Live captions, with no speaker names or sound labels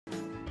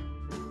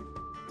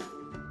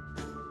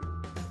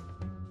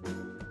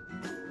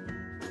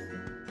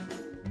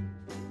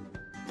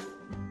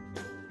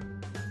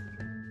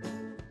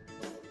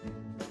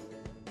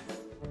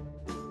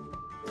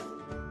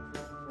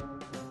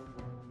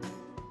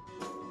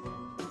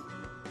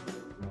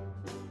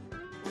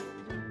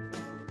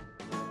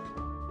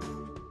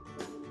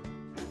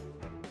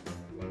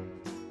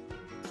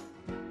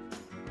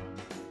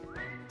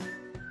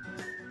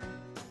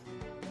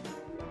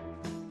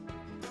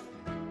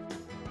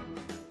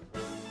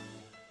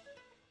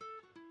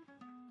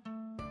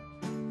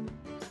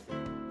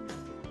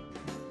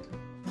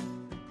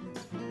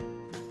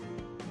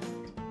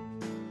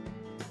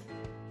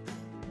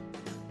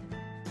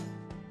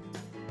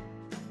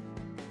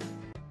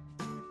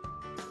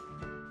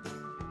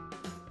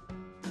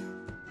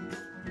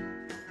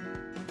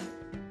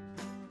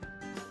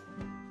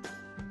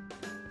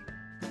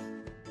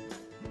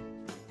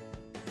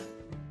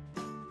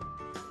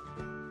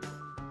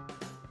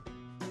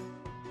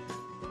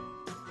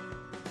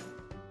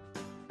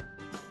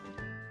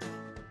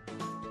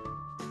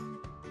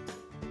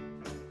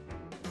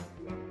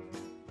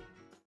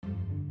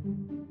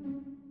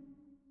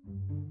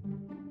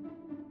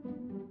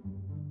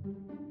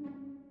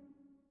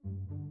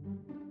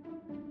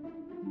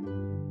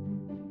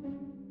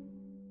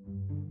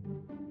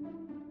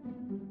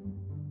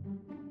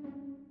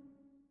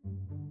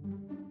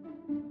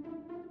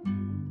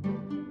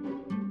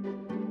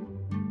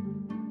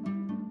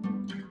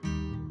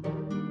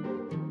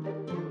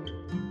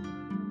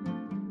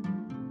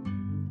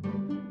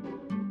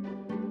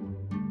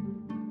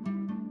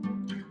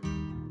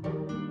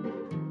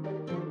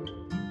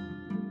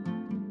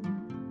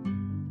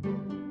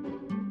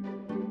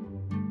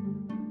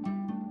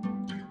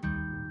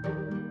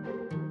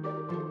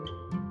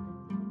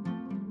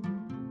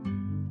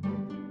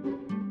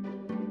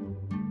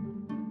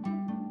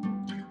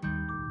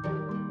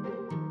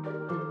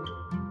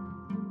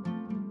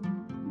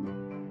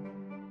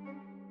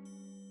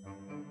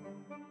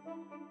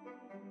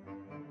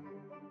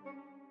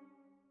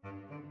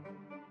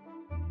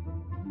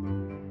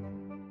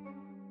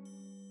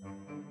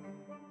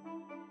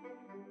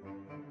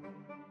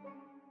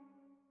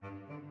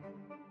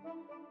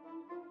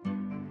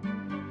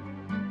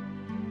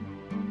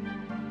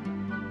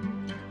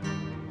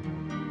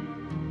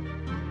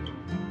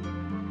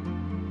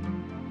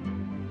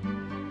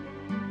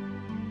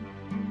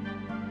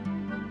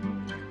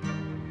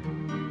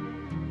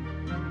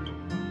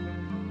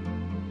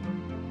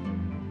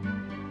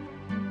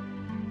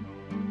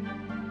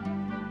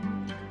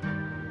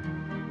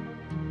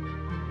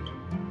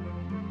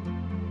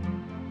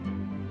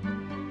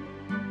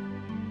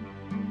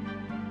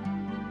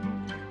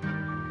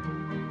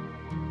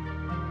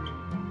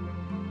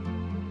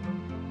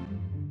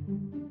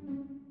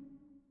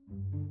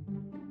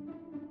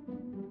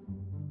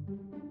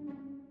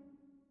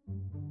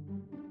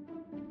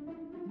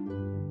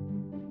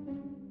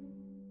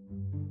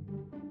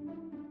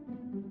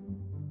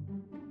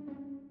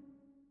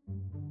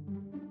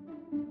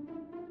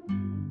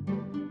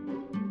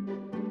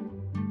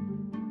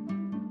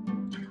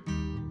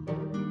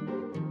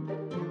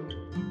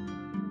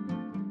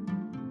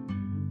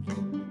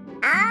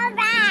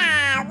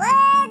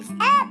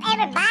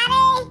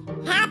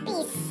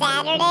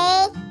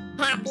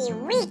happy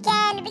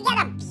weekend. We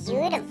got a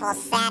beautiful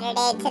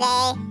Saturday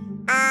today.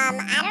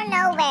 I don't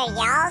know where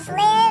y'all's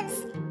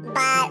lives,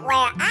 but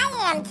where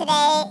I am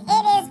today,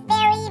 it is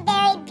very,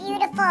 very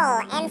beautiful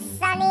and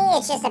sunny.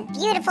 It's just a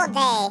beautiful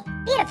day.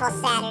 Beautiful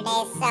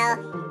Saturday. So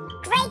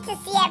great to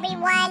see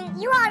everyone.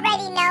 You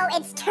already know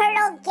it's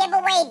Turtle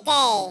Giveaway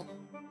Day.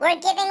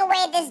 We're giving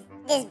away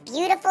this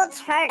beautiful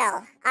turtle.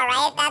 All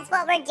right, that's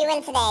what we're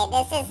doing today.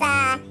 This is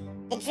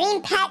the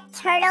Dream Pet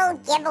Turtle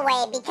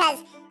Giveaway because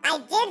I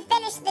did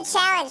finish the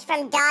challenge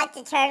from dog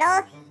to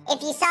turtle.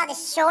 If you saw the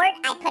short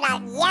I put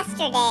out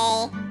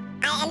yesterday,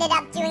 I ended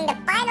up doing the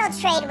final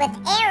trade with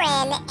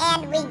Aaron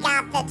and we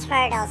got the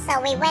turtle.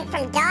 So we went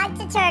from dog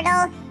to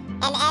turtle,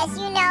 and as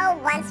you know,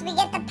 once we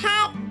get the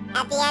pet,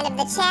 at the end of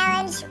the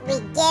challenge,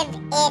 we give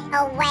it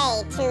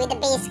away to the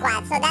B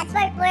Squad. So that's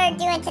what we're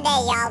doing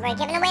today, y'all. We're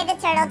giving away the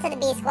turtle to the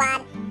B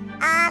Squad.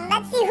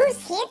 Let's see who's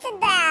here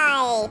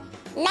today.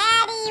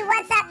 Maddie,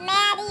 what's up,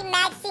 Maddie?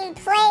 Maxine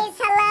Plays,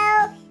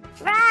 hello.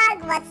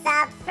 Frog, what's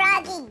up?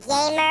 Froggy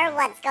Gamer,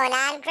 what's going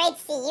on? Great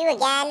to see you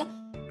again.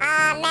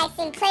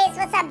 Maxine Plays,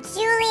 what's up?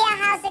 Julia,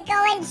 how's it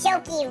going?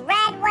 Jokey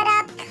Red, what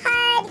up?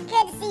 Cud,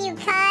 good to see you,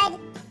 Cud.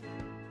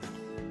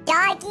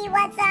 Doggy,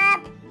 what's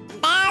up?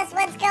 Baz,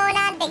 what's going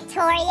on?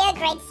 Victoria,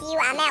 great to see you.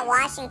 I'm at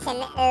Washington.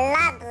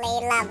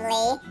 Lovely,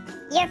 lovely.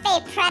 Your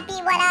fave Preppy,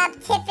 what up?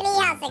 Tiffany,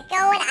 how's it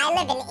going? I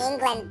live in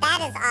England.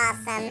 That is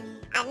awesome.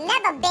 I've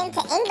never been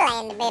to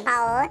England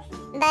before,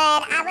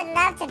 but I would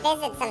love to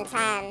visit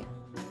sometime.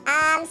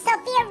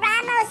 Sophia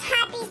Ramos,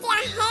 happy to see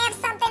I have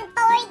something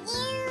for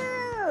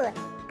you.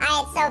 All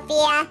right,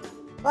 Sophia,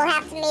 we'll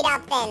have to meet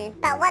up then.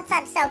 But what's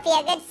up,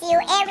 Sophia? Good to see you.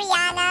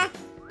 Ariana,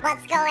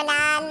 what's going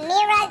on?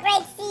 Mira,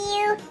 great to see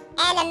you.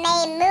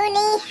 Anime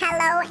Mooney,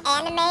 hello,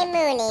 Anime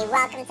Mooney.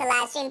 Welcome to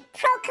live stream.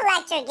 Pro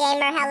Collector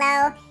Gamer,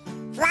 hello.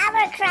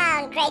 Flower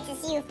Crown, great to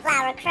see you,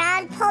 Flower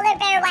Crown. Polar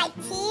Bear White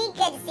Tea,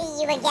 good to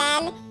see you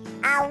again.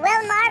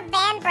 Wilmar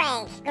Van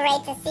Brank,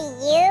 great to see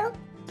you.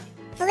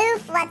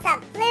 Floof, what's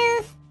up,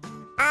 Floof?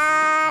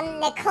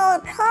 Nicole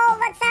Cole,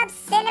 what's up?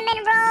 Cinnamon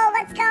Roll,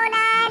 what's going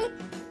on?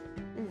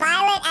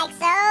 Violet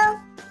XO,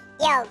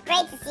 yo,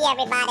 great to see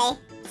everybody.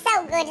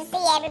 So good to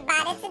see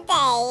everybody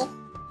today.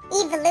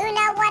 Eve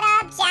Luna, what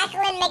up?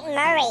 Jacqueline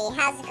McMurray,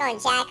 how's it going,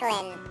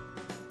 Jacqueline?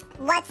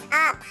 What's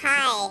up?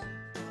 Hi.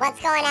 What's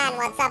going on?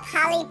 What's up?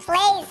 Holly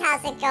Plays,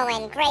 how's it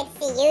going? Great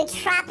to see you.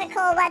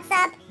 Tropical, what's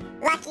up?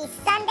 Lucky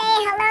Sunday,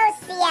 hello.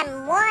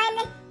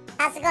 CM1,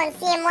 how's it going?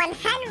 CM1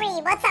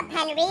 Henry, what's up,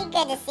 Henry?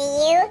 Good to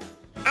see you.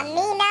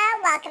 Amina,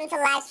 welcome to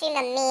live stream,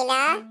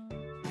 Amina.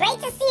 Great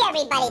to see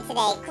everybody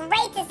today.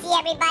 Great to see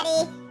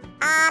everybody.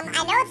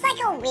 I know it's like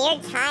a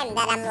weird time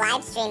that I'm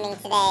live streaming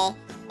today.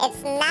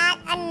 It's not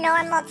a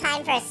normal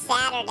time for a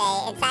Saturday.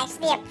 It's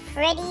actually a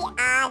pretty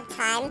odd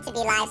time to be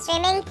live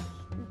streaming.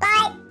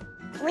 But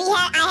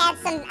I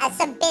had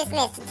some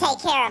business to take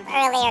care of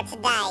earlier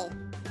today.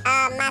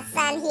 My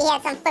son, he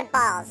had some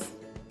football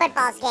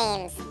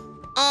games,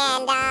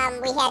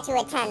 and we had to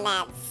attend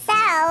that.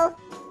 So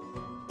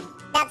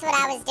that's what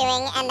I was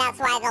doing, and that's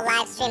why the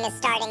live stream is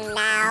starting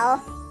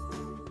now.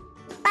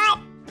 But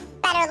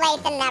better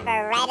late than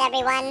never, right,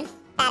 everyone?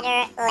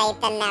 Better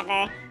late than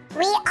never.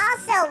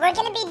 We're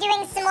going to be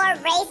doing some more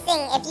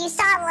racing. If you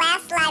saw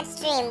last live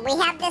stream, we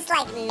have this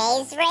like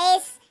maze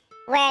race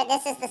where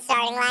this is the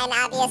starting line,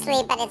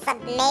 obviously, but it's a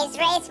maze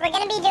race. We're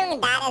going to be doing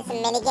that as a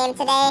minigame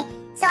today.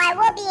 So I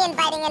will be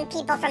inviting in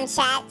people from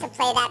chat to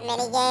play that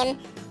minigame.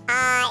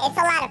 It's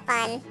a lot of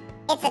fun.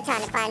 It's a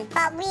ton of fun.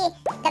 But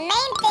the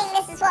main thing,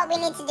 this is what we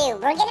need to do.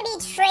 We're going to be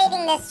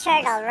trading this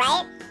turtle,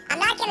 right? I'm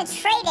not going to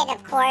trade it,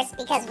 of course,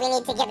 because we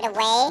need to give it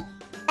away.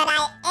 But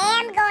I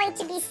am going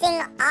to be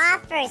seeing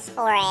offers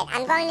for it.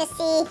 I'm going to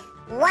see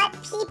what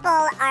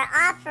people are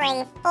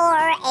offering for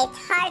a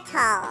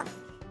turtle.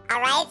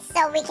 Alright,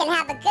 so we can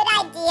have a good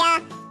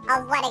idea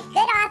of what a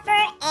good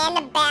offer and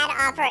a bad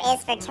offer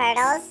is for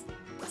turtles.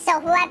 So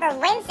whoever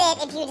wins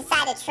it, if you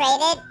decide to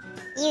trade it,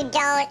 you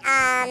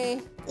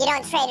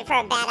don't trade it for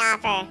a bad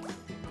offer.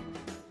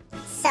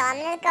 So I'm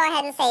gonna go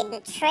ahead and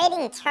say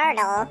trading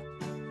turtle.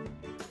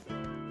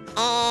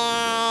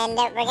 And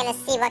we're gonna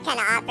see what kind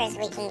of offers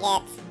we can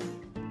get.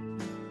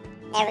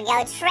 There we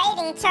go,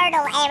 trading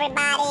turtle,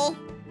 everybody.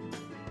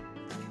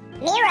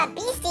 Mira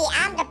Beastie,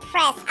 I'm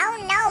depressed. Oh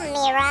no,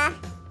 Mira.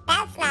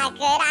 That's not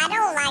good. I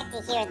don't like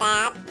to hear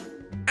that.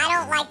 I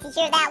don't like to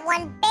hear that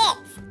one bit.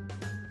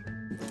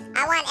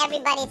 I want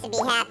everybody to be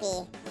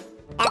happy.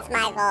 That's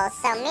my goal.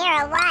 So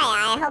Mira, why?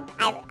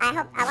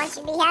 I want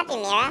you to be happy,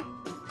 Mira.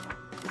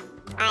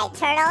 Alright,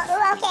 turtle.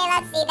 Ooh, okay,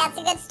 let's see. That's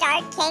a good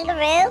start.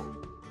 Kangaroo.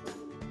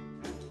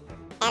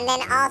 And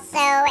then also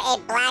a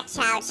black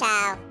chow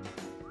chow.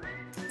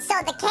 So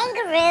the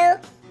kangaroo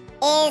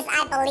is,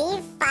 I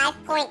believe,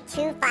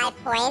 5.25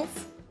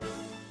 points.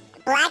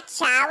 Black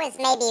chow is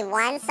maybe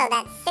 1, so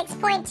that's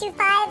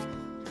 6.25.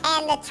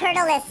 And the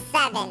turtle is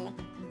 7.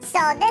 So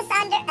this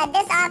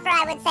offer,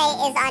 I would say,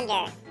 is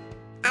under.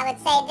 I would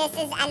say this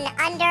is an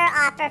under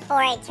offer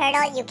for a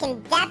turtle. You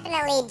can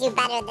definitely do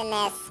better than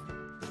this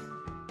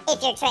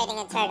if you're trading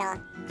a turtle.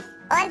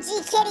 OMG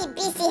Kitty,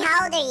 BC,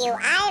 how old are you?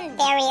 I am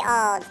very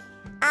old.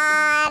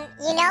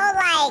 You know,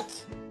 like...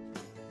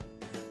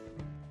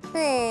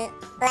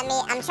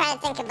 I'm trying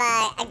to think of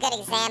a good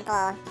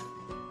example.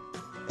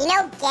 You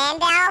know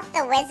Gandalf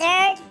the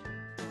Wizard?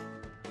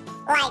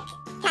 Like,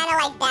 kind of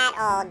like that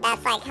old.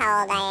 That's like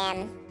how old I am.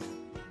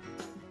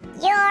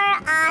 You're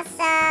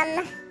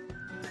awesome,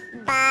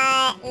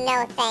 but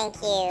no thank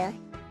you.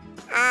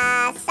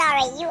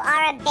 Sorry, you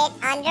are a bit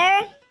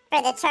under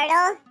for the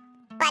turtle,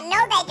 but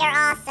know that you're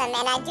awesome,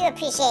 and I do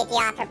appreciate the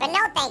offer, but no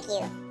thank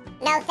you.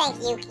 No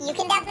thank you. You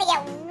can definitely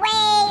get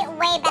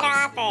way better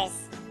offers.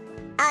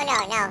 Oh, no,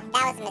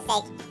 that was a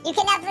mistake. You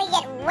can definitely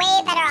get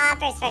way better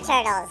offers for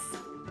turtles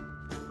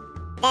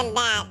than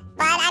that.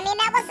 But, I mean,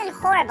 that wasn't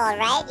horrible,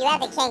 right? You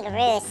had the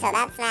kangaroo, so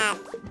that's not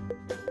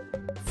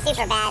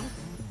super bad.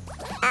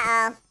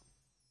 Uh-oh.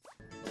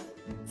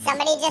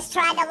 Somebody just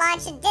tried to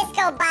launch a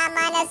disco bomb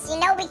on us. You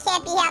know we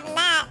can't be having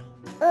that.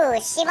 Ooh,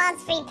 she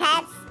wants free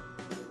pets.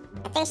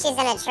 I think she's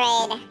in a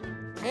trade.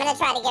 I'm gonna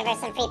try to give her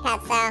some free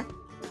pets, though.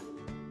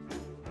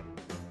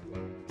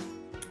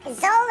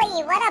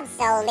 Zoli, what up,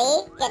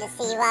 Zoli? Good to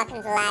see you.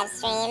 Welcome to live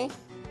stream.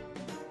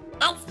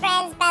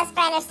 Ex-friends, best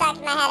friend are stuck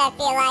in my head, I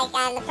feel like,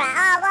 on the front.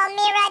 Oh, well,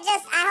 Mira,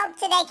 I hope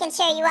today can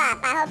cheer you up.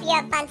 I hope you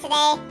have fun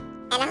today,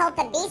 and I hope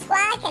the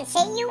B-Squad can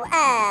cheer you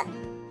up.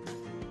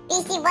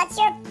 BC, what's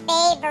your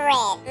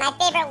favorite? My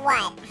favorite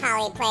what?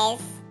 Holly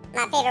plays.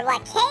 My favorite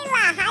what?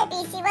 Kayla! Hi,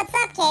 BC. What's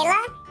up, Kayla?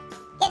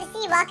 Good to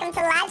see you. Welcome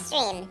to live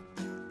stream.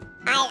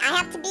 I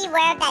have to be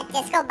aware of that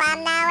disco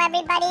bomb now,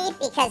 everybody,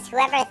 because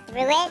whoever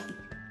threw it,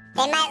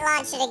 they might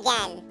launch it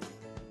again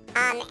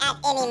at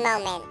any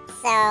moment.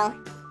 So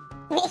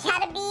we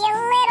gotta be a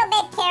little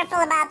bit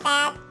careful about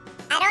that.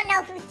 I don't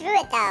know who threw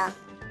it, though.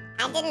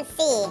 I didn't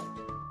see.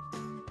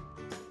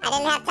 I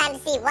didn't have time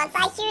to see. Once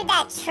I hear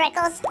that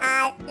trickles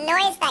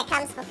noise that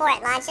comes before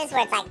it launches,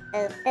 where it's like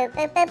boop, boop,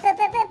 boop, boop, boop,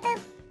 boop, boop, boop.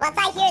 Once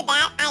I hear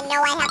that, I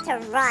know I have to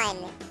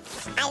run.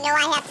 I know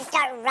I have to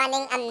start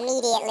running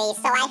immediately.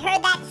 So I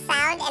heard that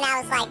sound and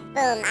I was like,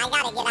 boom, I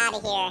gotta get out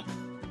of here.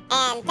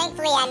 And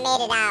thankfully I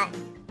made it out.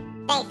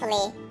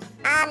 Thankfully.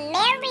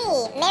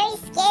 Mary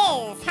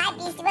Skiz. Hi,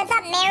 Beastie. What's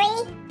up,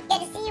 Mary? Good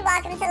to see you.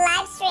 Welcome to the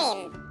live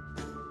stream.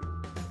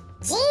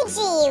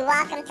 Gigi,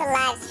 welcome to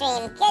live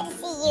stream. Good to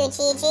see you,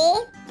 Gigi.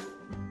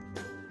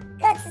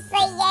 Good to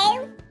see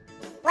you.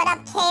 What up,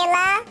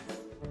 Kayla?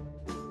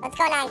 What's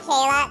going on,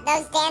 Kayla?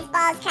 Those dance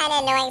balls kind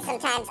of annoying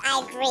sometimes.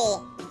 I agree.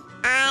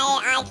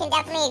 I can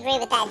definitely agree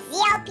with that.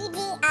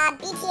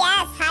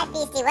 BTS. Hi,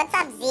 Beastie. What's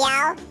up,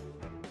 Ziel?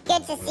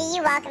 Good to see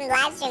you. Welcome to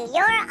live stream.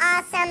 You're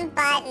awesome,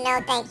 but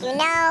no thank you.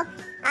 No.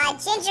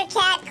 Ginger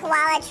Cat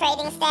Koala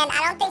Trading Stand. I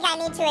don't think I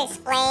need to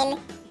explain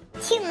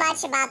too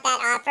much about that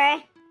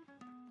offer.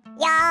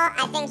 Y'all,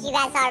 I think you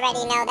guys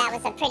already know that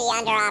was a pretty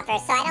under offer,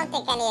 so I don't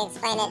think I need to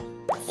explain it.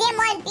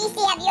 CM1, BC,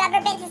 have you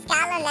ever been to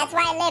Scotland? That's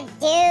where I live.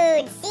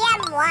 Dude,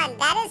 CM1,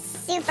 that is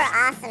super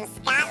awesome.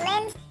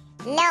 Scotland?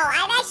 No,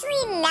 I've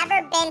actually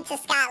never been to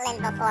Scotland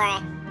before.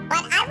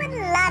 But I would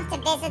love to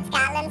visit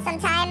Scotland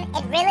sometime.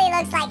 It really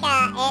looks like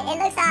it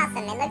looks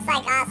awesome. It looks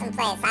like an awesome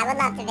place. I would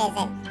love to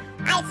visit.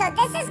 Alright, so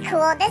this is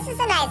cool. This is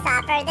a nice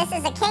offer. This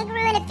is a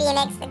kangaroo and a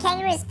phoenix. The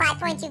kangaroo is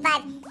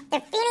 5.25. The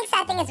phoenix,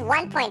 I think, is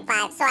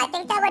 1.5. So I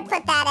think that would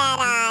put that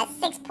at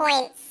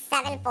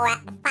 6.75,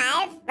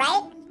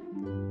 right?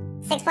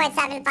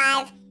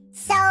 6.75.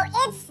 So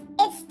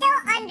it's still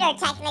under,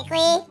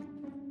 technically.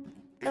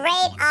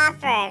 Great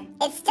offer.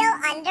 It's still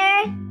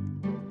under,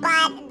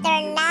 but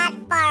they're not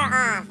far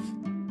off.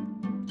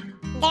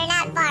 They're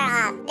not far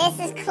off. This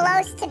is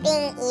close to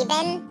being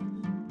even,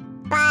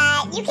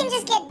 but you can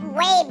just get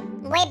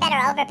way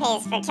better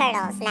overpays for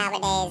turtles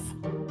nowadays.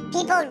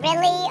 People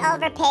really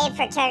overpay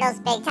for turtles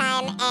big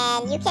time,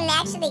 and you can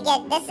actually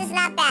get, this is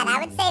not bad.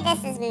 I would say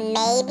this is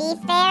maybe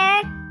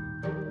fair,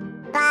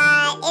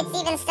 but it's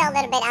even still a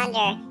little bit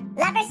under.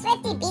 Lover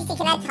Swifty, BC,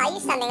 can I tell you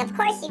something? Of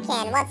course you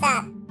can. What's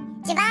up?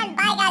 Javon,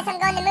 bye guys, I'm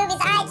going to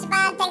movies. Alright,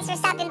 Javon, thanks for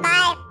stopping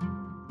by.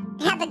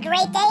 Have a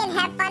great day and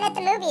have fun at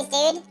the movies,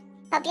 dude.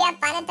 Hope you have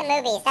fun at the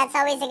movies. That's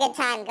always a good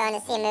time, going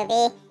to see a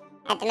movie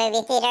at the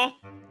movie theater.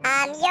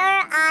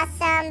 You're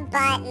awesome,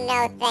 but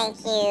no thank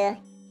you.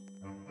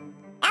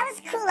 That was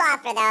a cool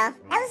offer, though.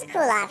 That was a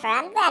cool offer.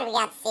 I'm glad we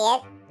got to see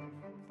it.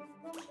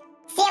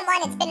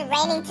 CM1, it's been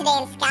raining today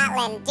in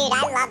Scotland. Dude,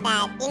 I love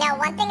that. You know,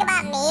 one thing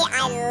about me,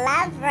 I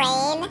love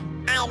rain.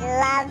 I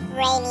love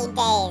rainy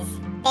days.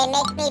 They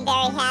make me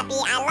very happy.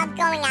 I love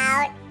going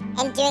out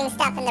and doing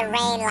stuff in the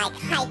rain, like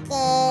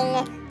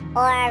hiking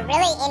or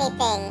really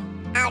anything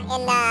out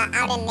in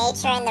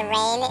nature in the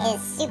rain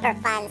is super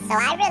fun. So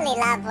I really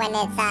love when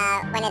it's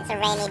a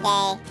rainy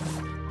day.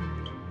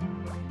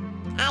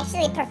 I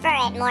actually prefer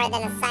it more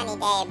than a sunny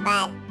day,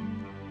 but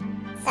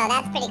so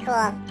that's pretty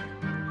cool.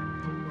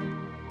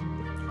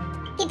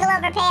 People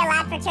overpay a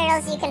lot for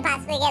turtles. You can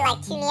possibly get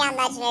like 2 neon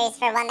legendaries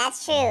for one.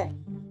 That's true.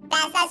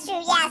 That's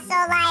true. Yeah. So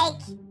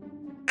like,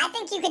 I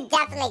think you could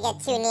definitely get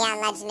 2 neon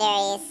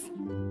legendaries.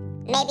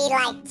 Maybe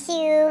like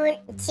two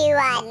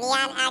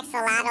neon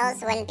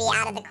axolotls wouldn't be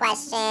out of the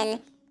question.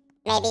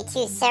 Maybe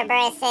 2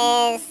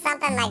 Cerberuses,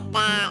 something like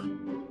that.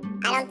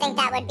 I don't think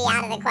that would be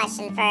out of the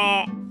question for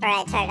a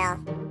turtle.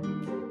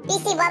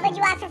 BC, what would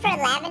you offer for a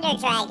lavender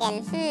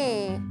dragon?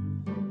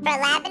 For a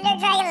lavender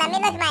dragon, let me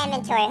look at my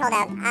inventory. Hold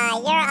up.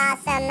 You're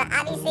awesome.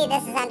 Obviously,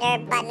 this is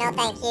under, but no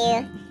thank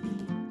you.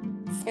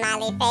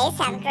 Smiley face.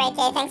 Have a great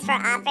day. Thanks for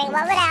offering.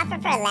 What would I offer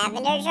for a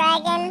lavender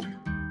dragon?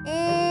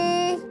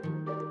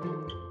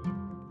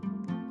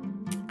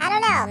 I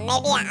don't know.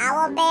 Maybe an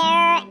owl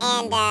bear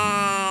and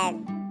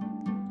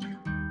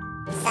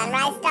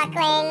sunrise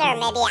duckling, or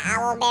maybe an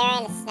owl bear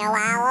and a snow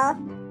owl.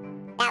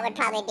 That would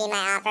probably be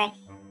my offer.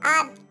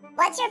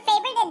 What's your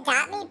favorite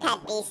Adopt Me pet,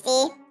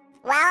 Beastie?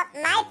 Well,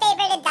 my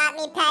favorite Adopt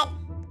Me pet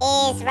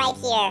is right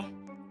here.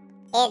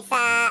 It's,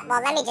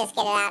 well, let me just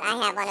get it out. I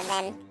have one of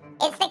them.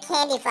 It's the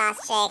Candy Floss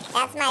chick.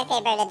 That's my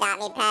favorite Adopt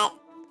Me pet.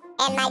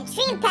 And my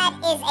dream pet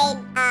is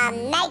a,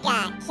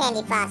 mega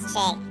Candy Floss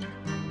chick.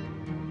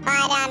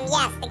 But,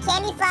 yes, the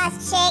Candy Floss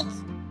chick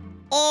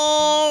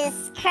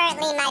is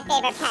currently my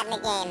favorite pet in the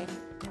game.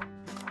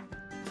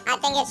 I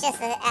think it's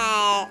just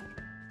a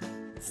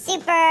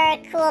super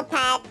cool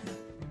pet.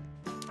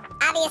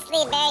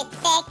 Obviously very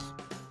thick,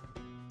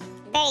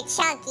 very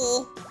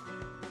chunky,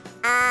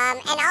 and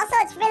also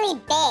it's really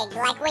big.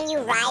 Like when you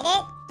ride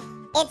it,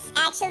 it's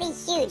actually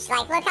huge.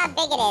 Like look how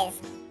big it is.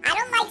 I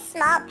don't like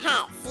small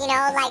pets, you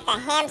know, like the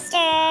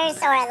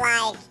hamsters or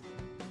like,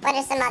 what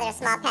are some other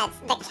small pets?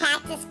 The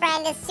cactus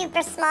friend is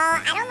super small.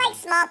 I don't like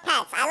small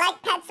pets. I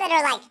like pets that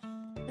are like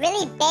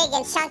really big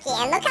and chunky,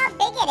 and look how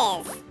big it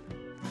is.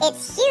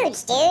 It's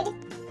huge, dude.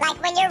 Like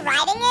when you're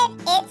riding it,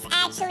 it's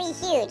actually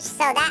huge.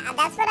 So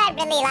that's what I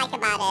really like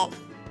about it.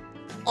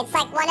 It's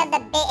like one of the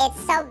it's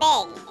so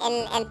big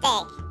and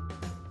thick.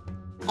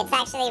 It's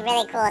actually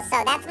really cool.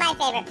 So that's my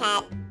favorite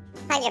pet.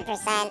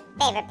 100%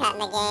 favorite pet in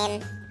the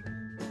game.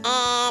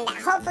 And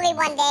hopefully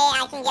one day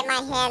I can get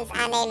my hands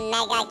on a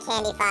mega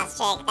Candy Floss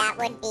chick. That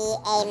would be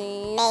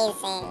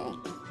amazing.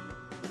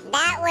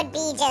 That would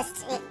be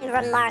just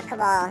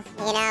remarkable,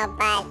 you know,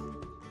 but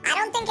I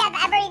don't think I've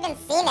ever even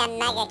seen a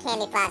mega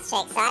Candy Floss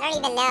chick, so I don't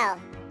even know.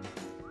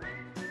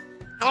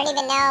 I don't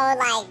even know,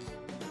 like,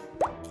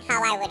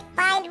 how I would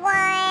find one.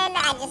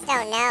 I just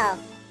don't know.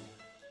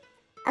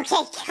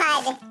 Okay,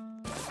 Cud.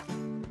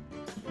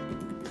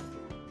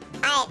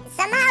 Alright,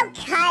 somehow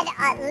Cud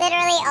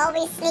literally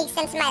always sneaks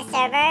into my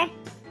server.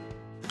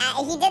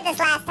 He did this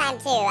last time,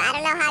 too. I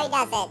don't know how he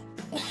does it.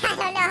 I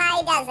don't know how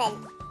he does it.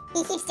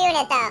 He keeps doing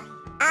it, though.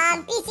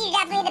 BC, you're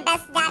definitely the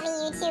best Adopt Me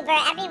YouTuber.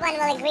 Everyone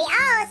will agree.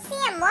 Oh,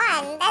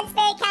 CM1, that's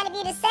very kind of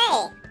you to say.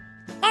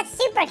 That's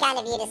super kind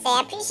of you to say.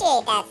 I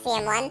appreciate that,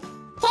 CM1.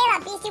 Kayla,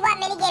 BC, what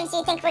minigames do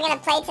you think we're going to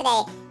play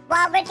today?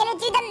 Well, we're going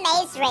to do the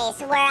maze race,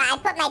 where I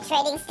put my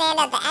trading stand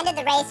at the end of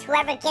the race.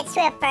 Whoever gets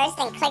to it first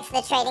and clicks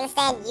the trading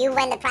stand, you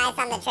win the prize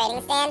on the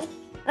trading stand.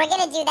 We're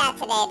going to do that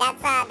today. That's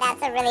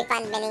a really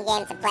fun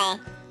minigame to play.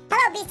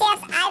 Hello,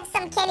 BCFs. I have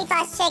some Candy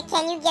Floss chick.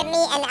 Can you give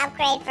me an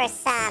upgrade for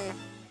some?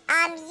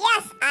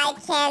 Yes, I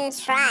can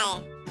try.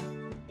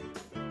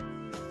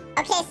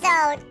 Okay, so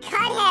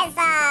Cud has,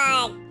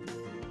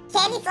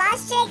 Candy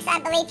Floss chicks. I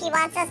believe he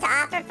wants us to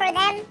offer for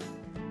them.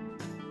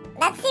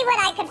 Let's see what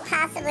I could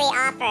possibly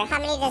offer. How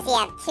many does he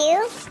have? 2?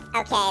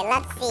 Okay,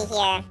 let's see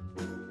here.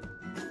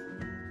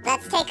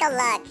 Let's take a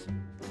look.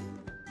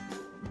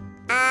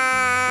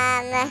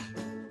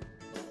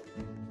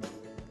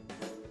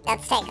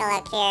 Let's take a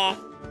look here.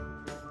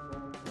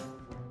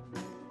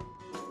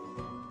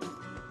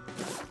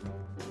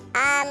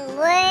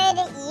 Would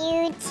you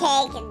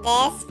take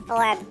this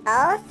for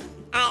both?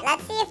 Alright,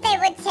 let's see if they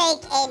would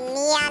take a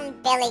neon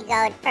billy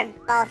goat for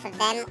both of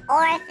them,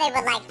 or if they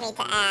would like me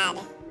to add.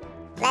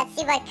 Let's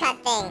see what Cut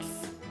thinks.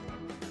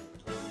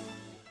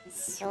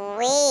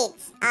 Sweet.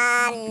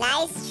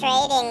 Nice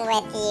trading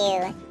with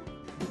you.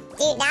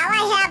 Dude, now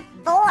I have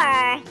 4.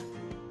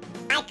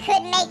 I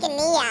could make a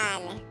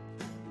neon.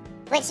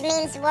 Which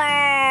means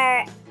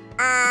we're,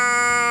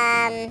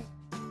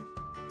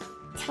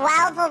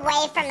 12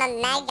 away from a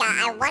mega.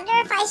 I wonder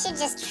if I should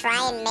just try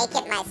and make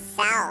it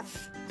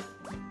myself.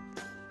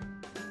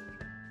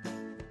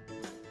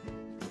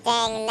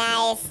 Dang,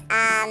 nice.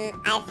 I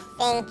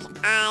think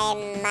I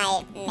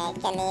might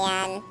make a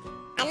neon.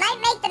 I might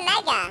make the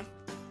mega.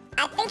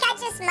 I think I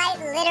just might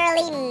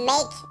literally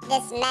make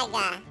this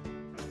mega.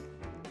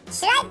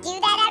 Should I do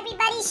that,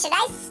 everybody? Should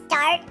I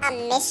start a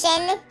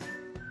mission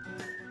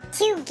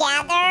to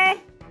gather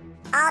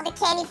all the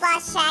Candy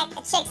Floss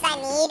chicks I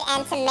need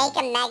and to make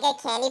a mega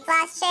Candy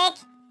Floss chick?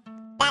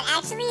 That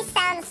actually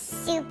sounds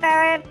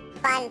super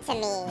fun to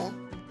me.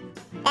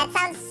 That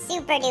sounds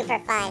super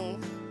duper fun.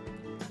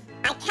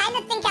 I kind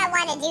of think I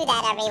want to do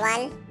that,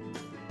 everyone.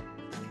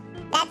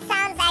 That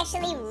sounds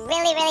actually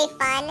really, really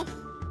fun.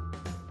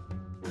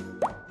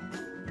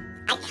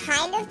 I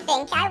kind of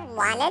think I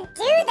want to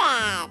do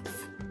that.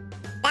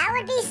 That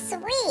would be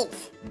sweet.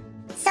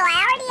 So I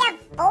already have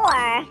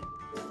 4.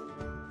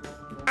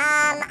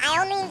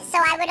 So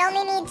I would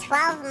only need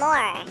 12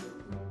 more.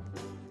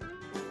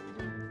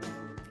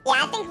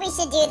 Yeah, I think we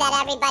should do that,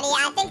 everybody.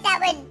 I think that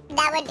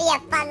would be a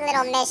fun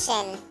little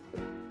mission.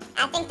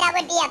 I think that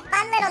would be a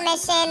fun little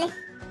mission.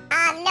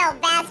 No,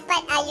 Bass,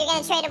 but you're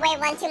gonna trade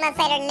away 2 months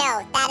later?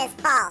 No, that is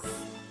false.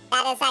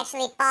 That is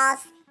actually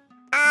false.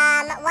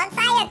 Once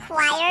I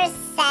acquire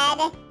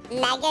said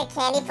Mega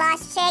Candy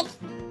Floss Chick,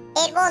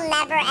 it will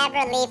never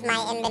ever leave my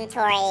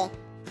inventory.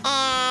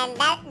 And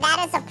that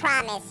is a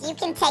promise. You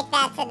can take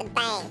that to the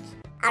bank.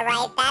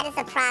 Alright, that is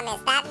a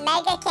promise. That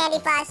Mega Candy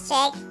Floss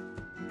Chick,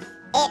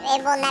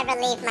 it will never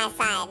leave my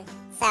side.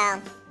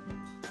 So,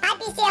 hi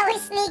BC,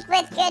 always sneak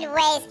with good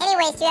ways.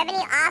 Anyways, do you have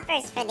any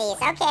offers for these?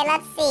 Okay,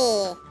 let's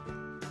see.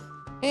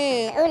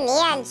 Ooh,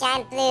 Neon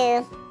Giant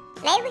Blue.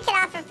 Maybe we could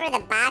offer for the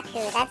Baku.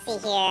 Let's see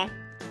here.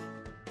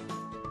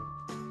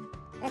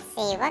 Let's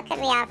see, what could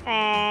we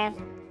offer?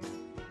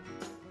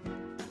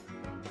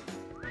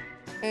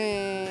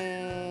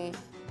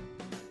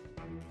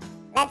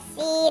 Let's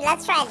see,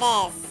 let's try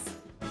this.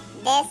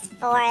 This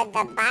for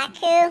the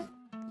Baku.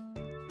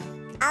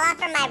 I'll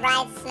offer my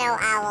Ride Snow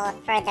Owl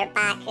for their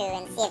Baku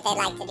and see if they'd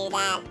like to do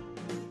that.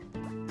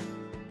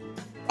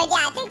 But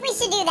yeah, I think we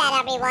should do that,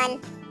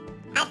 everyone.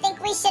 I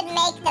think we should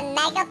make the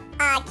Mega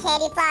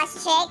Candy Floss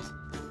Chick.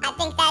 I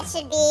think that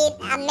should be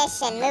a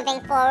mission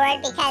moving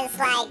forward because,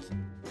 like,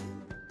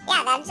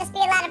 yeah, that'd just be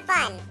a lot of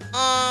fun.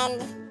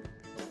 And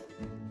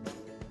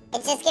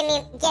it just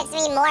gives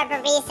me more of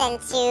a reason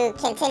to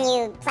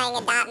continue playing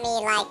Adopt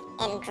Me, like,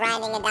 and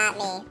grinding Adopt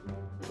Me.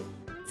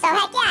 So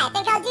heck yeah, I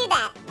think I'll do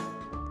that.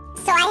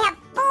 So I have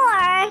 4.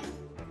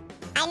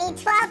 I need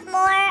 12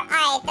 more.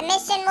 Alright, the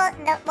mission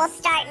will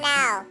start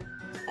now.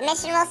 The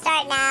mission will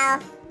start now.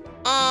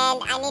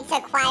 And I need to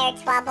acquire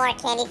 12 more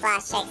Candy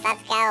Floss Chicks.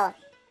 Let's go.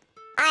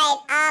 Alright,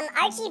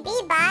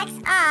 RGB box.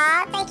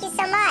 Aw, thank you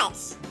so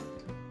much.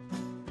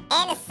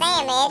 And a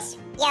sandwich.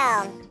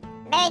 Yo,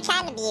 very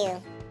kind of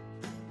you.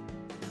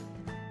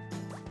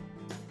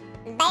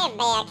 Very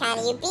kind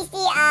of you. BC,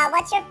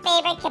 what's your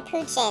favorite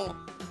capuchin?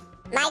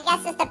 My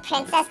guess is the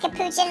Princess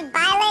Capuchin.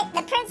 Violet,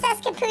 the Princess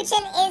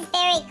Capuchin is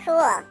very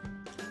cool.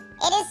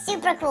 It is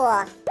super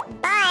cool.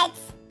 But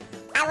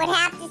I would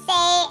have to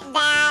say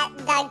that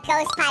the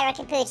Ghost Pyro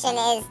Capuchin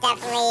is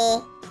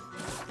definitely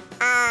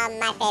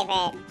my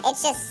favorite.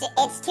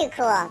 It's too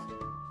cool.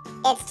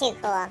 It's too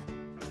cool.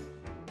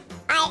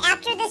 Alright,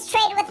 after this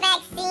trade with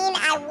Maxine,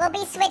 I will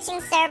be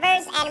switching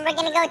servers and we're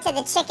gonna go to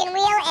the chicken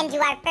wheel and do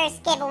our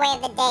first giveaway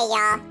of the day,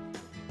 y'all.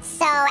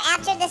 So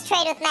after this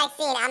trade with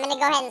Maxine, I'm gonna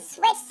go ahead and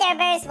switch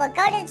servers. We'll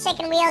go to the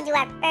chicken wheel, do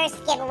our first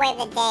giveaway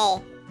of the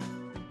day.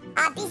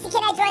 BC,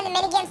 can I join the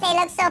minigames? They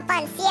look so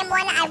fun.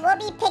 CM1, I will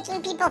be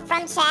picking people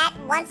from chat.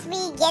 Once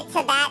we get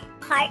to that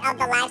part of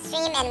the live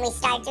stream and we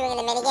start doing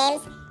the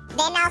minigames,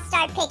 then I'll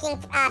start picking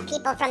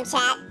people from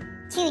chat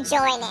to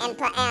join and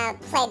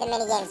play the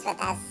minigames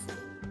with us.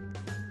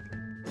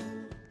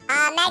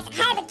 Max, I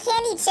have a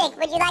candy chick.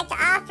 Would you like to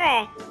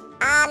offer?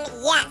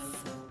 Yes.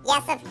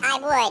 Yes, I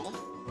would.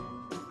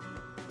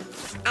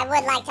 I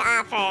would like to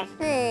offer.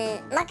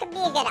 What could be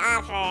a good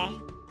offer?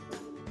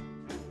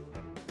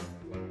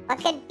 What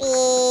could be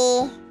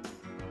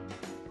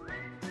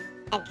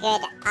a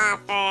good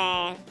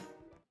offer?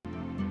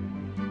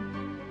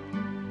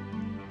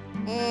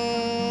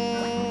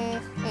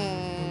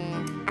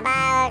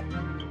 About...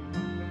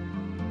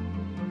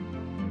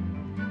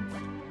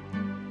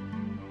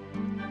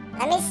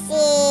 Let me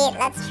see.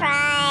 Let's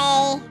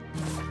try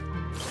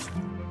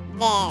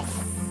this.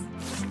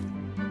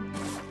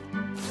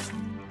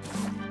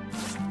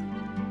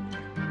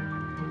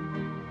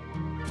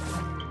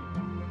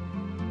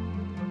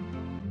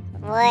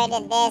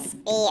 Would this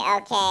be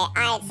okay?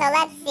 Alright, so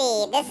let's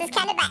see. This is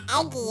kind of an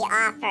eggy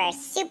offer.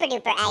 Super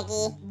duper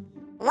eggy.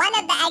 One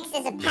of the eggs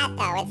is a pet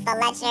though. It's the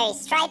legendary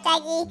striped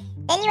eggy.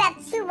 Then you have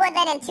 2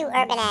 woodland and 2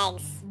 urban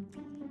eggs.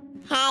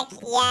 Heck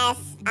yes.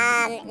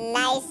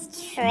 Nice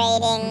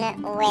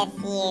trading with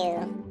you.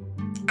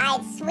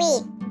 Alright,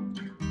 sweet.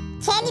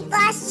 Candy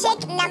Floss Chick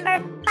number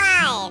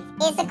 5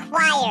 is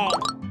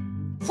acquired.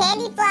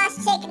 Candy Floss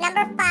Chick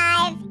number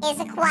 5 is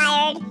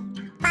acquired.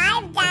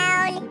 5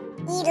 down,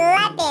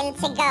 11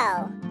 to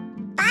go.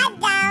 5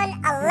 down,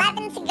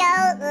 11 to go.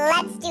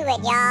 Let's do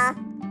it, y'all.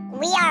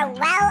 We are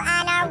well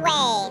on our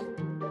way.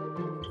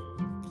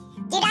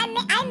 Dude, I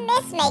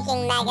miss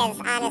making megas,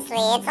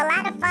 honestly. It's a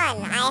lot of fun.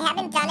 I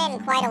haven't done it in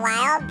quite a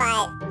while,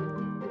 but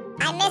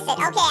I miss it.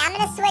 Okay, I'm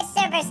going to switch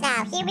servers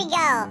now. Here we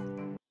go.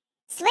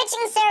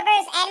 Switching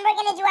servers, and we're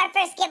going to do our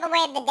first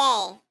giveaway of the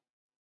day.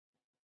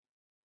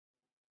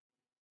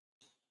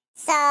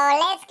 So,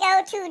 let's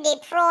go to the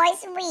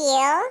prize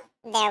wheel.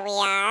 There we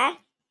are.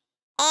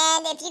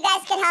 And if you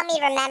guys could help me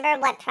remember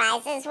what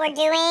prizes we're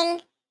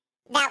doing,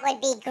 that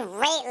would be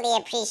greatly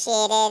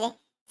appreciated,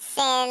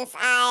 since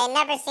I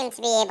never seem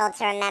to be able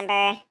to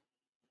remember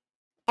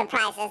the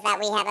prizes that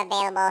we have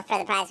available for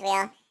the prize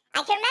wheel.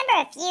 I can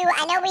remember a few.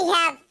 I know we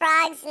have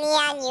Frogs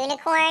Neon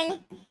Unicorn.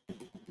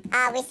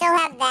 We still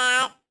have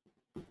that.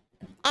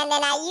 And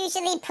then I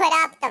usually put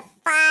up the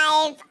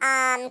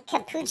 5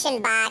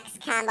 Capuchin Box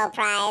combo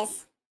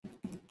prize.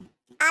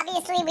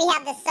 Obviously, we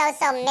have the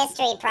So-So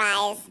Mystery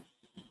prize.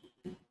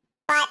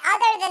 But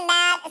other than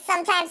that,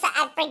 sometimes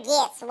I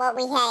forget what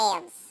we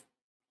have.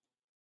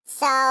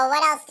 So,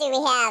 what else do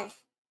we have?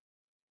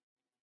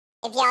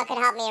 If y'all could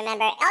help me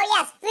remember. Oh,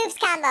 yes, Floof's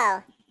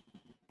combo.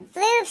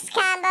 Floof's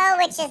combo,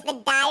 which is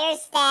the Dire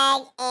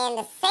Stag and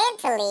the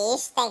Santa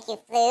Leash. Thank you,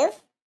 Floof.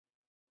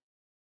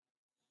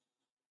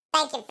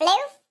 Thank you,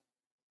 Floof.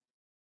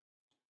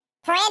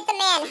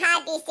 Paranthaman,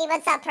 hi, Beastie.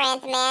 What's up,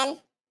 Paranthaman?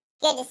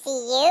 Good to see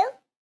you.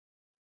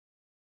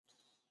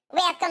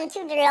 Welcome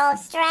to the live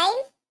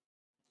stream.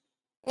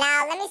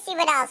 Now, let me see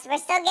what else. We're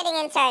still getting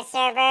into our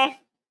server.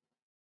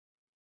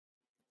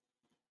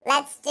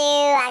 Let's do...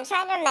 I'm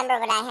trying to remember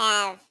what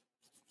I have.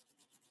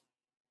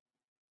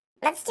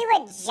 Let's do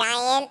a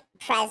giant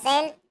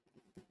present.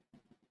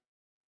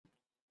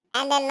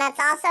 And then let's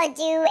also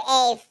do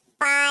a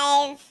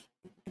 5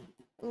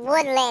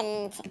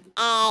 woodland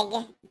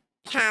egg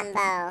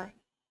combo.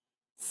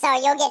 So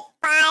you'll get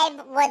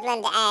 5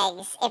 woodland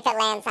eggs if it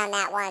lands on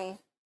that one.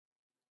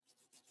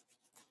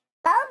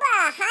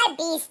 Boba! Hi,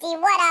 Beastie.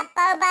 What up,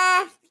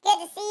 Boba? Good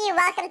to see you.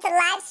 Welcome to the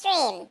live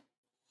stream.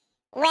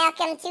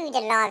 Welcome to the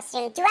live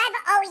stream. Do I have...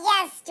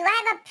 Oh, yes. Do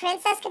I have a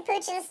Princess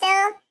Capuchin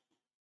still?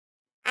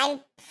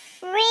 I'm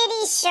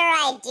pretty sure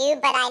I do,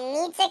 but I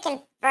need to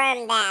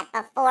confirm that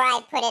before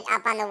I put it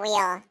up on the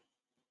wheel.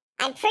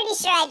 I'm pretty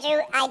sure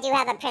I do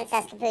have a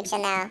Princess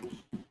Capuchin now.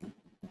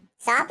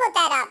 So I'll put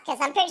that up, because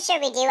I'm pretty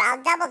sure we do.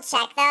 I'll double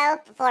check, though,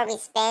 before we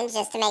spin,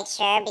 just to make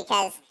sure,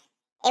 because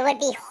it would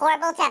be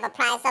horrible to have a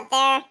prize up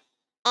there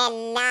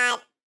and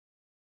not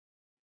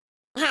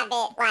have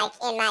it, like,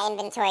 in my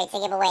inventory to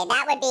give away.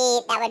 That would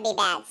be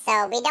bad,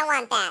 so we don't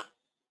want that.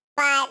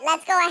 But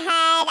let's go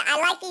ahead. I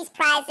like these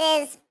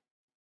prizes.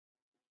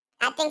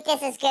 I think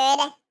this is good.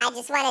 I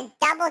just want to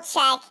double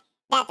check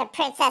that the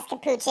Princess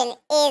Capuchin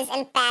is,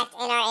 in fact,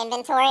 in our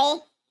inventory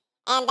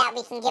and that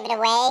we can give it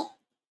away.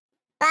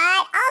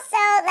 But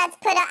also, let's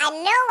put up... I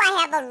know I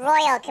have a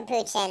Royal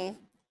Capuchin.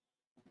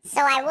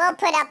 So I will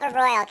put up a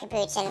Royal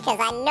Capuchin because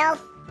I know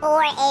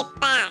for a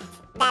fact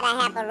that I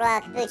have a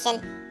Royal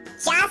Capuchin.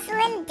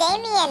 Jocelyn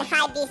Damien.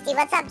 Hi, Beastie.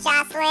 What's up,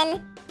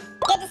 Jocelyn?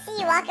 Good to see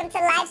you. Welcome to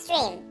the live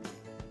stream.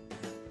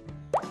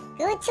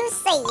 Good to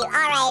see you.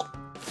 All right.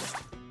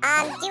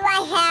 Do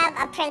I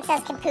have a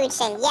Princess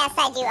Capuchin? Yes,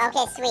 I do.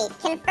 Okay, sweet.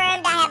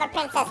 Confirmed I have a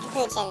Princess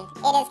Capuchin.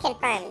 It is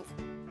confirmed.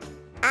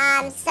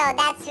 So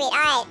that's sweet.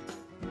 Alright.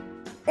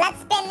 Let's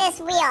spin this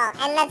wheel,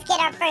 and let's get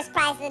our first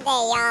prize of the day,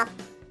 y'all.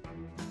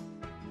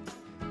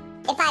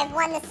 If I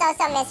won the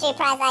So-So Mystery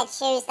Prize, I'd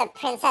choose the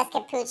Princess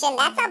Capuchin.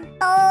 That's a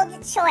bold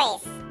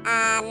choice,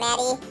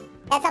 Maddie.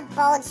 That's a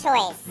bold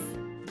choice.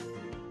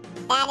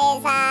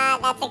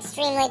 That's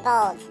extremely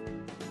bold.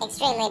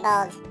 Extremely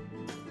bold.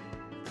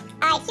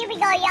 Alright, here we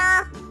go,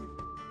 y'all.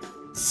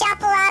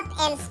 Shuffle up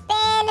and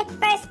spin.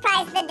 First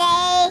prize of the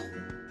day.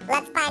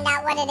 Let's find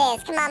out what it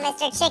is. Come on,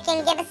 Mr.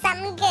 Chicken, give us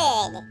something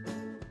good.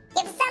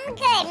 Give us something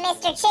good,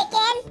 Mr.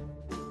 Chicken.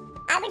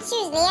 I would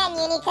choose Nia and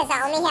Uni because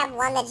I only have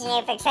one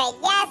legendary for trade.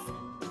 Yes,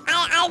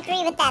 I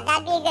agree with that.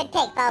 That'd be a good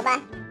pick, Boba.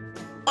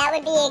 That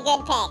would be a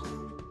good pick.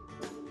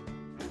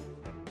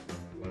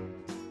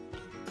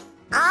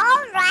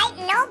 Alright,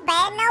 no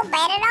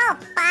bad at all.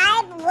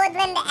 5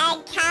 woodland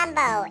egg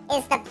combo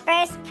is the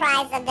first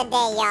prize of the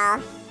day,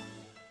 y'all.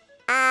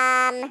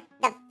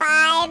 The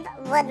 5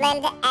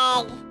 woodland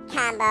egg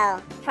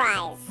combo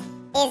prize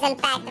is in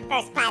fact the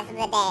first prize of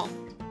the day.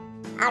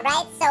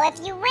 Alright, so if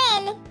you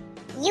win,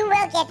 you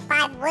will get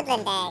 5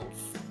 woodland eggs.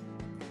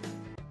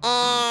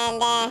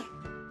 And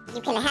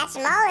you can hatch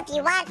them all if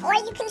you want, or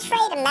you can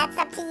trade them, that's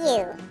up to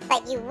you.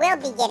 But you will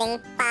be getting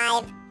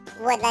 5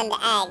 woodland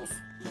eggs.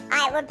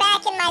 Alright, we're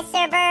back in my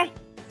server.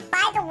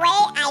 By the way,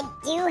 I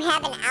do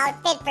have an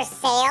outfit for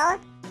sale.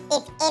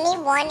 If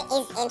anyone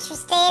is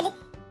interested,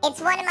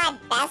 it's one of my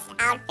best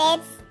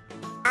outfits.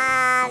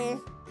 I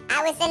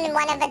was in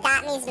one of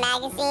Adopt Me's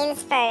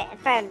magazines for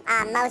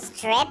most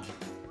drip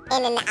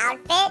in an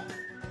outfit,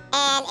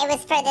 and it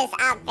was for this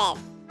outfit.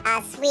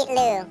 Sweet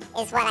Lou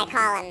is what I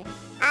call him.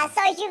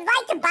 So if you'd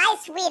like to buy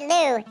Sweet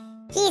Lou,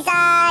 he's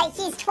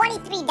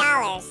 $23.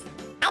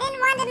 I didn't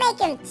want to make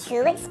him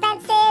too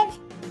expensive,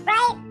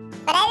 right?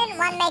 But I didn't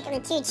want to make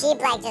him too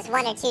cheap, like just $1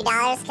 or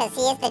 $2, because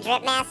he is the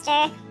Drip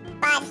Master.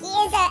 But he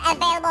is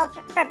available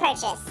for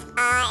purchase,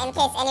 in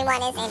case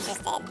anyone is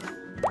interested.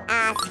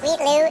 Sweet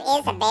Lou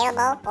is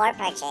available for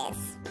purchase.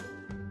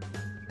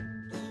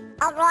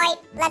 Alright,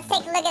 let's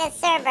take a look at the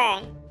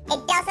server.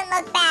 It doesn't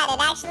look bad,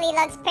 it actually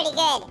looks pretty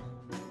good.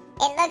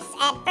 It looks,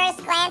 at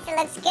first glance, it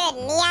looks good.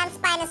 Neon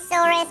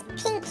Spinosaurus,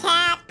 Pink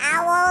Cat,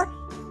 Owl,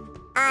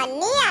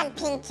 Neon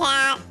Pink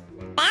Cat,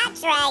 Bat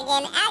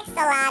Dragon,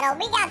 Axolotl.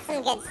 We got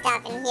some good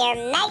stuff in here.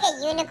 Mega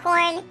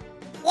Unicorn.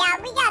 Yeah,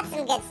 we got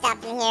some good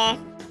stuff in here.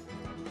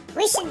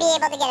 We should be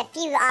able to get a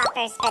few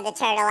offers for the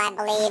turtle, I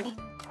believe.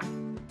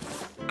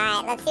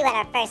 Alright, let's see what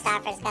our first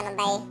offer is gonna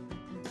be.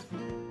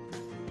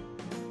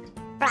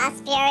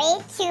 Frost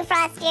Fury. 2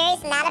 Frost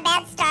Furies. Not a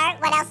bad start.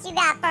 What else you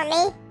got for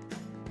me?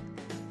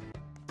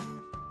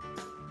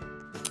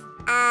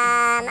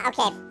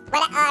 Okay.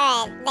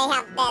 Alright, they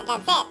have,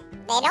 that's it.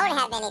 They don't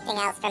have anything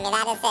else for me.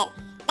 That is it.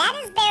 That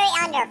is very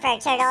under for a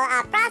turtle.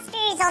 Frost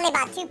Fury is only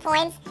about 2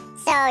 points.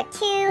 So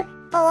 2,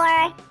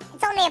 4,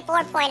 It's only a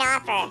 4-point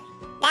offer.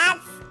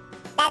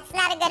 That's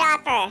not a good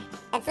offer.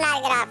 That's not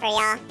a good offer,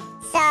 y'all.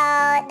 So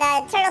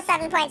the turtle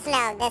 7 points,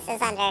 no, this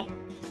is under.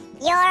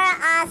 You're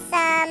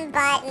awesome,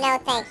 but no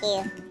thank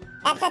you.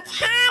 That's a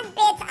tad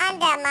bit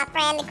under, my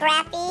friend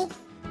Graffy.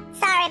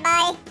 Sorry,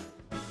 bye.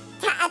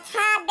 A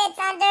tad bit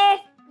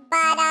under,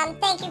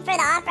 but thank you for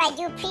the offer. I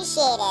do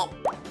appreciate it.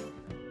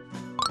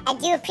 I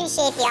do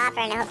appreciate the offer,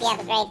 and I hope you have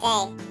a great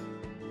day.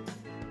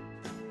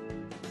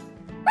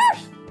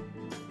 Woo!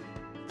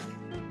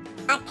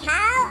 A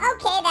cow?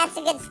 Okay, that's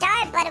a good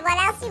start, but what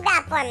else you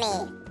got for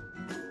me?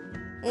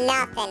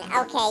 Nothing.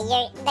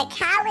 Okay, the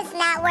cow is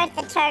not worth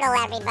the turtle,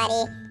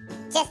 everybody.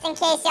 Just in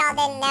case y'all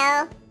didn't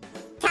know,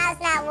 cow's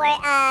not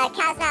worth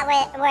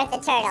the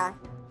turtle.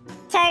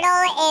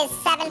 Turtle is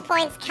 7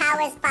 points,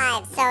 cow is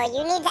 5. So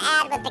you need to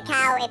add with the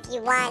cow if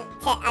you want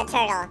a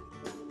turtle.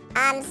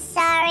 I'm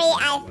sorry,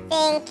 I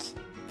think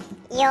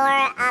you're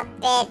a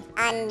bit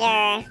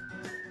under.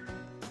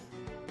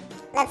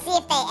 Let's see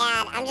if they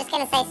add. I'm just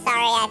gonna say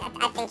sorry,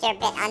 I think you're a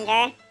bit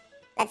under.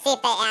 Let's see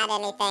if they add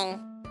anything.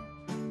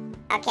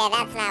 Okay,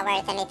 that's not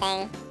worth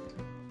anything.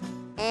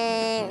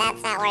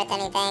 That's not worth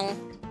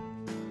anything.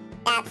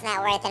 That's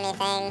not worth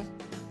anything.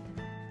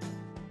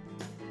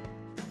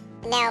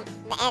 Nope.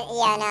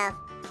 Yeah,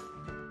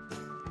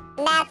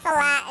 no. That's a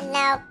lot.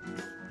 Nope.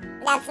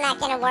 That's not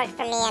gonna work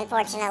for me,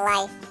 unfortunate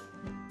life.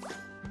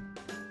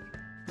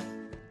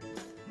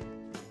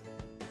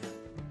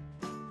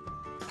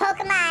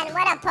 Pokemon,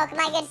 what up,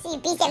 Pokemon? Good to see you.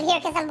 BC, I'm here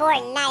because I'm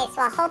bored. Nice.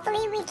 Well,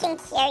 hopefully we can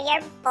cure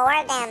your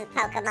boredom,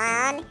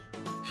 Pokemon.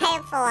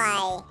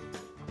 Hopefully.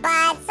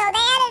 But, so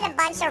they added a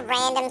bunch of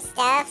random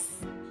stuffs.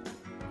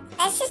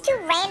 That's just too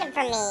random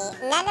for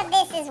me. None of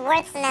this is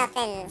worth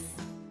nothings.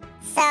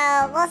 So,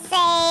 we'll say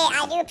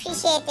I do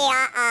appreciate the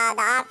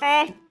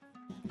offer,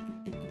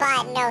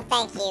 but no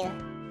thank you.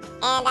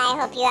 And I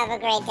hope you have a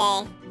great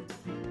day.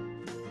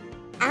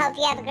 I hope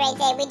you have a great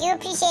day. We do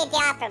appreciate the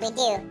offer, we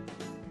do.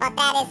 But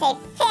that is a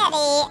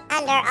fatty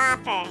under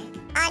offer.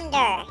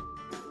 Under.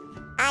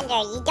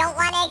 You don't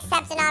want to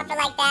accept an offer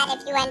like that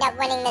if you end up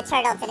winning the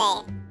turtle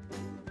today.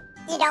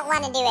 You don't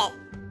want to do it.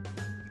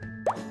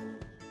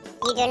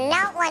 You do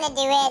not want to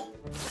do it.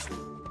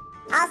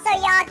 Also,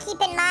 y'all, keep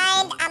in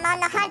mind, I'm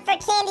on the hunt for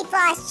candy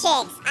floss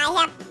chicks. I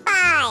have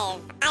 5.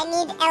 I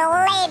need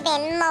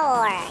 11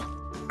 more.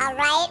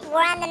 Alright,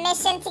 we're on the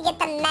mission to get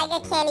the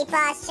mega candy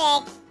floss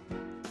chick.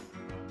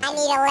 I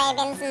need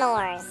 11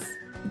 more.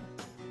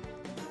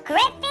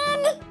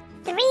 Griffin,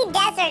 3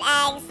 desert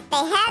eggs.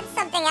 They had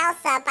something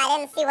else up. I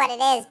didn't see what it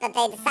is, but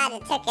they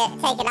decided to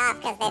take it off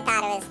because they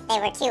thought they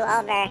were too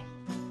over.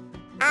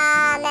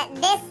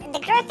 The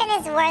Griffin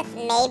is worth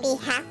maybe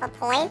half a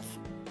point.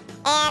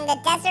 And the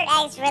desert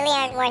eggs really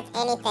aren't worth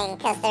anything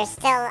because they're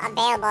still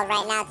available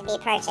right now to be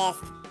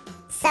purchased.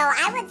 So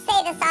I would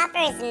say this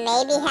offer is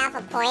maybe half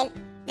a point.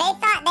 They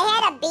thought they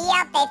had a B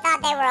up. They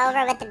thought they were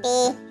over with the B.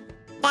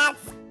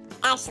 That's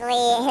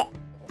actually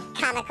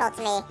comical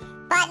to me.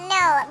 But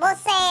no, we'll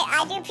say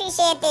I do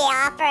appreciate the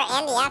offer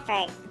and the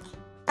effort.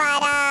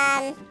 But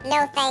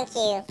no thank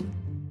you.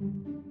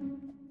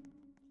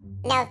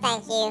 No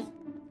thank you.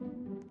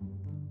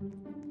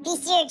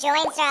 BC, your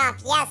joints are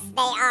off. Yes,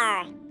 they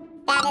are.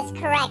 That is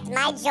correct.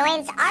 My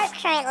joints are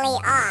currently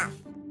off.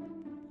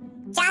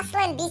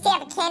 Jocelyn, BC,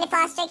 have a candy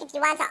floss trick if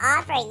you want to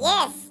offer.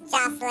 Yes,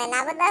 Jocelyn,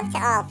 I would love to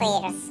offer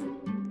yours.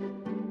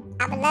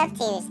 I would love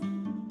to.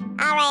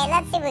 Alright,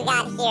 let's see what we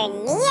got here.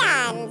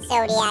 Neon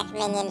Zodiac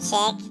Minion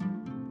Chick.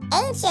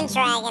 Ancient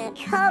Dragon,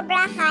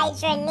 Cobra,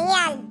 Hydra,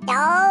 Neon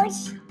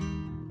Doge.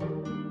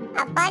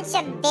 A bunch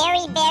of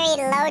very, very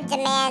low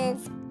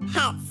demand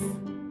pets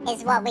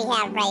is what we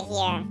have right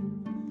here.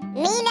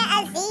 Mina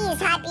Aziz,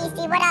 hi BC,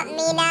 what up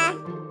Mina?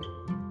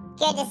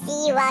 Good to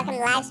see you, welcome to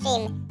live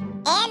stream.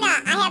 Anna,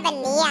 I have a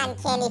neon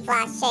candy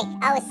floss chick.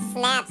 Oh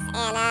snaps,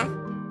 Anna.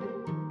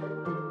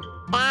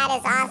 That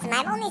is awesome.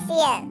 I've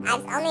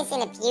only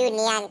seen a few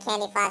neon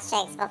candy floss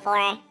chicks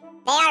before.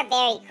 They are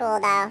very cool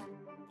though.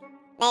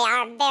 They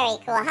are very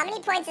cool. How many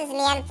points is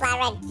Neon Fly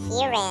Red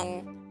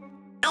Kieran?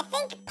 I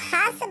think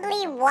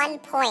possibly 1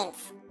 point.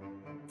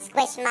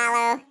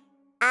 Squishmallow.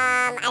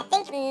 I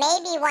think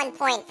maybe 1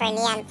 point for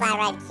Neon Fly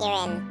Red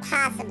Kieran.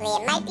 Possibly.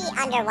 It might be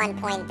under 1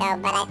 point though,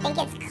 but I think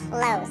it's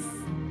close.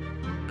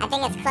 I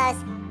think it's close.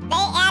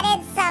 They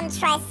added some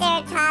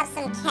Triceratops,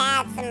 some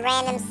cats, some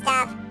random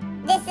stuff.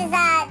 This is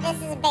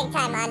a big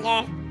time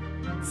under.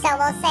 So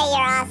we'll say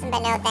you're awesome,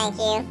 but no thank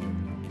you.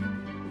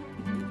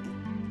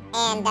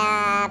 And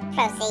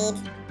proceed.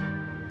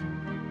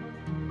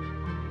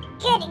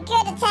 Good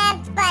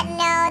attempt, but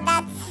no,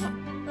 that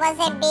was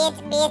a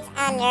bit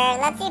under.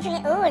 Let's see if we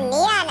can, ooh,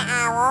 Neon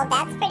Owl,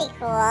 that's pretty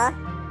cool.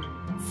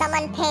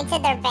 Someone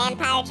painted their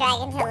vampire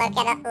dragon to look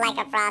like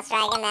a frost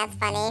dragon, that's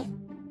funny.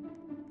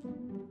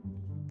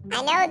 I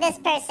know this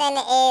person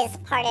is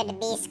part of the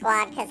B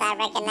Squad because I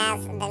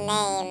recognize the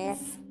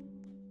names.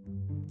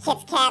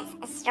 Kit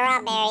Kats,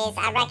 Strawberries,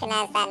 I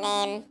recognize that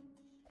name.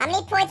 How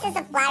many points is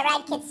a Fly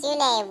Ride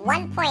Kitsune?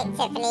 1 point,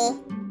 Tiffany.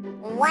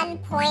 1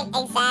 point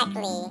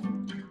exactly.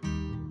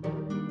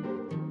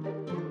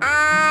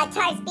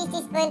 Charles BC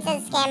Spoon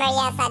says scammer.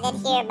 Yes, I did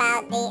hear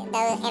about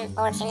those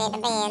unfortunate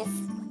events.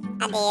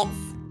 I did.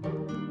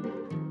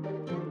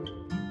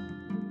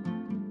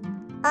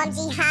 OMG,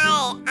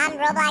 hi. I'm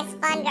Roblox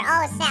Fun Girl.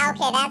 Oh, so,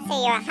 okay, that's who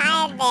you're.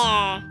 Hi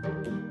there.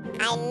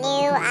 I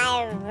knew I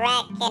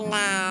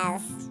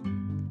recognized.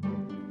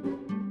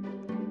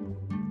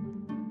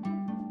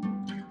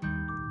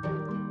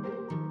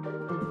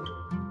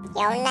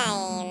 Your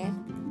name.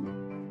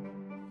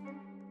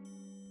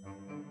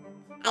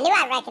 I knew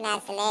I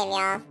recognized the name,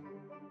 y'all.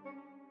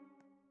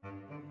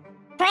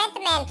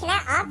 Panther Man, can I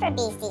offer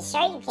Beastie?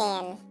 Sure you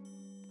can.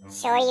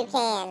 Sure you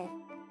can.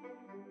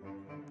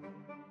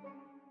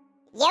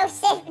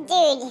 Yosef,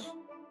 dude.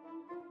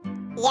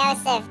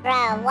 Yosef,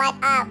 bro, what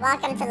up?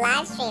 Welcome to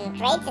live stream.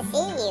 Great to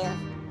see you.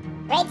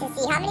 Great to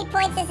see. How many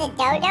points is a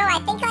dodo? I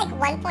think like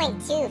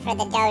 1.2 for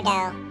the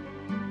dodo.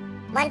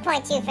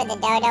 1.2 for the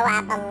dodo,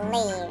 I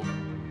believe.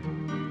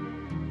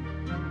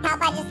 Help,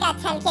 I just got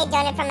 10k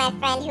donate from my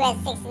friend who has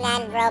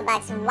 69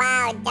 Robux.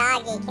 Wow,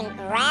 doggy,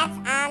 congrats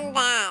on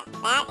that.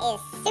 That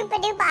is super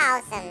duper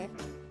awesome.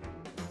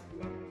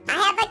 I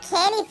have a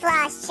candy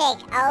floss chick.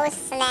 Oh,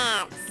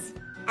 snaps.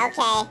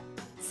 Okay,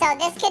 so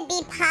this could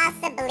be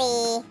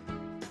possibly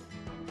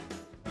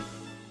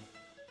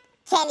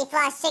candy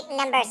floss chick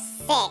number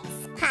 6,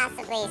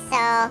 possibly.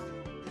 So,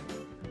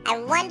 I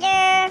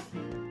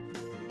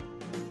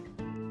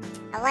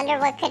wonder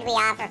what could we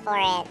offer for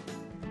it.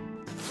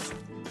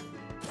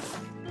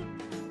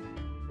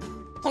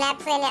 Can I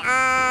plan it?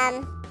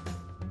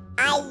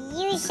 I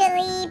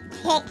usually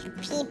pick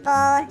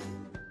people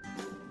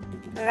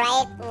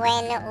right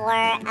when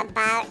we're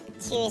about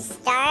to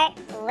start,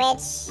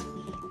 which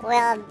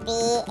will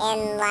be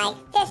in like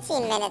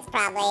 15 minutes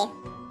probably.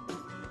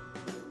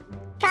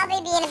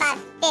 Probably be in about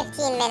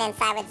 15 minutes,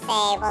 I would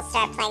say, we'll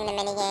start playing the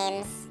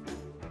minigames.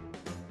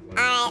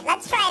 Alright,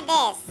 let's try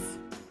this.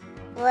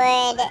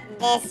 Would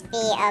this be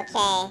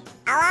okay?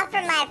 I'll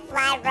offer my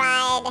fly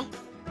ride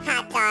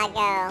hot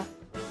doggo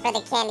for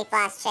the candy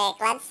floss chick.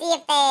 Let's see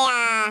if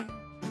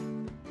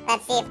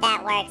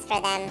that works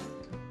for them.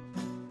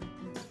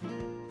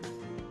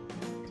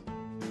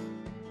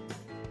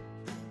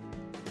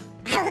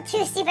 I will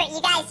do super,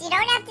 you guys, you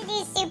don't have to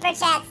do super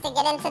chats to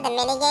get into the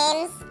mini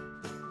games.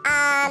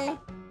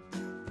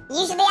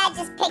 Usually I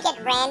just pick it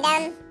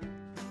random,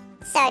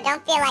 so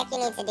don't feel like you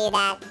need to do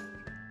that.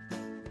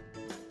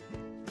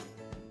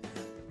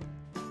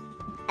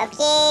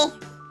 Okay,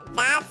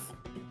 that's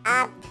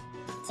up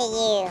to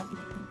you.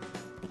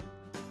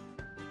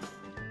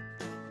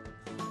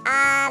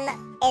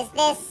 Is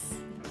this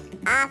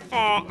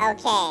offer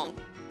okay?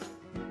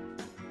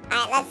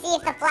 Alright, let's see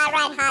if the fly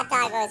ride hot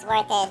dog is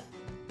worth it.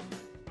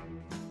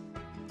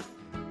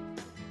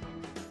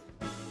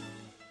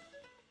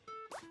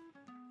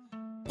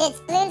 Did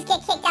Sploons get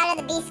kicked out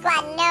of the B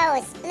squad?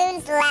 No,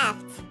 Sploons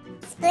left.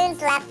 Sploons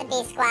left the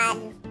B squad,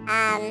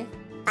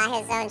 by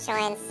his own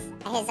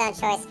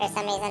choice for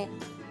some reason.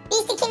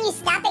 Beastie, can you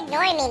stop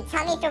ignoring me and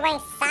tell me if you're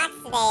wearing socks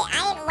today?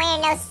 I ain't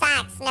wearing no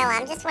socks. No,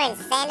 I'm just wearing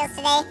sandals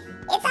today.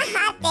 It's a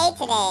hot day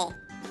today.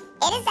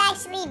 It is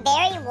actually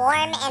very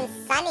warm and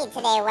sunny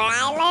today where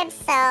I live,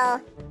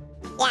 so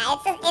yeah,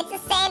 it's a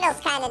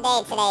sandals kind of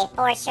day today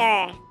for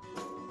sure.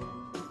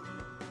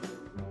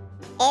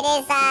 It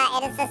is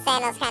a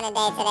sandals kind of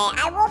day today.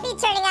 I will be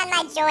turning on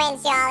my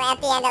joins, y'all, at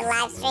the end of the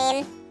live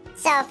stream.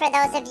 So for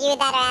those of you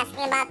that are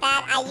asking about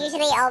that, I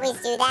usually always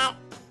do that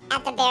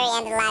at the very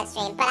end of the live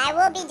stream. But I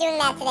will be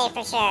doing that today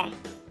for sure.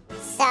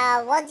 So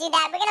we'll do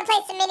that. We're going to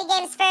play some mini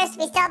games first.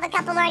 We still have a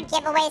couple more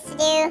giveaways to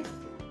do.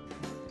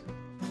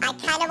 I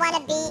kind of want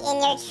to be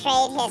in your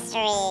trade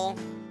history.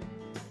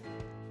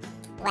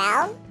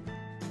 Well,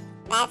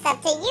 that's up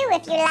to you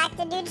if you like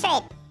to do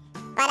trade.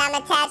 But I'm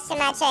attached to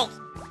my chick.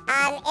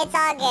 It's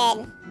all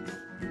good.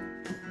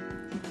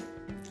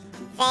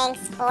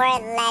 Thanks for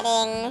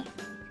letting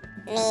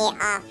me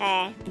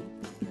offer.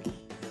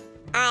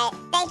 Alright,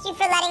 thank you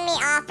for letting me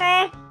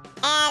offer.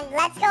 And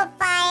let's go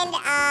find,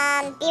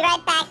 be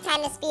right back,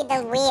 time to speed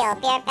the wheel.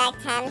 Be right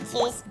back, time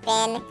to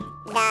spin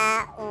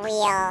the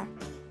wheel.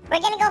 We're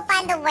gonna go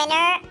find the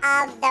winner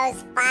of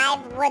those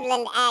 5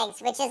 woodland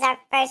eggs, which is our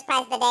first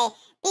prize of the day.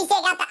 BC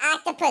got the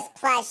octopus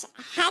plush.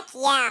 Heck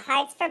yeah,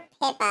 hearts for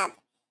Piplup.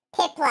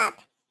 Piplup.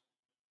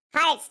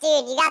 Hearts,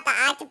 dude, you got the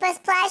octopus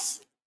plush?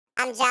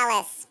 I'm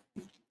jealous.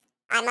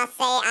 I must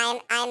say,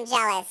 I'm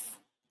jealous.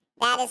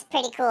 That is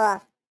pretty cool.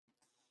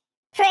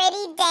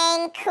 Pretty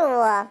dang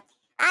cool.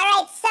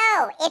 Alright,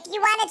 so, if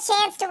you want a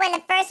chance to win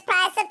the first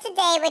prize of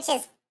today, which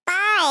is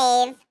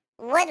 5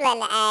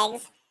 woodland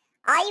eggs,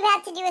 all you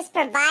have to do is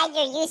provide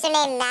your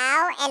username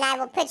now, and I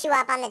will put you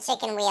up on the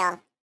chicken wheel.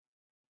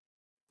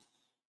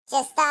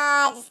 Just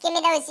give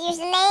me those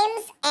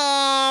usernames,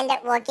 and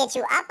we'll get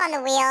you up on the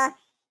wheel.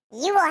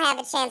 You will have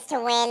a chance to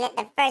win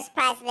the first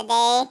prize of the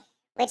day,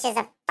 which is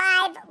a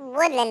 5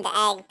 woodland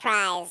egg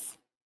prize.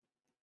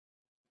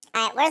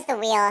 Alright, where's the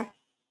wheel?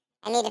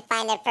 I need to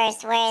find it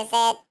first. Where is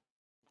it?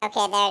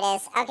 Okay, there it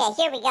is. Okay,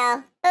 here we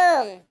go.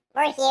 Boom.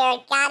 We're here.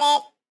 Got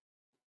it.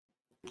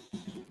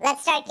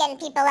 Let's start getting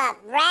people up.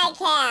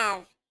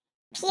 Ragcav.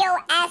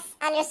 POS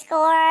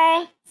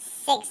underscore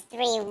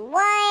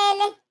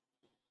 631.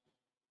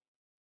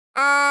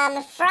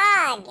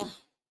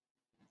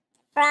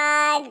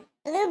 Frog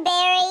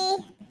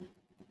Blueberry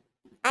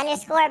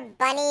underscore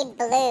Bunny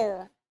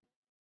Blue.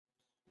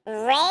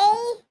 Ray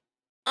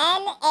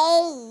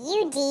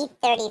NAUD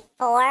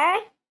 34.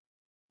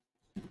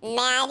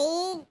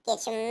 Maddie,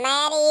 get your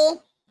Maddie.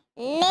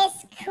 Miss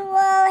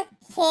Cool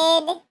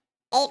Kid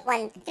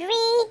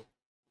 813.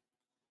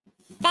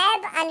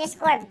 Feb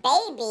underscore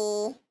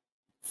Baby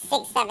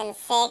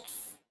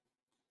 676.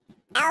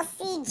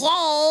 LCJ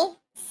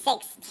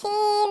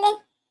 16.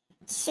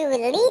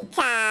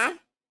 Chulita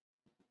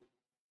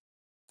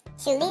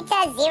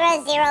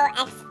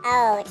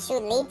 00XO.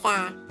 Chulita.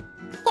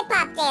 Hip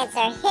hop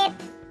dancer. Hip.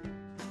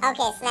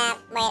 Okay, snap.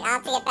 Wait, I'll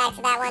have to get back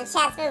to that one.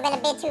 Chat's moving a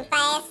bit too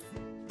fast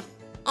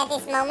at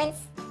this moment.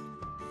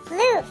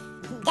 Floof.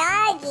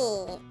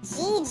 Doggy.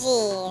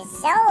 Gigi.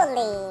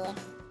 Zoli.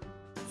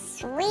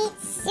 Sweet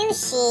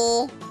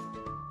Sushi.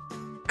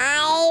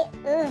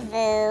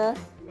 Uvu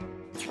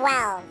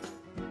 12.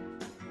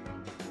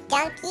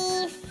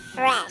 Donkey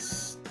Fresh.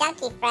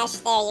 Donkey Fresh,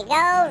 there you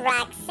go.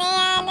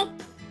 Roxanne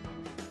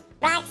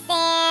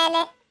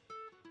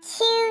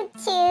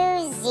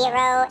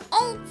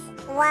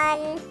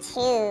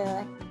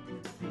 220812.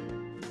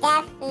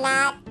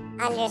 Defnut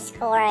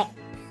underscore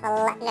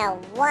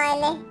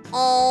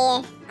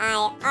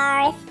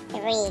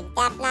 1AIR3.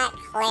 Defnut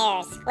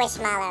Claire.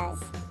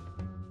 Squishmallows.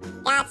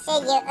 Gotcha,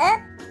 you up.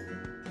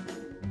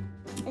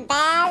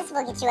 Baz,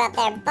 we'll get you up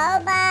there.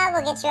 Boba,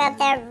 we'll get you up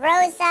there.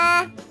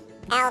 Rosa,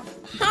 Elf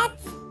Pet.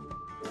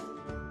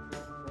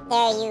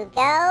 There you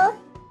go.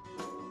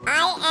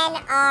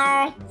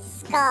 INR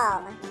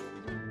Skull.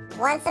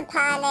 Once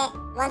upon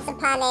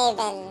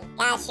Avon.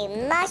 Got you.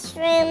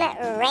 Mushroom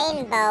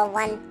Rainbow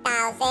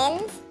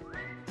 1000.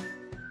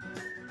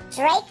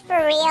 Drake for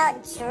real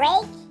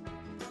 5.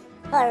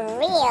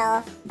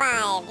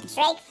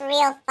 Drake for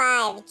real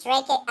 5.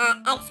 Drake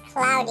X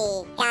Cloudy.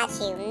 Got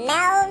you.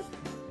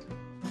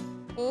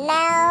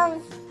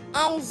 Melv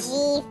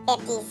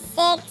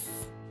NG56.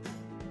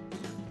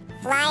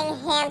 Flying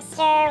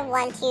Hamster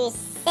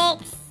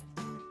 126.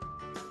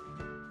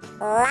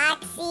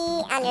 Loxy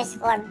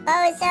underscore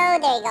Bozo.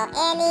 There you go,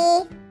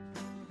 Annie.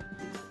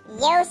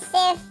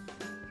 Yosef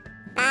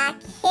Back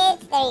Hit.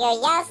 There you go,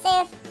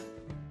 Yosef.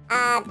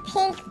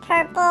 Pink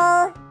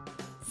Purple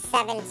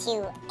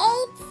 728.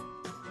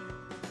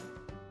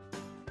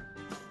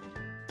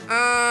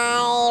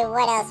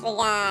 What else we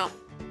got?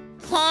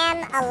 Cam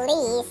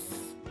Elise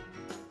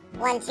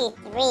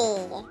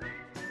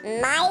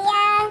 123.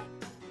 Maya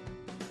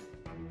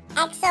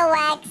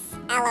XOX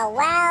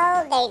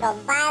LOL. There you go,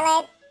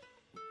 Violet.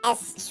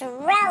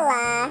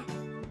 Estrella.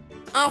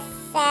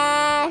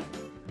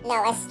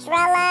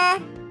 Estrella.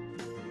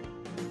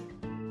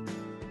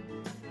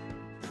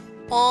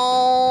 De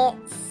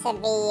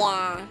Sevilla.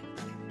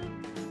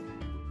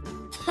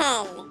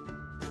 10.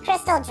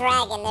 Crystal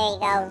Dragon, there you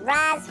go.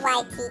 Roz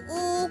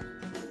YTE.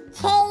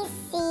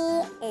 KC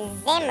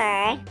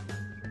Zimmer.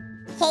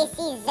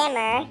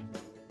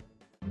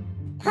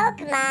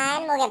 Pokemon,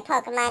 we'll get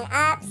Pokemon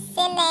up.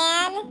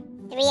 Sinan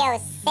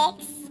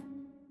 306.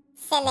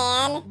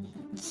 Sinan.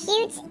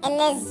 Cute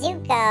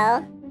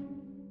Nezuko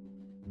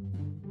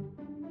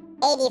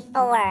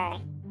 84.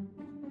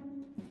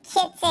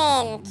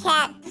 Kitten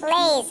Cat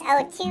Plays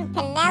 02.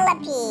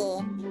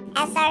 Penelope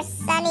SR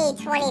Sunny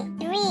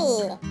 23.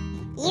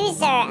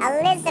 User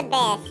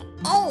Elizabeth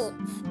 8.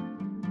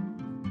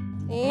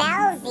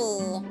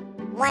 Melzy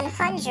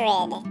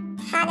 100.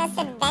 Thomas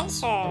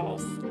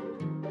Adventures.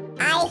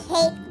 I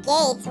Hate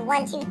Gates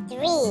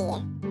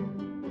 123.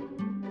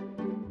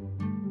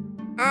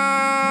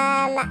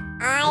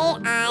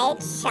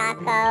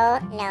 Choco,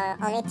 no,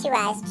 only 2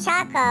 I's.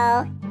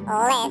 Choco,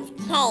 Lit,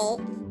 Cake,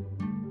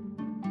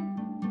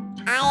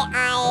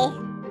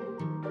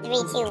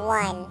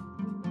 III321.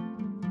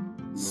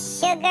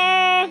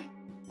 Sugar,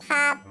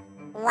 Pop,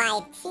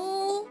 YT,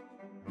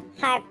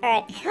 Harper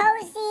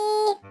Cozy.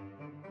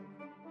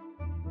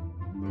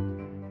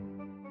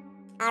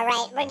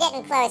 Alright, we're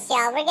getting close,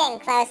 y'all, we're getting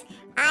close.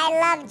 I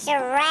Love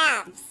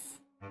Giraffes,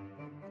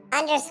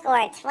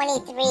 underscore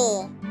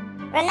 23.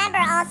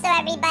 Remember also,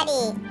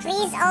 everybody,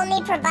 please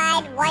only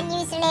provide 1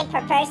 username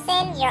per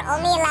person. You're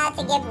only allowed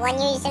to give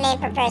 1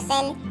 username per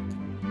person.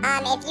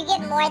 If you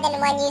give more than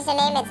 1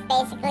 username, it's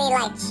basically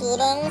like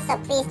cheating, so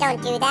please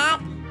don't do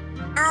that.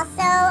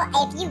 Also,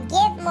 if you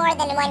give more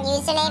than 1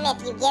 username,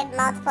 if you give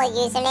multiple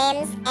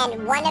usernames,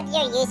 and one of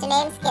your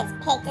usernames gets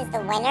picked as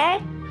the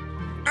winner,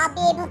 I'll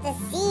be able to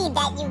see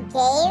that you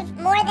gave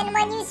more than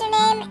 1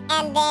 username,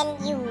 and then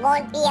you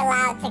won't be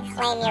allowed to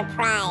claim your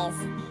prize.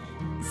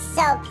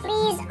 So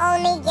please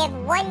only give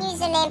 1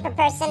 username per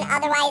person,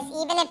 otherwise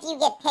even if you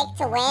get picked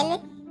to win,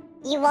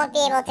 you won't be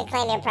able to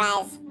claim your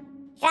prize.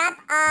 Drop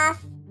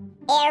off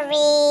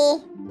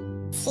Airy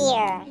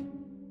Tier.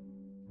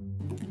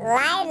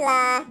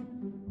 Lila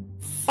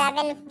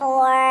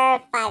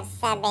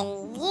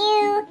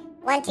 7457U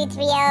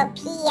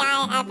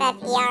 1230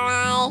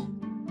 PIFFERI.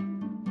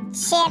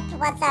 Chip,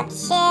 what's up,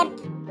 Chip?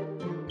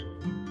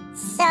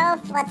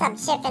 Soph, what's up,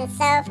 Chip and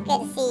Soph? Good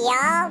to see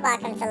y'all.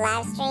 Welcome to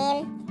live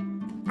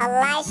stream.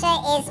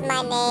 Elisha is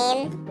my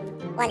name.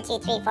 1, 2,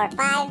 3, 4,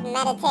 5.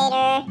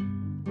 Meditator.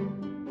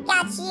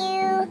 Got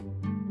you.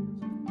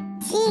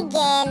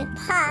 Tegan,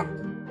 Pup.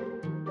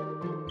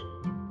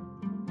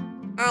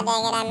 Oh,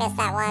 dang it, I missed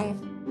that one.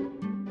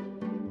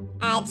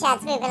 Alright,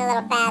 chat's moving a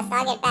little fast.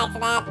 I'll get back to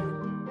that.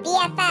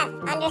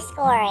 BFF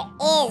underscore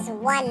is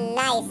 1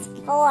 nice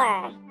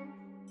 4.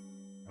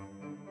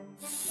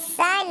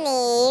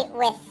 Sunny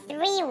with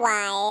 3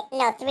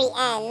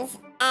 N's,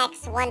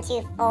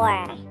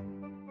 X124.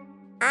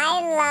 I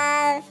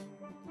love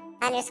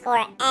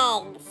underscore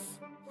eggs,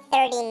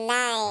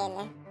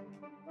 39.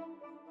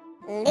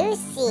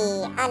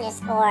 Lucy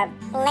underscore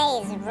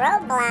plays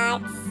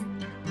Roblox,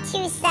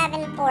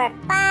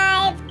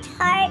 2745.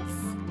 Tarts.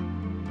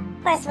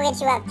 Of course, we'll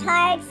get you up,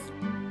 Tarts.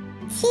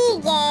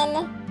 Tegan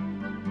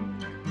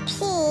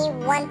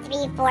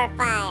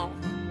P1345.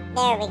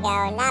 There we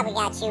go. Now we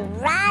got you.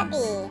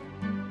 Robbie.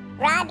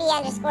 Robbie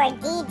underscore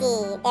DD.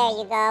 There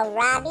you go.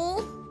 Robbie.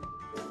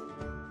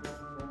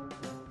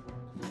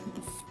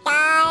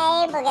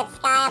 Sky. We'll get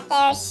Sky up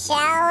there.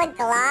 Shell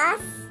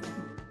Gloss.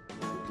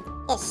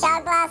 Get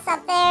Shell Gloss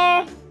up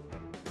there.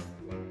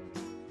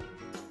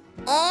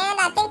 And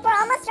I think we're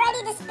almost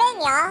ready to spin,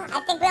 y'all. I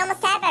think we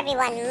almost have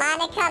everyone.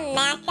 Monica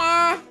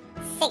Maka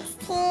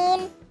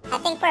 16. I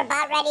think we're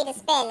about ready to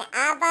spin.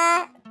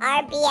 Ava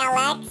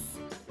RBLX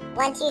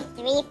 1, 2,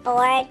 3,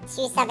 4,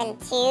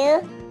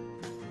 272.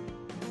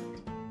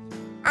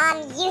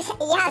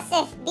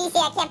 Yusuf, BC,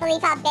 I can't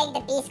believe how big the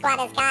B Squad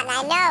has gotten.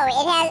 I know,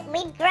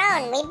 we've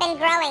grown. We've been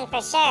growing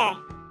for sure.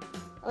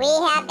 We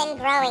have been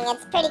growing.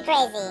 It's pretty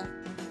crazy.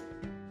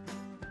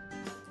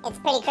 It's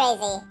pretty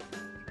crazy.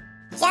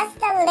 Just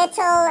a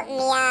little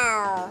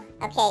meow.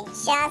 Okay,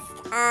 just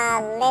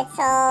a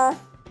little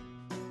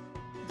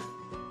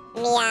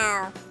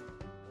meow.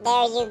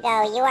 There you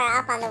go. You are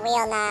up on the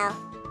wheel now.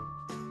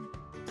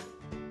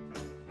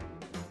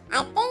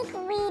 I think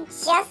we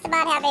just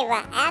about have a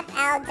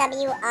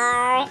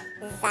FLWR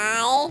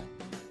Zai.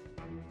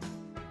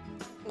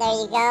 There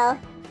you go.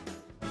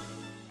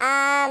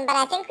 But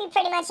I think we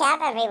pretty much have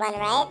everyone,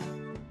 right?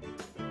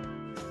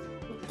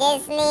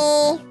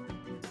 Disney,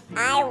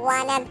 I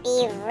Wanna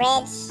Be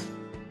Rich,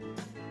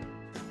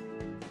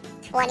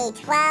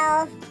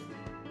 2012,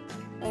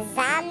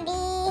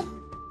 Zombie,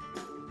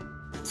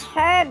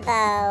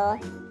 Turbo,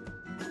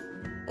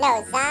 no,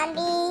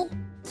 Zombie,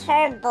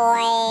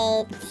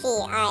 Turboy T.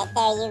 Alright,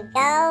 there you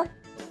go.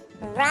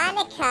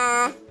 Veronica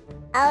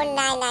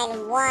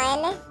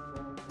 0991.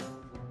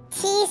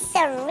 T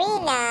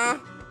Serena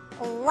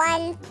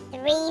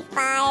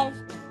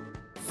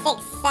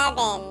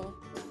 13567.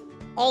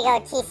 There you go,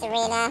 T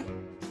Serena.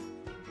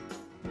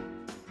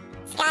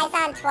 Sky's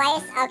on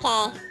twice?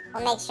 Okay.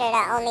 We'll make sure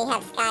to only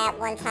have Sky up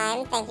 1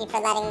 time. Thank you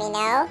for letting me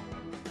know.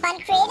 Fun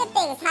Creative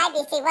Things. Hi,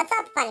 BC. What's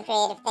up, Fun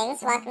Creative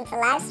Things? Welcome to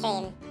live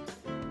stream.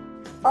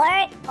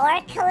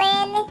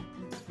 Orklin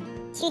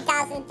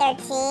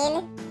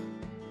 2013.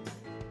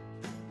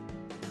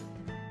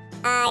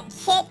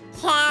 Kit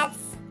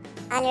Kats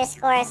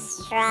underscore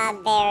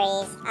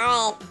strawberries.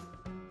 Alright.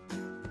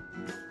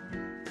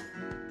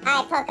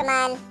 Alright,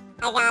 Pokemon.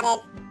 I got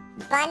it.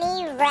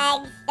 Bunny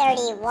Reg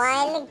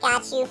 31.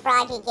 Got you,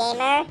 Froggy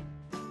Gamer.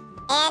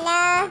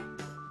 Anna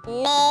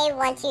May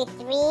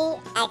 123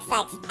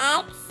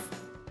 XXX.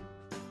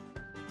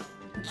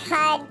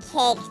 Card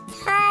Cake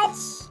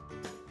Touch.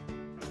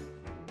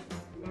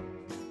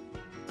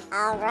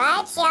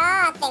 Alright, y'all.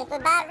 I think we're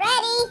about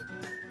ready.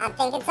 I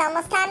think it's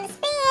almost time to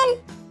spin.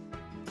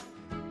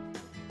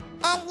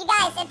 And you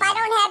guys, if I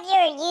don't have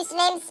your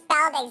username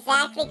spelled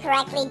exactly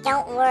correctly,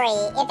 don't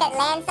worry. If it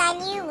lands on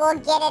you, we'll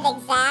get it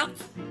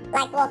exact.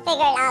 Like, we'll figure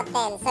it out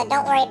then, so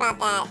don't worry about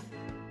that.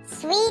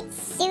 Sweet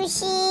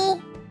Sushi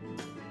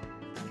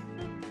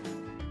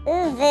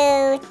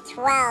Uvu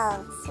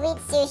 12. Sweet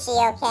Sushi,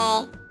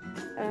 okay.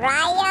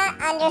 Raya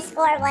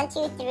underscore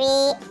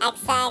 123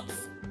 XX0.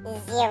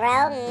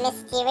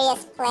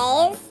 Mysterious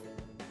Plays.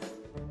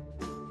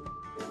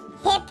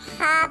 Hip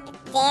Hop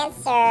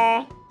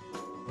Dancer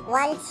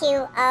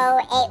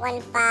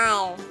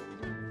 120815.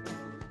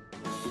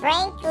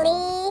 Frank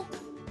Lee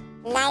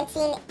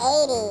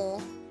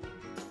 1980.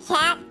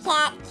 Cat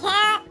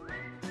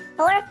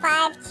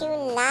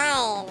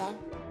 4529.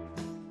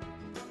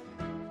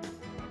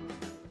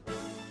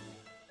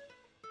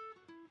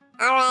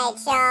 Alright,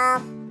 y'all.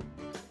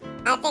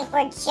 I think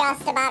we're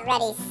just about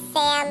ready.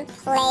 Sam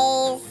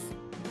Plays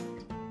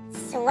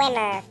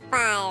Swimmer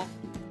 5.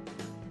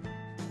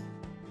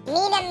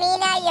 Mina,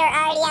 you're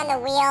already on the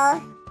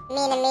wheel.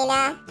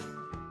 Mina.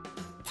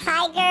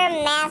 Tiger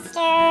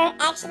Master.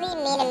 Actually,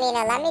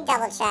 Mina, let me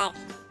double check.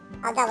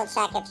 I'll double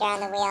check if you're on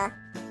the wheel.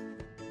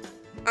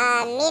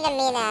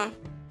 Mina.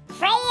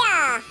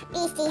 Freya!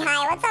 Beastie,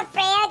 hi. What's up,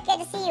 Freya? Good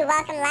to see you.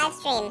 Welcome to live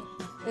stream.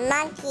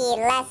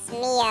 Monkey Les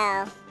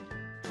Mio.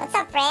 What's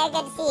up, Freya?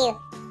 Good to see you.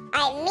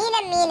 Alright,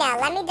 Mina.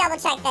 Let me double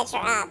check that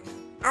you're up.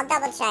 I'll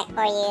double check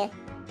for you.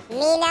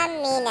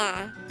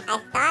 Mina. I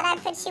thought I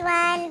put you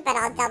on, but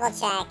I'll double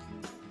check.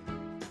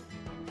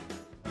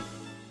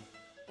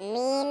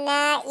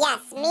 Mina.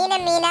 Yes, Mina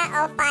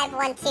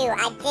 0512.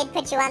 I did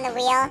put you on the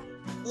wheel.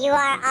 You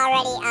are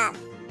already up.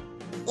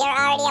 You're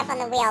already up on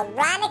the wheel.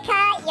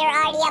 Ronica, you're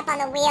already up on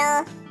the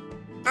wheel.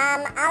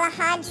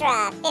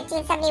 Alejandra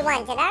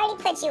 1571. Did I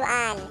already put you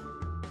on?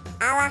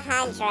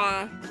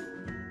 Alejandra.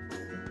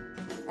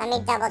 Let me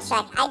double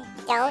check. I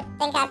don't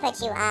think I put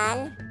you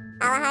on,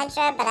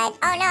 Alejandra, but oh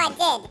no, I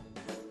did.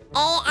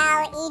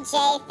 ALEJ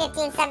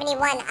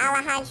 1571.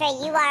 Alejandra,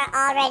 you are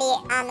already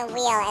on the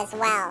wheel as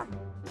well.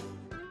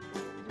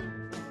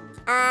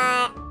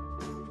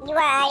 You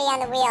are already on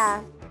the wheel.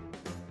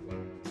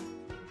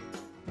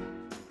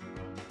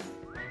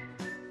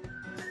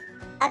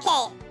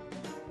 Okay.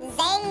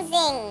 Zang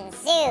Zing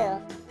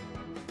Zoo.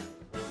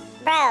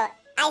 Bro,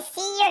 I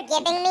see you're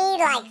giving me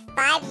like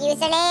 5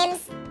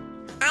 usernames.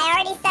 I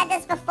already said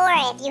this before.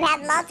 If you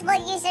have multiple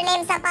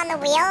usernames up on the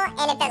wheel,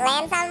 and if it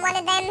lands on one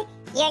of them,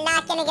 you're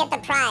not gonna get the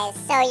prize.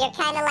 So you're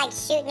kind of like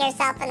shooting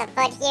yourself in the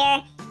foot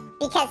here.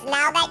 Because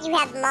now that you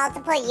have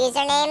multiple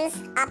usernames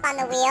up on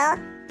the wheel,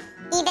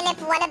 even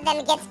if one of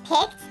them gets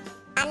picked,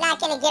 I'm not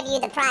gonna give you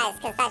the prize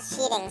because that's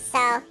cheating.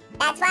 So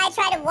that's why I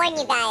try to warn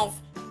you guys.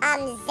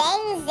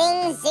 Zang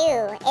Zing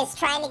Zoo is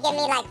trying to give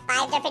me like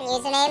 5 different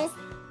usernames.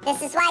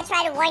 This is why I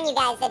try to warn you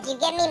guys. If you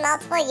give me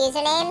multiple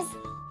usernames,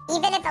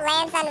 even if it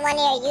lands on one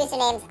of your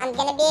usernames, I'm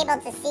gonna be able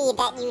to see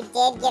that you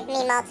did give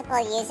me multiple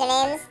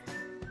usernames,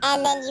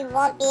 and then you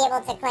won't be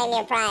able to claim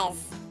your prize.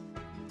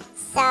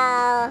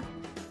 So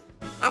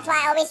that's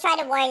why I always try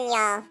to warn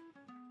y'all.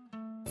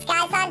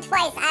 Sky's on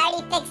twice. I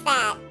already fixed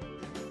that.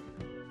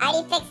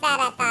 I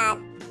thought.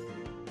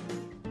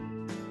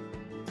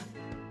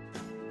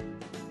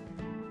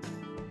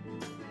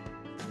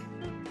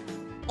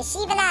 Is she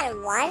even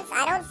on once?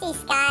 I don't see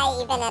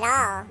Sky even at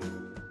all.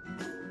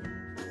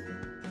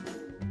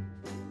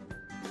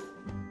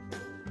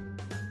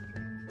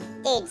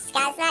 Dude,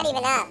 Sky's not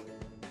even up.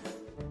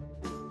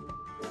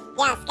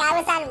 Yeah, Sky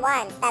was on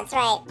once. That's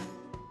right.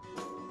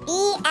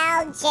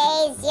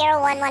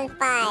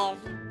 BLJ0115.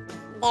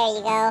 There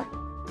you go.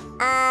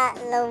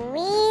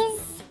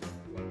 Louise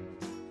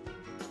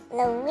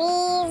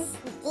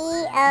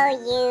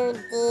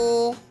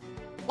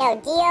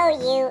DOUARD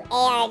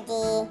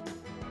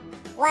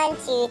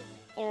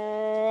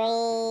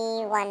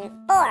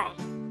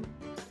 12314.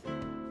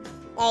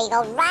 There you go.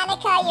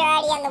 Ronica, you're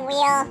already on the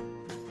wheel.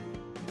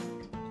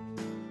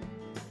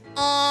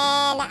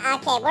 And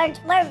okay,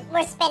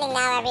 we're spinning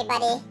now,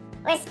 everybody.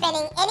 We're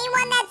spinning.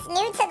 Anyone that's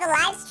new to the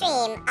live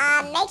stream,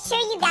 make sure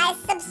you guys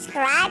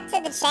subscribe to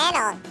the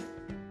channel.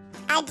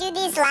 I do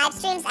these live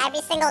streams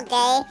every single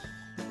day.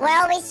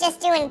 We're always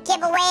just doing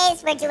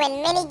giveaways. We're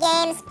doing mini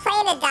games,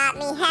 playing Adopt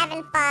Me,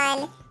 having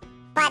fun.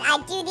 But I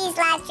do these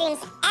live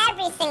streams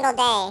every single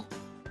day.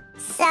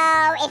 So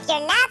if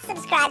you're not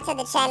subscribed to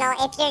the channel,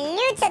 if you're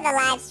new to the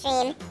live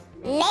stream,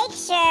 make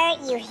sure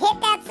you hit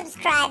that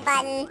subscribe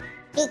button,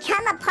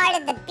 become a part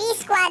of the B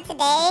Squad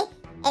today,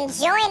 and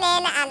join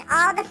in on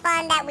all the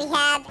fun that we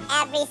have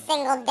every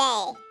single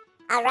day.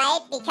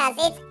 Alright? Because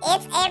it's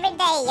every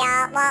day,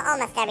 y'all. Well,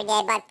 almost every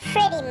day, but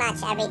pretty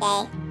much every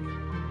day.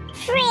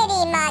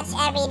 Pretty much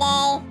every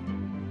day.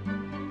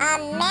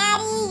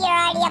 Maddie, you're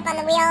already up on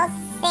the wheel.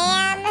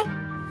 Sam,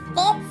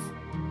 Fitz,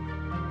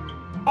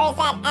 or is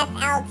that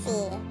FLT?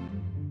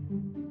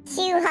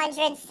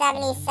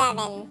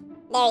 277.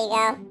 There you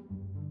go.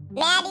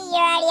 Maddie,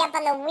 you're already up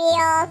on the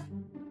wheel.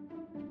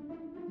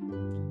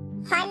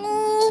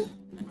 Honey,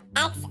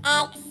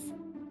 XX,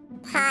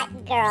 Pot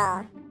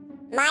Girl.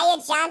 Maya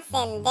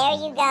Johnson, there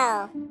you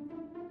go.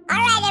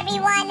 Alright,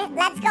 everyone,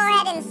 let's go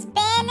ahead and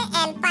spin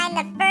and find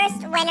the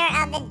first winner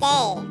of the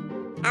day.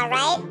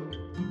 Alright?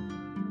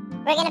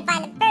 We're going to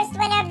find the first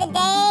winner of the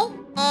day,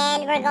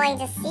 and we're going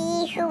to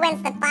see who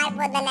wins the 5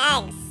 woodland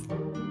eggs.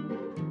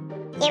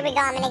 Here we go.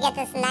 I'm going to get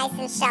this nice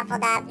and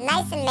shuffled up,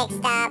 nice and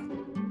mixed up.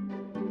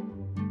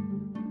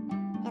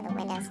 Oh, the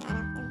window's not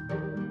open.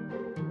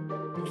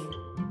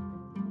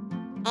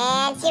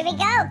 And here we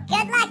go.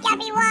 Good luck,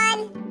 everyone.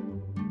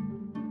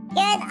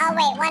 Good. Oh,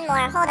 wait, one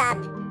more. Hold up.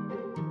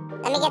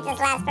 Let me get this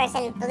last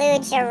person. Blue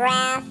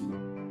Giraffe.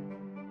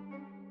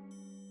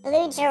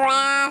 Blue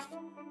Giraffe.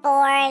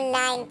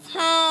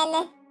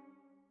 4910.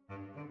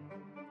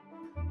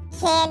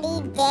 Candy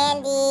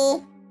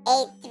Dandy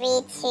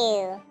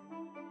 832.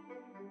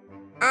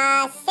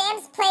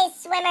 Sam's Place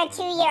Swimmer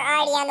 2, you're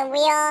already on the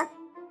wheel.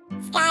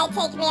 Sky,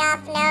 take me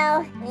off.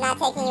 No, I'm not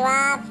taking you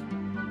off.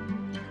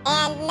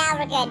 And now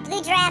we're good.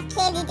 Blue Giraffe,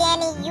 Candy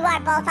Danny, you are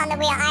both on the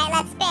wheel. Alright,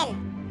 let's spin.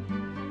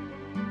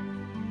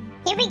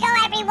 Here we go,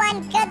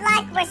 everyone. Good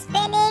luck. We're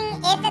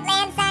spinning. If it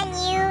lands on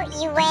you,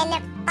 you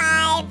win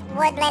 5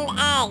 woodland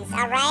eggs,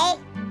 alright?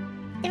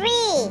 3,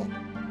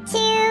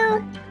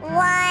 2,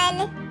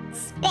 1,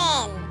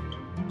 spin.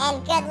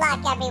 And good luck,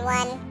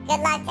 everyone.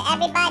 Good luck to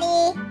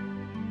everybody.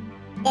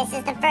 This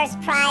is the first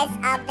prize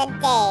of the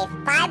day.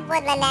 5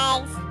 woodland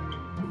eggs.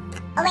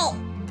 Oh, wait.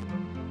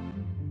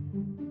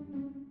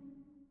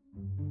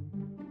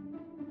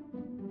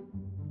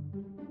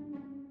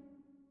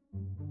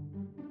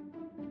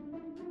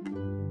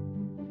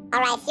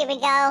 Alright, here we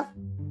go.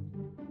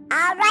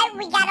 All right,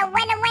 we got a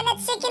winner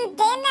chicken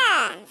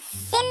dinner.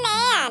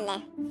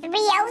 Sinan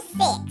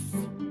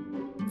 306.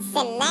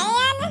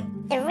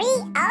 Sinan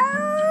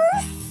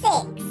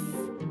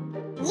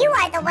 306. You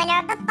are the winner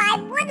of the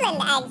 5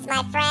 woodland eggs,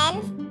 my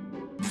friend.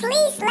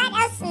 Please let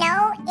us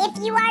know if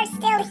you are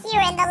still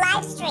here in the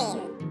live stream,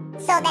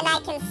 so then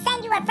I can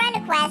send you a friend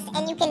request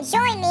and you can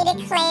join me to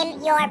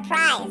claim your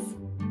prize.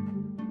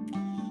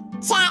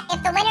 Chat,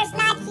 if the winner's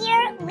not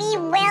here, we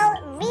will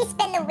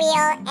respin the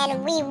wheel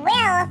and we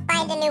will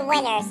find a new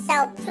winner.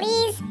 So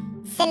please,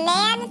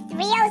 Sinan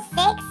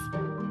 306,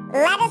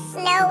 let us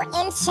know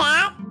in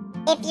chat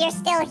if you're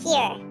still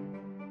here.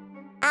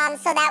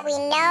 So that we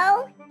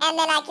know, and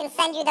then I can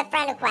send you the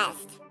friend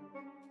request.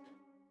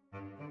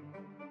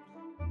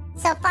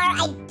 So far,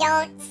 I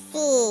don't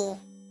see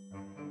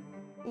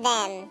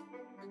them.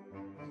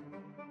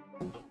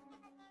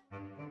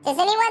 Does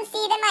anyone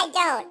see them? I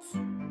don't.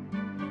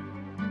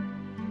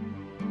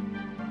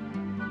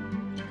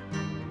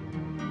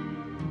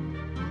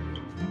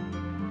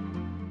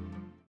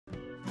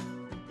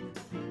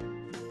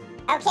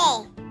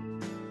 Okay.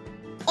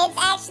 It's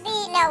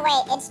actually, no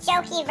wait, it's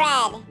Jokey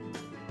Red.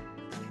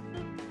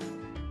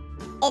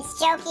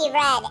 It's Jokey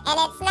Red, and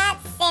it's not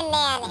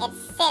Sinan, it's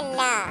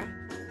Sinna.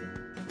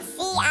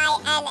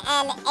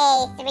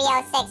 CINNA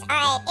 306.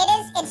 Alright,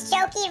 it's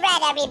Jokey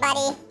Red,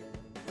 everybody.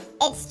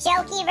 It's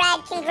Jokey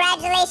Red.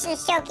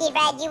 Congratulations, Jokey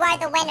Red. You are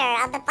the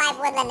winner of the 5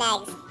 woodland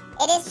eggs.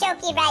 It is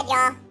Jokey Red,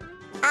 y'all.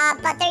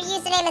 But their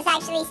username is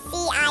actually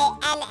CINNA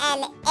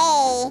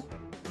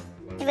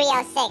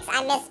 306.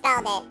 I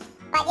misspelled it.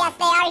 But yes,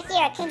 they are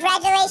here.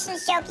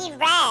 Congratulations, Jokey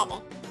Red.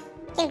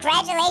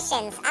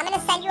 Congratulations. I'm going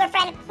to send you a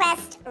friend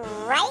request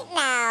right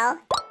now.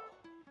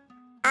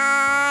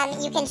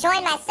 You can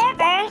join my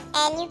server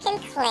and you can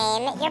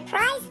claim your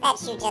prize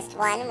that you just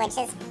won, which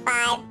is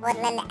 5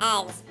 woodland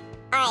eggs.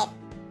 Alright.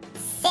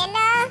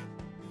 Sinna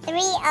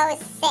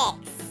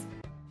 306.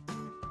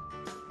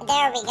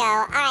 There we go.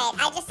 Alright,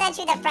 I just sent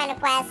you the friend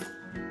request.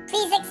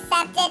 Please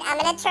accept it. I'm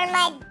going to turn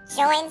my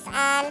joins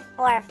on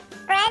for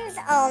friends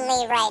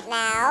only right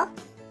now.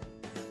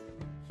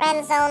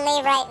 Friends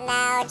only right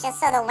now, just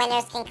so the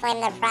winners can claim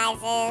their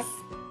prizes.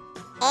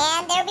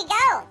 And there we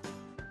go.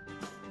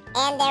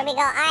 And there we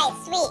go. Alright,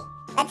 sweet.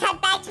 Let's head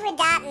back to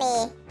Adopt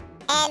Me.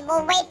 And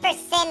we'll wait for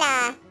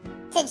Sinna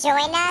to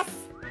join us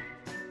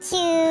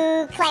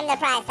to claim the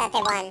prize that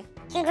they won.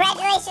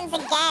 Congratulations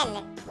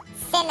again,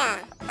 Sinna,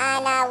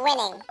 on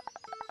winning.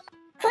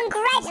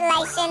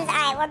 Congratulations.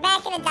 Alright, we're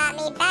back in Adopt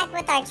Me, back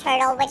with our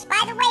turtle, which,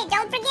 by the way,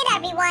 don't forget,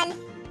 everyone,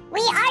 we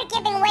are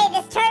giving away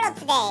this turtle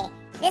today.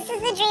 This is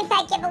the Dream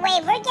Pet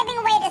giveaway. We're giving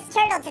away this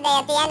turtle today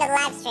at the end of the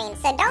live stream,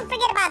 so don't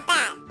forget about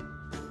that.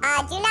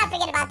 Do not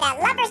forget about that.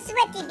 Lover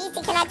Swifty,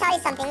 BC, can I tell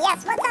you something?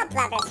 Yes, what's up,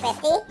 Lover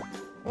Swifty?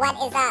 What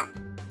is up?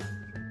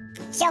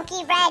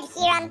 Jokey Red,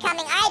 here I'm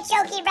coming. Alright,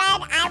 Jokey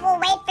Red, I will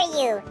wait for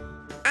you.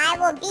 I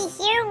will be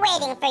here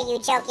waiting for you,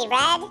 Jokey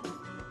Red.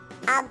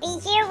 I'll be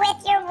here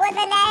with your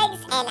woodland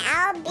eggs, and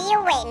I'll be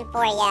waiting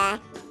for you.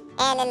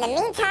 And in the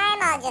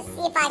meantime, I'll just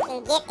see if I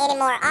can get any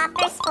more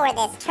offers for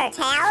this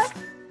turtle.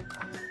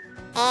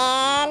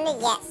 And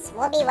yes,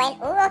 we'll be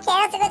waiting. Ooh, okay,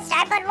 that's a good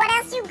start, but what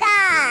else you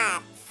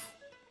got?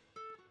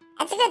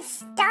 That's a good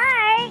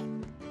start,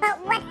 but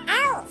what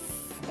else?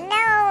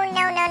 No.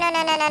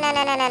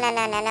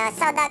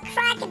 So the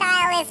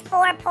crocodile is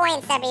 4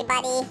 points,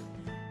 everybody.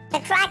 The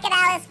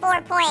crocodile is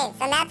 4 points,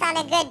 and that's on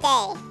a good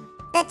day.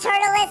 The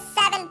turtle is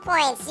 7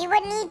 points. You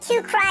would need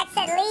 2 crocs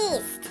at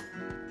least.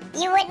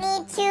 You would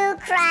need 2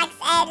 crocs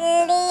at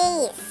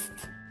least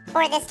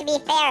for this to be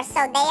fair,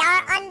 so they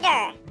are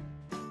under.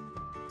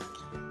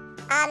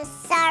 I'm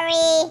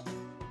sorry.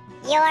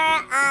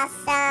 You're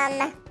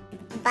awesome.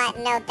 But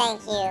no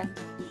thank you.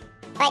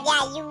 But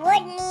yeah, you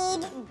would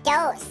need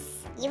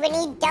dose. You would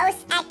need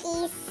dose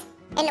Ekis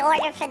in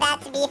order for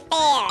that to be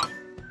fair.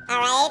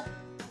 Alright?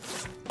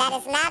 That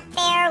is not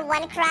fair.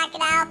 1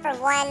 crocodile for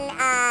 1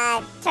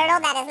 turtle.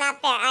 That is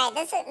not fair. Alright,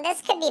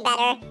 this could be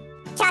better.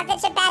 Chocolate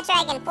chip bat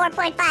dragon,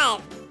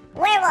 4.5.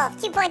 Werewolf,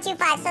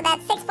 2.25. So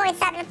that's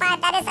 6.75.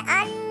 That is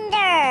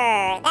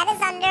under. That is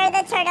under.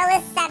 The turtle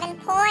is 7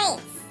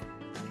 points.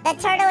 The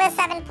turtle is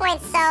 7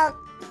 points, so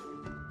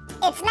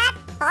it's not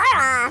far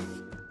off,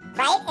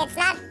 right? It's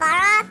not far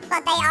off,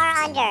 but they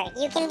are under.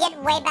 You can get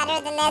way better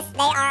than this.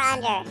 They are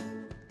under.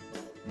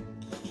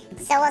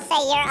 So we'll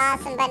say you're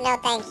awesome, but no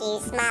thank you.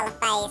 Smile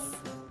face.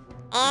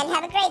 And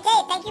have a great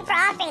day. Thank you for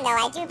offering, though.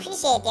 I do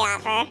appreciate the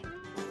offer.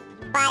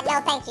 But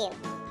no thank you.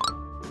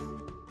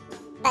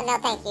 But no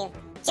thank you.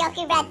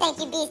 Jokey Red, thank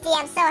you, Beastie.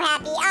 I'm so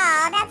happy.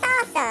 Oh, that's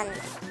awesome.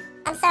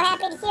 I'm so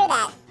happy to hear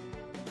that.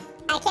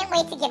 I can't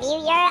wait to give you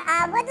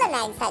your woodland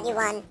eggs that you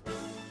won.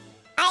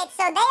 Alright,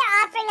 so they are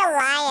offering a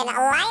lion.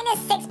 A lion is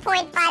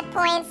 6.5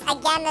 points.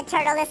 Again, the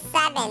turtle is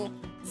 7.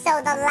 So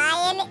the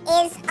lion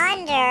is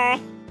under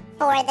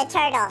for the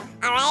turtle.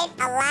 Alright?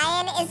 A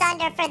lion is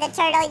under for the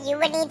turtle. You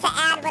would need to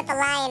add with the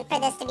lion for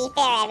this to be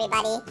fair,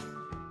 everybody.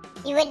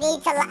 You would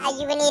need to add.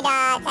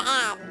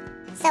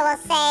 So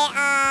we'll say,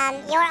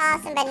 you're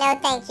awesome, but no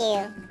thank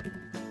you.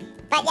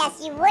 But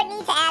yes, you would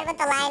need to add with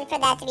the lion for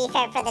that to be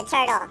fair for the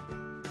turtle.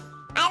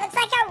 Alright, looks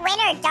like our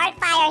winner,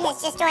 Darkfire,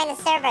 has just joined the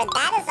server.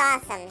 That is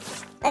awesome.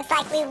 Looks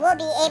like we will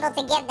be able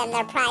to give them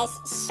their prize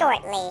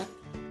shortly.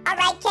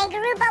 Alright,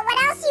 Kangaroo, but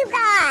what else you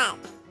got?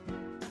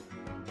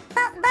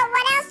 But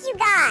what else you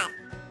got?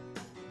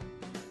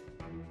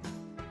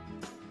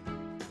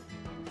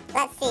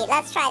 Let's see,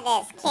 let's try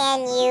this.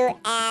 Can you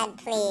add,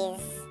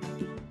 please?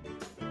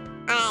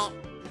 Alright.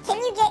 Can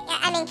you get,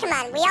 I mean, come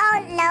on. We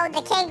all know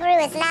the kangaroo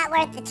is not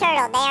worth the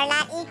turtle. They are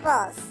not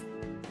equals.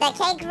 The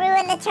kangaroo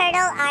and the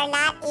turtle are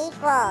not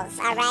equals,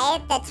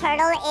 alright? The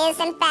turtle is,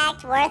 in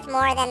fact, worth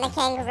more than the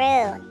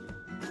kangaroo.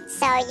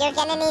 So you're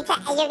gonna need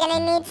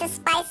to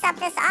spice up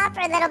this offer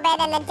a little bit,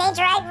 and the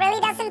danger egg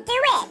really doesn't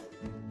do it.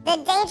 The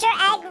danger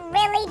egg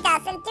really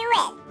doesn't do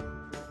it.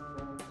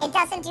 It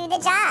doesn't do the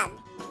job.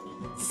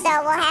 So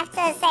we'll have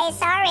to say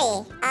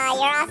sorry.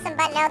 You're awesome,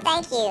 but no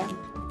thank you.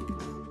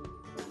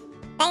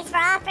 Thanks for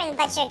offering,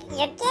 but you're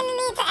gonna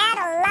need to add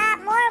a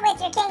lot more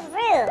with your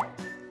kangaroo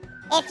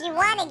if you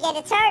want to get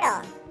a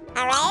turtle.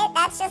 Alright?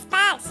 That's just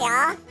facts,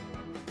 y'all.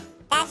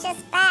 That's just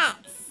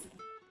facts.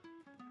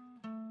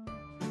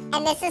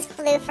 And this is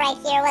Floof right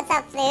here. What's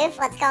up, Floof?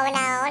 What's going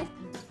on?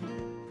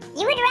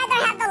 You would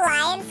rather have the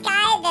lion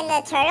sky than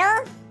the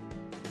turtle?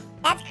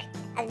 That's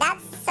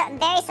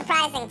very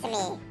surprising to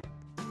me.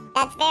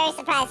 That's very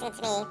surprising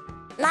to me.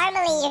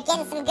 Normally, you're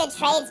getting some good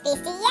trades,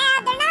 Beastie.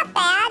 Yeah, they're not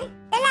bad.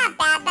 They're not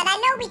bad, but I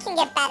know we can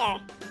get better.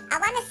 I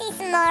want to see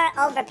some more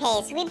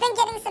overpays. We've been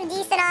getting some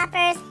decent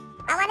offers.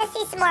 I want to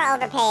see some more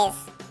overpays.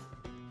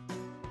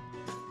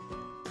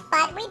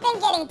 But we've been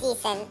getting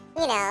decent.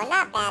 You know,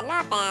 not bad,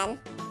 not bad.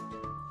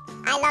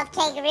 I love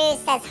kangaroos,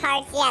 says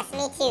Hearts. Yes,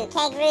 me too.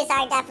 Kangaroos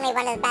are definitely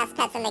one of the best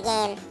pets in the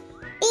game.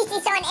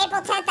 Beastie, so on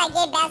April 10th, I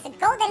gave Baz a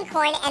golden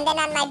corn, and then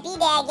on my B-Day,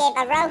 I gave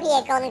Arohi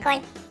a golden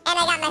corn, and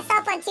I got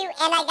myself one too,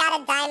 and I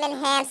got a diamond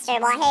hamster.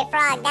 Well, hey,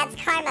 Frog, that's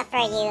karma for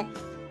you,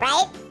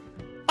 right?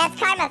 That's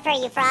karma for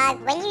you,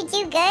 Frog. When you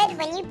do good,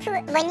 when you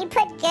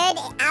put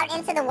good out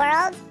into the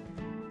world,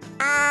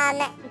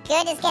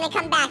 good is gonna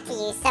come back to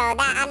you. So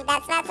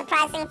that's not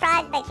surprising,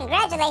 Frog, but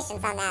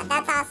congratulations on that.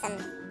 That's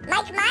awesome.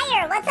 Mike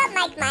Meyer, what's up,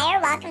 Mike Meyer?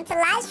 Welcome to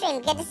live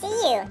stream. Good to see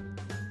you.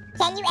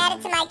 Can you add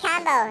it to my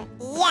combo?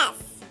 Yes.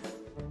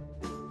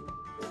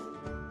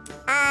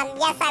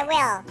 Yes, I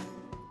will.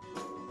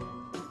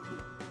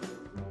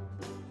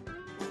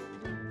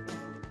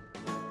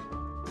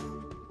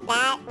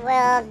 That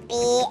will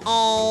be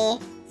a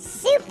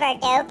super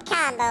dope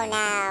combo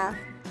now.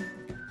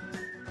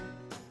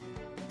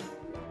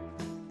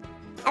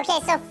 Okay,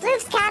 so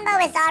Floof's combo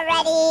is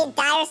already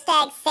Dire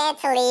Stag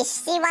Santa Leash.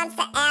 She wants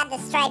to add the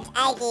striped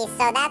Aggie,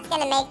 so that's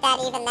gonna make that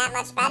even that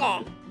much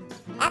better.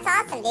 That's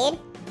awesome, dude.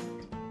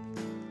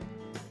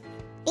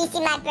 BC,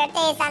 my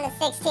birthday is on the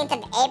 16th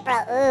of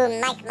April.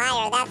 Ooh, Mike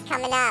Meyer, that's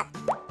coming up.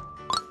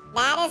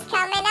 That is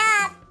coming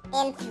up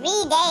in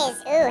 3 days.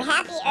 Ooh,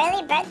 happy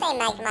early birthday,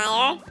 Mike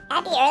Meyer.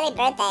 Happy early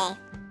birthday.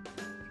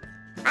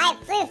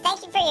 Alright, Floof, thank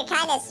you for your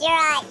kindness.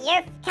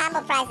 Your combo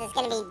prize is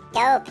gonna be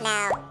dope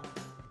now.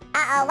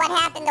 Uh-oh, what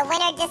happened? The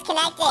winner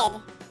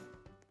disconnected.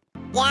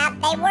 Yeah,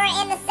 they were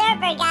in the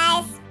server,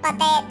 guys, but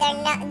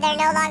they're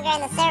no longer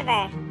in the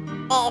server.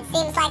 It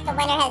seems like the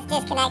winner has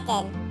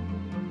disconnected.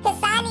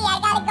 Kasani, I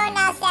gotta go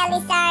now, sadly,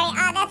 sorry.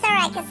 Oh, that's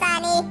alright,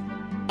 Kasani.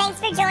 Thanks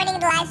for joining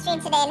the live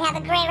stream today, and have a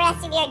great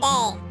rest of your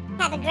day.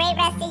 Have a great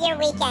rest of your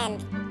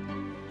weekend.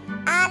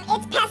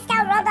 It's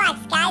Pastel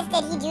Roblox, guys.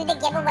 Did he do the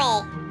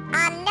giveaway?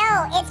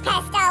 No, it's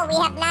Pastel. We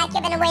have not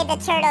given away the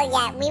turtle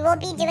yet. We will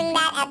be doing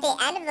that at the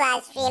end of the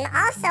live stream.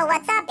 Also,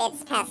 what's up?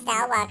 It's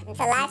Pastel. Welcome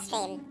to live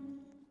stream.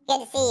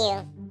 Good to see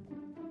you.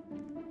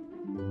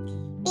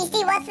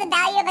 BC, what's the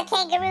value of a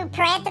kangaroo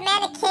per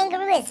Anthomatic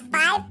kangaroo is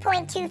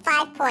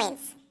 5.25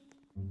 points.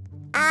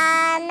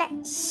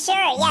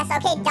 Sure, yes.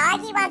 Okay,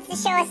 Doggy wants to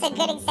show us a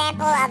good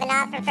example of an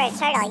offer for a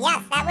turtle.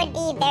 Yes, that would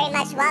be very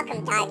much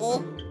welcome,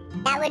 Doggy.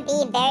 That would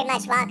be very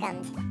much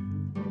welcomed.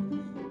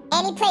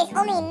 And he plays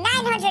only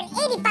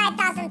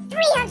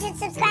 985,300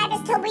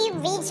 subscribers till we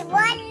reach 1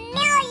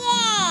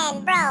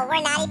 million! Bro,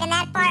 we're not even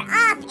that far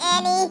off,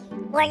 Annie.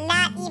 We're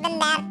not even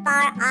that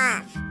far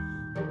off.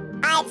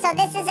 Alright, so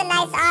this is a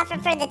nice offer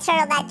for the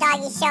turtle that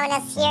Doggy's showing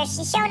us here.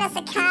 She's showing us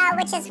a cow,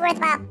 which is worth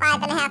about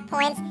 5.5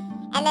 points.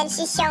 And then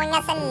she's showing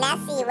us a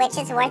Nessie, which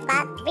is worth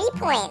about 3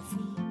 points.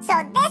 So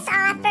this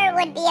offer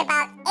would be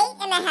about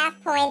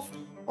 8.5 points,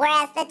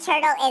 whereas the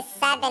turtle is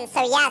 7.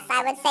 So yes,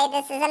 I would say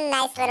this is a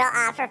nice little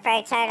offer for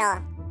a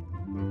turtle.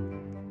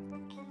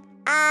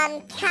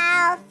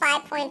 Cow,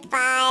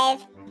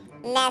 5.5.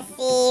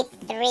 Nessie,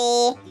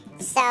 3.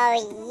 So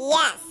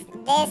yes,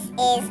 this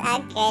is a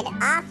good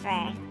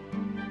offer.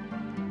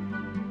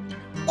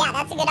 Yeah,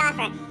 that's a good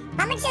offer.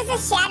 How much is a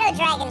Shadow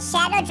Dragon?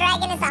 Shadow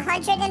Dragon is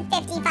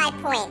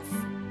 155 points.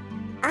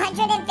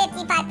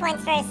 155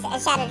 points for a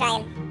Shadow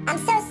Dragon. I'm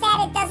so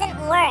sad it doesn't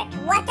work.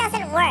 What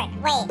doesn't work?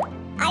 Wait,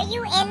 are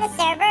you in the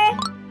server?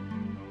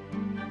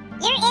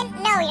 You're in?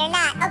 No, you're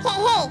not. Okay,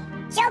 hey,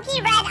 Jokey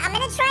Red, I'm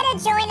gonna try to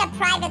join a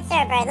private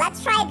server.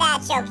 Let's try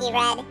that, Jokey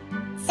Red.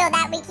 so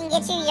that we can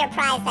get you your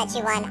prize that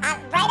you won.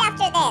 Right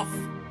after this.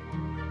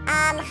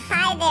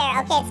 Hi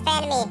there. Okay, it's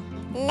Fanemy.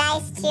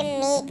 Nice to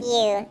meet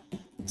you.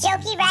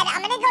 Jokey Red,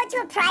 I'm gonna go to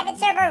a private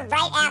server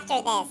right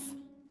after this.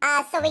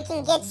 So we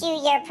can get you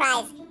your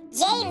prize.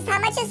 James, how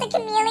much is a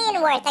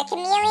chameleon worth? A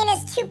chameleon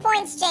is 2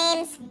 points,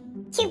 James.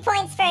 2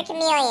 points for a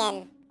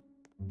chameleon.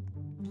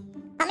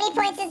 How many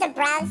points is a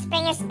brown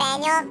Springer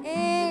Spaniel?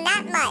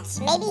 Not much.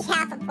 Maybe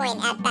half a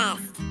point at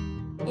best.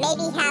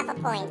 Maybe half a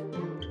point.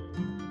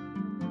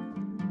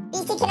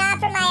 BC can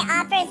offer my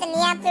offers a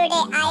Neon Fluid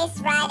Ice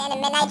Ride and a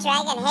Midnight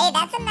Dragon. Hey,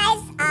 that's a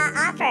nice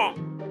offer.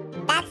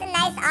 That's a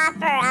nice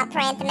offer,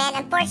 Paranthaman.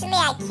 Unfortunately,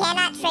 I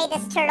cannot trade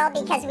this turtle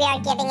because we are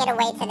giving it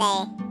away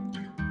today.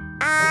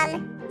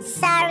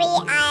 Sorry,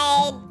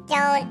 I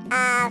don't,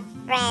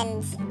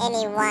 friend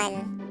anyone.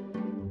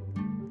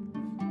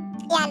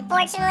 Yeah,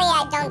 unfortunately,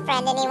 I don't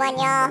friend anyone,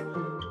 y'all.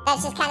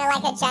 That's just kind of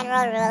like a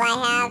general rule I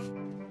have.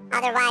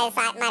 Otherwise,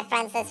 my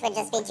friends list would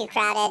just be too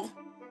crowded.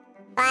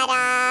 But,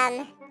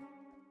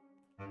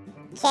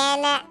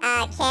 can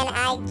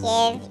I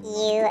give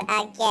you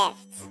a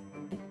gift?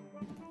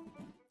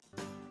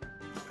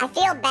 I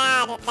feel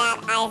bad that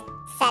I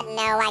said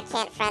no, I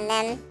can't friend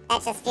them.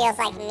 That just feels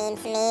like mean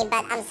to me,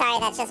 but I'm sorry,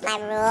 that's just my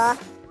rule.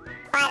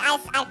 But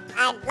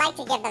I'd like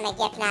to give them a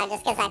gift now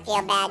just because I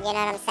feel bad, you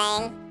know what I'm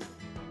saying?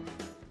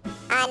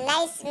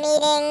 Nice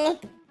meeting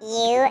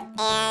you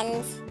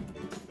and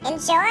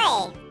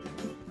enjoy.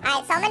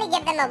 Alright, so I'm gonna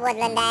give them a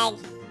woodland egg.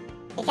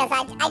 Because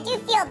I do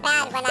feel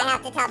bad when I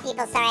have to tell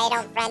people sorry I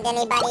don't friend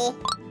anybody.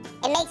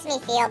 It makes me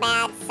feel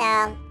bad,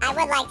 so I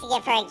would like to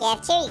give her a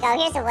gift. Here you go,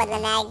 here's a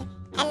woodland egg.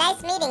 And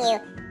nice meeting you.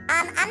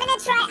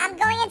 I'm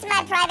going into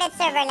my private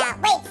server now.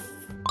 Wait,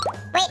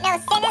 no,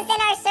 Sin is in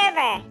our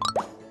server.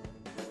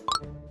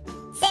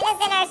 Sin is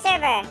in our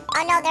server.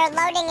 Oh no, they're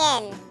loading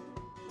in.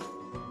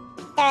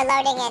 They're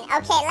loading in.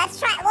 Okay,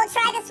 we'll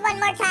try this one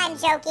more time,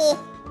 Jokey.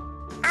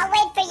 I'll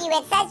wait for you.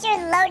 It says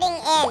you're loading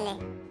in.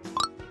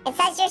 It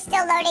says you're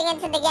still loading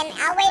into the game.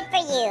 I'll wait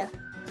for you.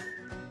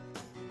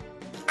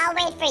 I'll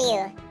wait for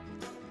you.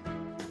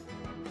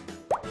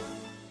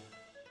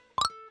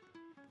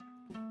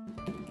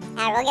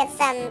 Alright, we'll get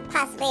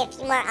possibly a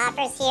few more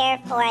offers here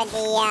for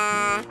the,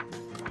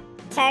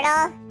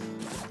 turtle.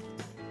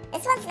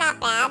 This one's not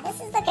bad.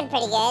 This is looking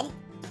pretty good.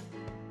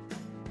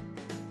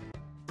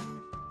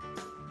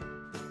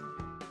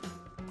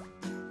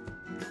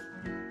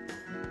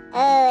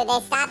 Oh, they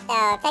stopped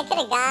though. If they could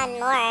have gone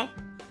more.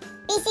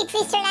 BC,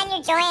 please turn on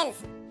your joins.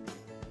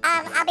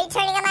 I'll be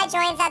turning on my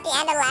joins at the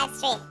end of the live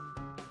stream,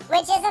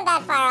 which isn't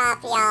that far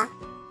off, y'all.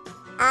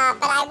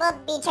 But I will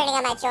be turning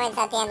on my joins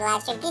at the end of the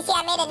live stream. BC,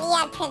 I made a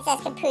Neon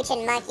Princess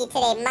Capuchin Monkey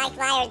today. Mike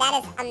Meyer, that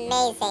is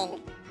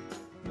amazing.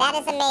 That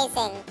is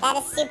amazing. That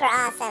is super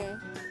awesome.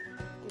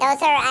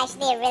 Those are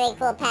actually a really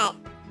cool pet.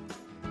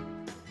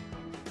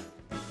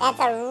 That's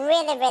a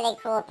really, really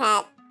cool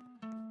pet.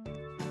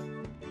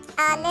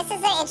 This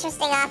is an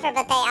interesting offer,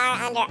 but they are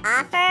under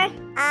offer.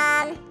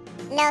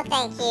 No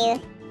thank you.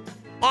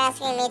 They're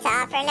asking me to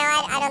offer. No,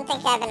 I don't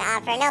think I have an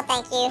offer. No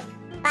thank you.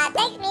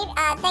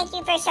 Thank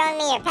you for showing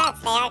me your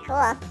pets. They are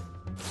cool.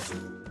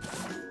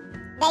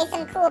 They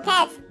some cool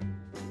pets.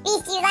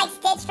 Beast, do you like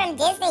Stitch from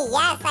Disney?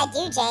 Yes, I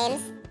do,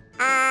 James.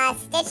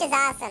 Stitch is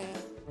awesome.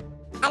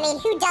 I mean,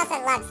 who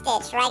doesn't love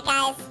Stitch, right,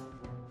 guys?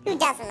 Who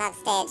doesn't love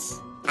Stitch?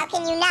 How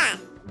can you not?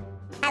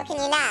 How can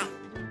you not?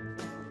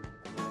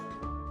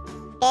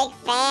 Big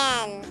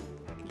fan.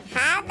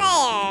 Hi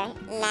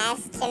there.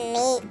 Nice to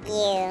meet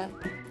you.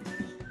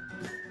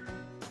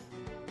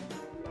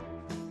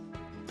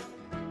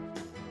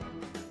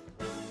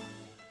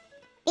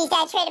 Beast,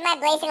 I traded my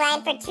Blazing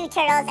Lion for 2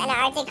 turtles and an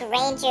Arctic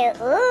Ranger.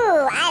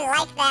 Ooh, I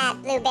like that,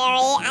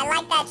 Blueberry. I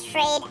like that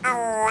trade a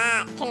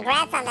lot.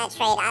 Congrats on that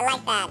trade. I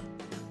like that.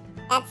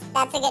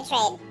 That's a good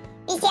trade.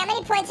 Beast, how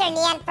many points are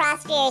Neon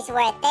Frost Furies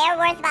worth? They're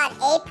worth about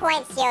 8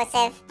 points,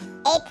 Joseph.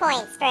 8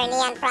 points for a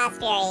Neon Frost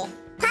Fury.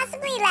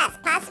 Possibly less,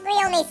 possibly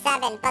only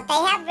 7, but they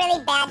have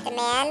really bad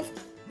demand,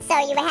 so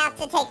you would have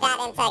to take that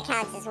into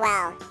account as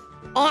well.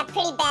 They have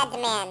pretty bad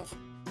demand.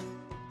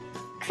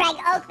 Craig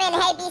Oakman,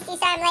 hey BC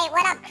Sarmlate,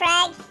 what up,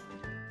 Craig?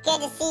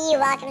 Good to see you,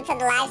 welcome to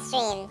the live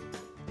stream.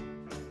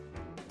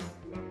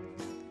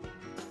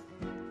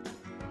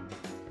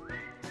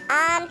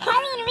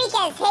 Carly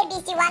Enriquez, hey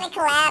BC, wanna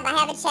collab? I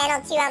have a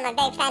channel too, I'm a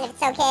big fan, if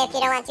it's okay if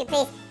you don't want to,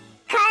 please.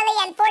 Carly,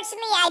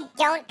 unfortunately, I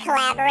don't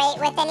collaborate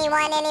with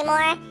anyone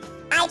anymore.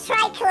 I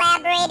tried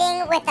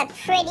collaborating with a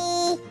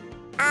pretty,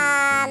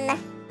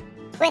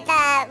 with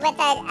a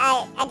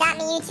Adopt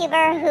Me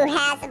YouTuber who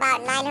has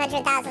about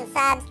 900,000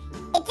 subs.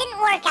 It didn't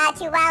work out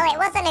too well. It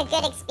wasn't a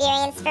good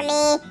experience for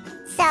me.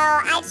 So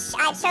I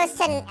chose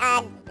to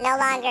no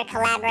longer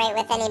collaborate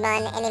with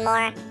anyone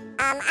anymore.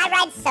 I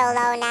ride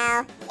solo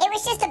now. It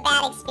was just a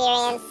bad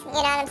experience, you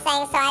know what I'm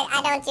saying? So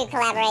I don't do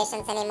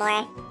collaborations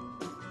anymore.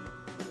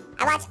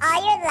 I watch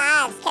all your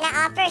lives. Can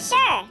I offer?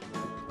 Sure.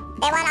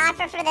 They want to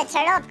offer for the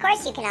turtle? Of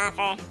course you can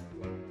offer.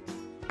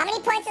 How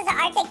many points is the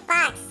Arctic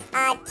Fox?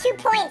 2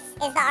 points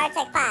is the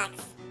Arctic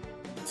Fox.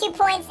 2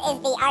 points is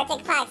the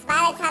Arctic Fox.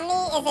 Violet, how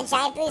many is a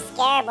giant blue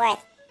scarab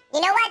worth? You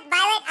know what,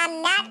 Violet?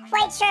 I'm not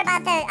quite sure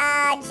about the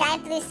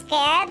giant blue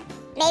scarab.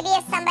 Maybe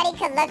if somebody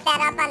could look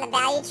that up on the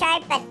value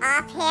chart, but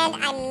offhand,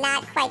 I'm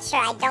not quite sure.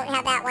 I don't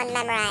have that one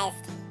memorized.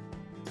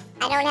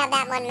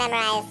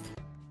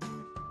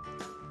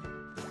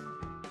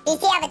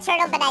 BC, I have a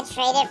turtle, but I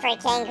traded for a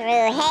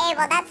kangaroo. Hey,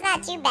 well, that's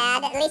not too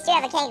bad. At least you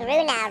have a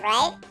kangaroo now,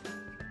 right?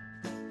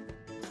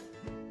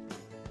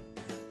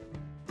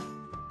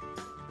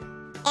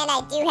 And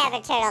I do have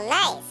a turtle.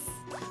 Nice.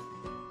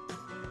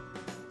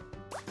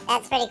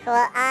 That's pretty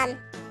cool.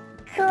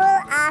 Cool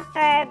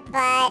offer,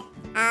 but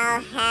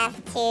I'll have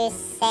to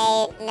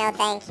say no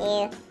thank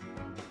you.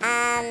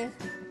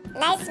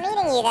 Nice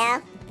meeting you,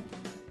 though.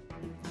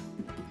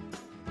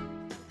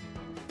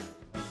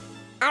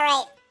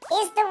 Alright,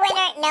 is the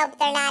winner? Nope,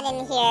 they're not in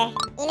here.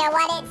 You know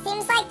what? It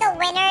seems like the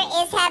winner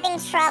is having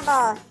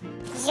trouble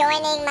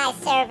joining my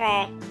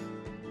server.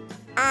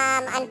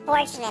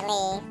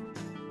 Unfortunately.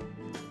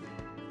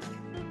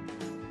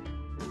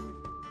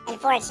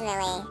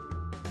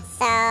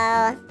 So,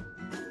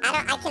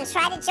 I can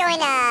try to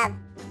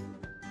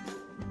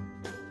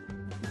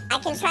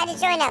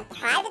join a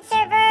private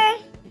server.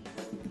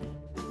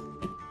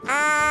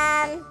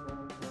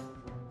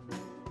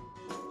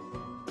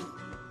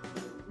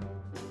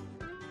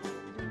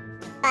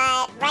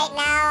 But right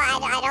now,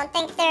 I don't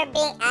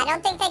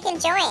think they can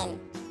join.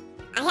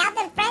 I have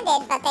them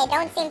friended, but they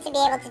don't seem to be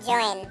able to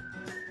join.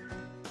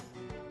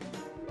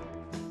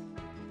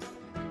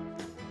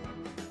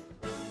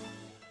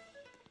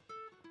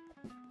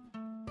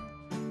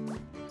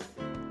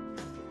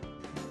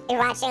 You're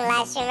watching a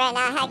live stream right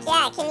now? Heck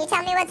yeah. Can you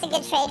tell me what's a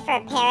good trade for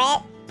a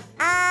parrot?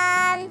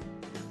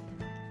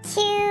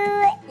 2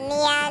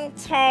 neon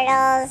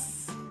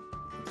turtles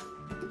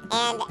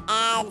and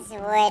ads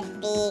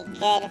would be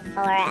good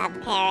for a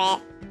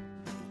parrot.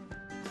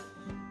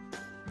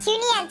 2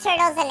 neon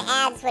turtles and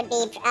ads would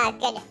be a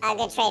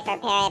good trade for a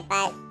parrot,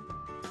 but...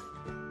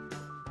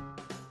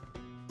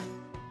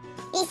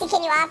 BC,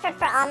 can you offer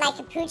for all my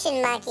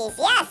capuchin monkeys?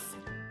 Yes!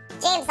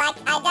 James, I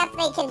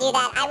definitely can do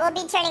that. I will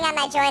be turning on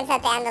my joins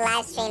at the end of the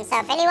live stream, so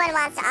if anyone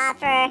wants to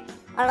offer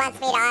or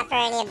wants me to offer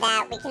any of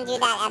that, we can do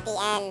that at the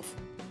end.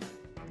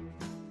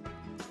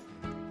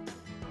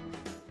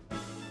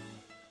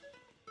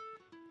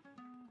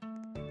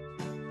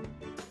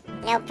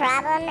 No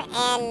problem,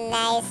 and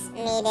nice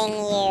meeting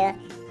you.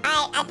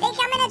 Alright, I think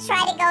I'm gonna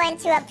try to go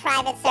into a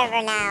private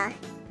server now.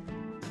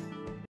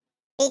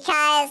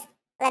 Because,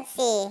 let's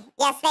see.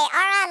 Yes, they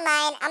are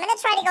online. I'm gonna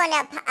try to go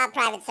into a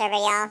private server,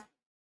 y'all.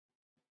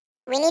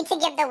 We need to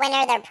give the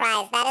winner their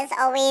prize. That is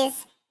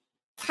always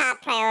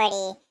top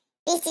priority.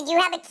 Beast, did you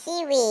have a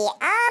kiwi?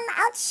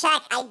 I'll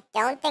check. I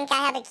don't think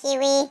I have a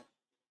kiwi,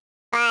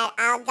 but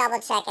I'll double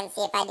check and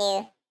see if I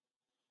do.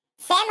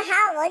 Sam,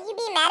 how will you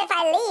be mad if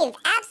I leave?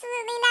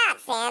 Absolutely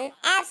not, Sam.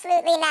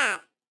 Absolutely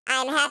not.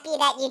 I'm happy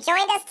that you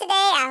joined us today.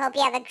 I hope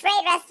you have a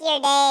great rest of your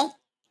day.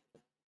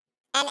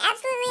 And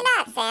absolutely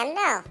not, Sam.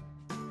 No.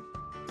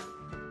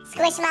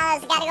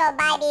 Squishmallows, gotta go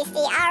bye, Beastie.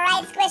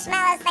 Alright,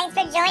 Squishmallows, thanks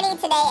for joining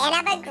today, and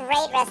have a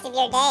great rest of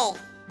your day.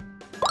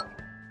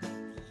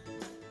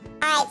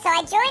 Alright, so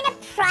I joined a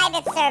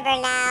private server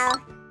now.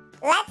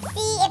 Let's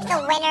see if the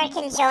winner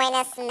can join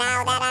us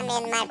now that I'm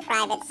in my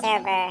private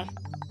server.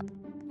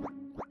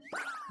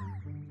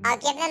 I'll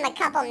give them a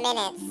couple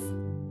minutes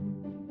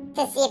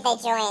to see if they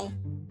join.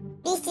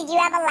 Beastie, do you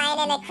have a lion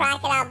and a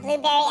crocodile?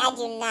 Blueberry, I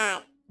do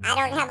not. I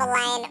don't have a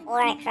lion or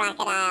a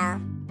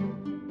crocodile.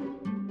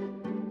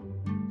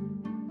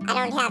 I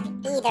don't have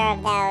either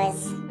of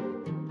those.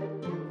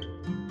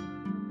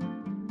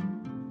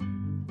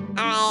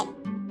 Alright.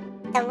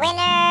 The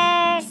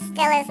winner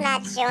still is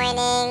not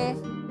joining.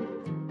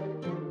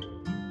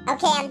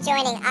 Okay, I'm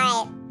joining.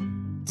 Alright.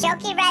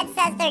 Jokey Red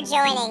says they're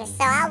joining,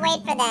 so I'll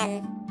wait for them.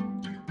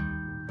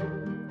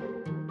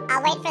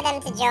 I'll wait for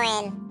them to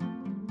join.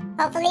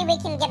 Hopefully we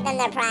can give them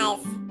their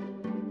prize.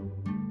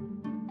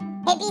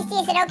 Hey BC,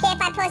 is it okay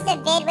if I post a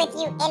vid with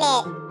you in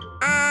it?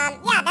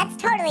 Yeah, that's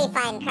totally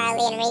fine,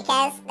 Carly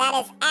Enriquez. That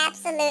is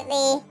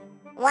absolutely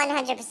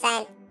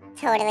 100%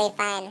 totally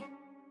fine.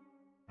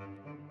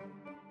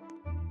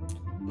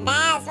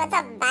 Baz, what's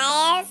up,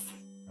 Baz?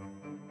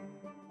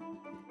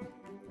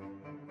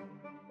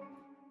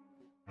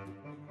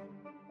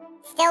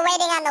 Still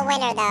waiting on the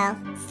winner, though.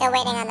 Still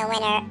waiting on the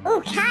winner.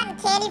 Ooh, cotton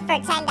candy for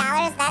 $10.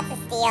 That's a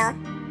steal.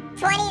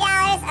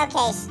 $20?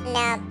 Okay,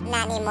 no,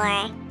 not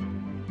anymore.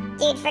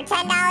 Dude, for $10,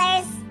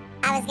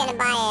 I was gonna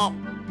buy it.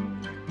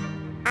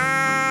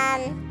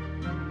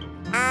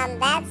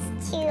 That's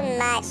too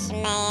much,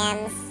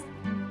 ma'ams.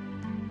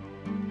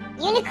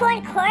 Unicorn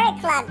Cora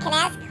Club, can I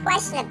ask a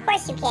question? Of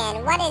course you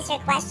can. What is your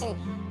question?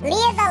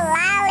 Leah the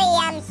Lolly,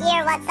 I'm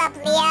here. What's up,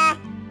 Leah?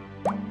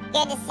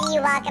 Good to see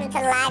you. Welcome to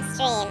the live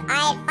stream.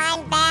 Alright,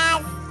 fine,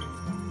 Baz.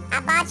 I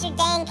bought you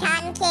dang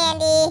cotton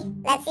candy.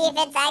 Let's see if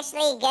it's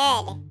actually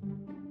good.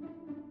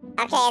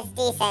 Okay, it's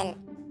decent.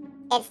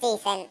 It's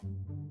decent.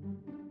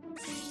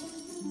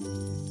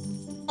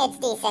 It's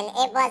decent.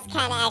 It was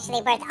kind of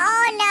actually worth...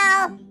 Oh,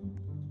 no!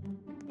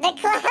 The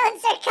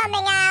clowns are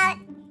coming out!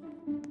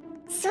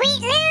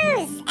 Sweet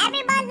Loos!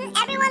 Everyone's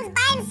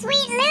buying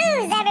Sweet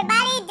Loos,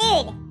 everybody!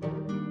 Dude,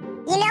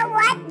 you know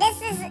what?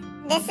 This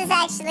is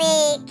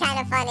actually kind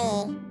of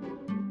funny.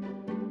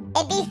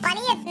 It'd be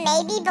funny if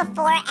maybe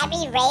before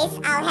every race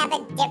I'll have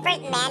a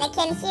different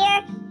mannequin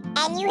here,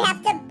 and you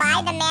have to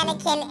buy the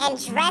mannequin and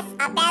dress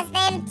up as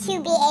them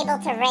to be able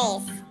to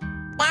race.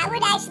 That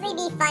would actually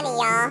be funny,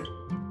 y'all.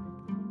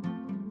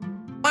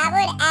 That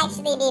would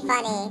actually be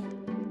funny.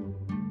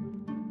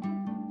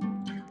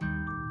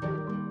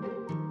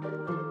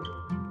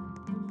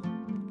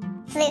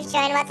 Floof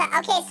joined, what's up?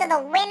 Okay, so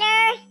the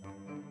winner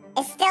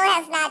still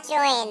has not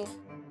joined.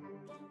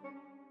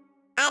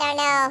 I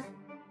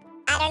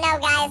don't know,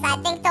 guys. I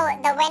think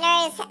the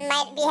winners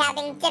might be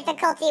having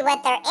difficulty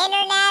with their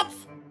internet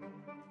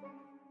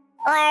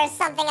or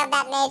something of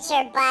that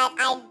nature, but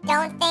I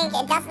don't think,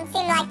 it doesn't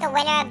seem like the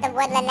winner of the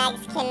Woodland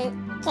Eggs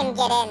can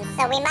get in.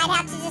 So we might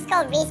have to just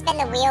go respin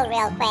the wheel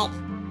real quick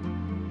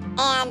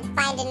and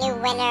find a new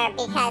winner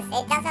because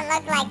it doesn't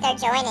look like they're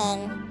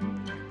joining.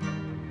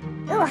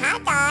 Ooh,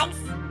 hot dogs.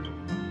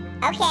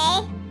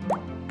 Okay.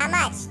 How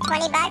much?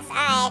 20 bucks?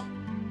 Alright.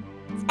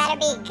 This better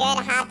be a good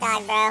hot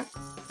dog, bro.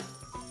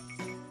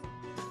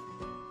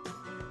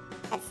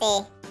 Let's see.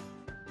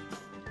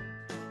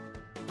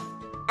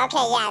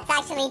 Okay, yeah, it's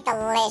actually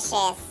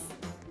delicious.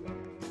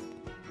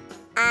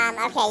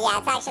 Okay, yeah,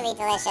 it's actually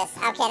delicious.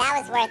 Okay, that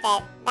was worth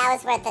it. That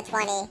was worth the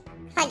 20.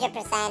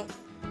 100%.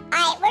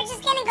 Alright, we're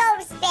just gonna go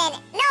spin.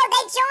 No,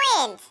 they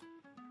joined!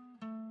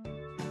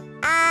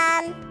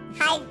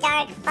 Hi,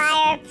 Dark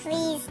Fire,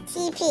 please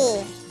TP.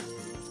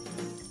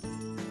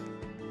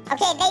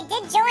 Okay, they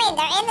did join.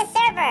 They're in the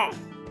server.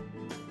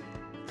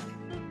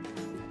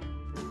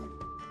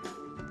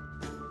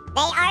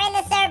 They are in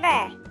the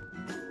server.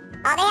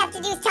 All they have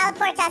to do is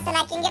teleport us and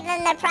I can give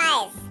them their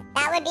prize.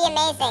 That would be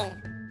amazing.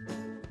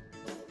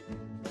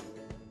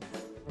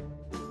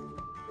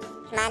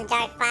 Come on,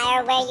 Dark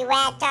Fire. Where you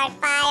at, Dark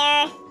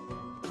Fire?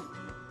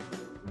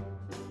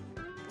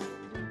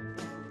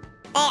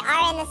 They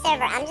are in the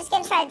server. I'm just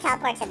gonna try to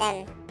teleport to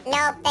them.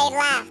 Nope, they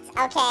left.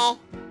 Okay.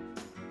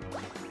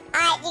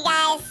 Alright, you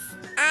guys.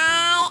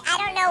 I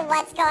don't know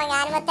what's going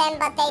on with them,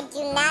 but they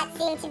do not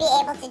seem to be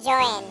able to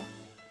join.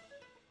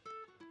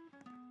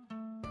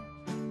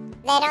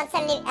 They don't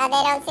seem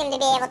to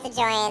be able to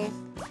join.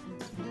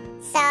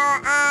 So,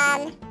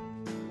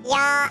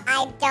 y'all,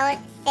 I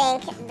don't think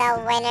the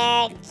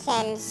winner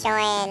can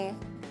join.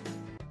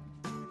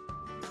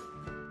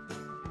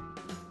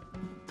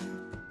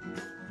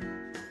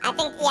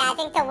 I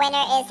think the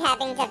winner is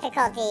having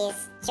difficulties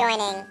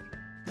joining.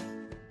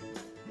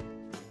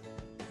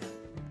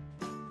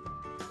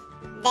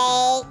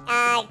 They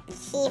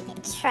keep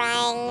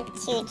trying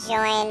to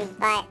join,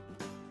 but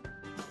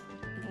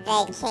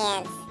they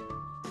can't.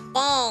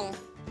 Dang.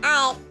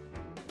 Alright.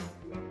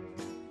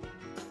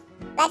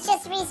 Let's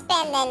just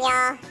respin then,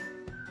 y'all.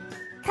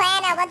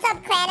 Clana, what's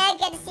up, Clana?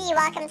 Good to see you.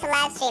 Welcome to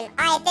live stream.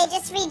 Alright, they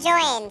just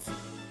rejoined.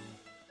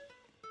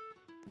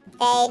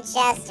 They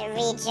just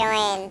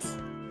rejoined.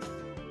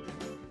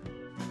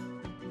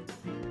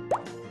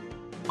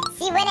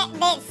 See, when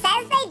it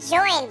says they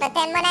joined, but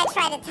then when I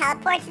try to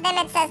teleport to them,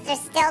 it says they're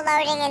still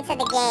loading into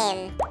the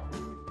game.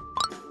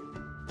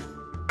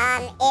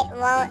 It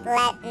won't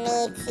let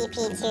me TP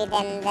to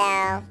them,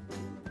 though.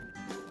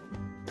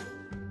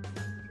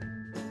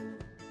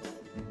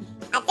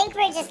 I think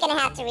we're just gonna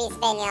have to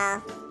respin,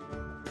 y'all.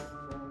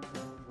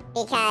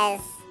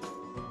 Because...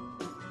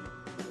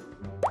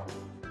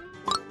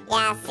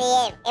 yeah,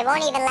 see, it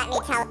won't even let me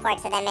teleport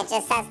to them. It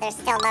just says they're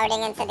still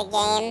loading into the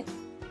game.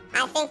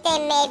 I think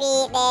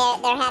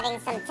they're having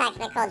some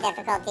technical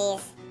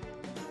difficulties.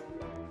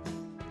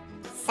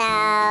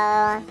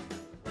 So...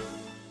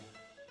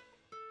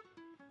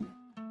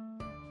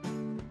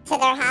 to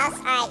their house?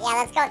 Alright, yeah,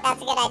 let's go.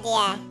 That's a good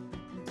idea.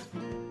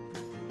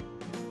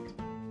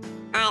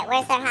 Alright,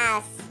 where's their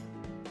house?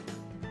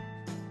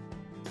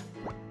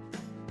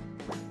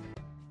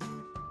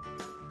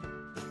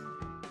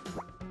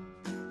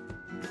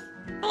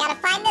 I gotta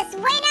find this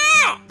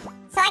winner!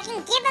 So I can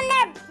give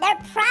them their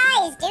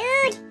prize,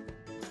 dude!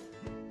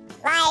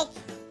 Like,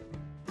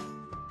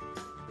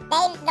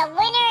 the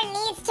winner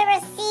needs to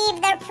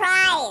receive their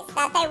prize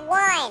that they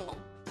won.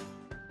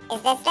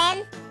 Is this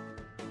them?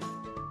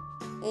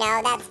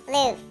 No, that's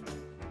Floof.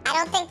 I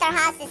don't think their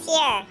house is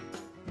here.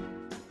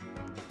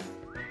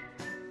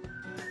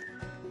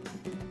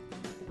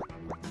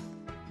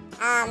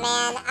 Oh,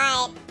 man.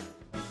 Alright.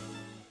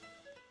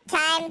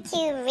 Time to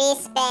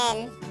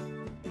respin.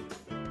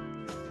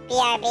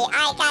 BRB.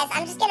 Alright, guys.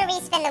 I'm just gonna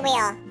respin the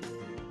wheel.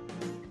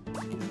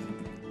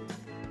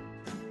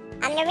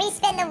 I'm gonna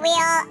respin the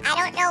wheel. I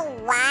don't know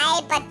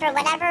why, but for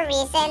whatever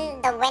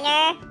reason, the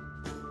winner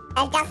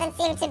doesn't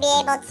seem to be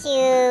able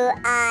to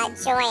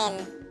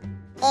join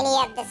any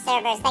of the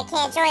servers. They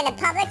can't join the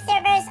public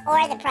servers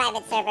or the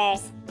private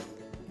servers.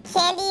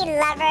 Candy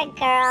Lover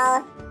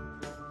Girl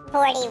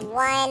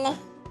 41.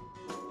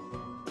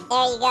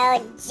 There you go.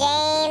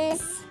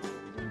 James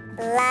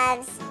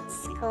loves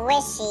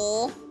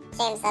squishy.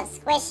 James loves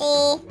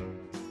squishy.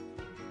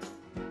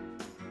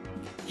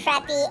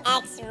 Preppy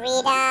X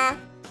Rita,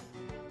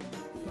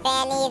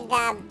 Fanny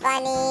the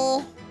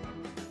Bunny,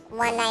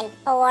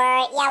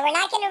 194. Yeah, we're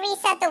not going to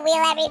reset the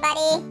wheel,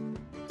 everybody.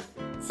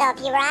 So if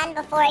you were on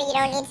before, you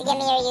don't need to give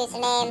me your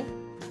username.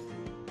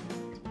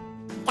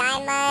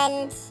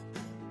 Diamond,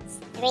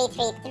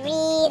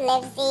 333,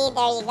 Livesy,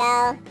 there you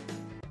go.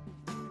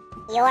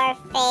 Your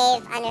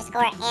fave _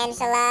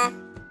 Angela,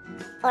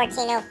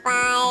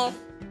 1405.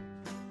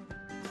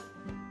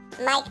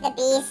 Mike the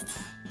Beast,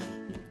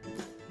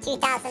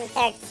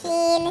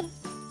 2013.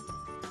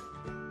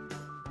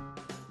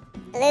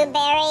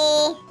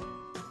 Blueberry.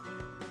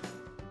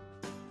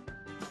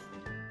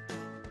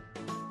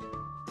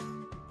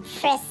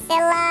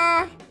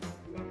 Priscilla,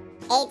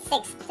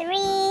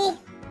 863.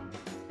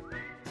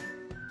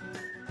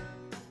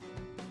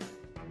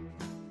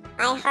 I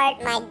heart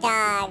my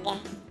dog.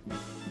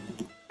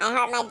 I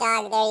heart my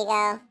dog, there you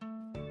go.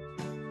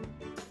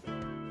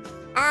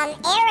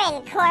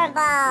 Aaron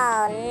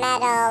Corval,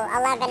 Metal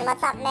 11.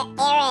 What's up,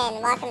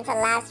 Aaron? Welcome to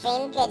live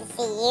stream. Good to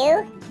see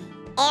you.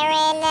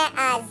 Aaron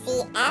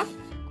ZF,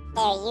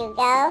 there you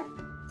go.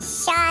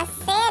 Shaw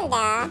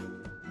Sanda,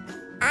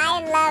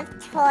 I Love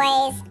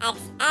Toys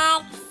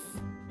XX.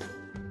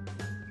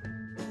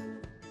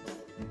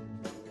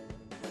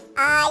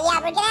 Yeah,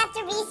 we're gonna have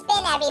to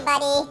respin,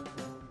 everybody.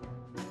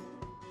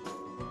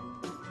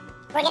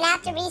 We're gonna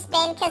have to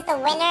respin because the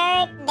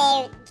winner,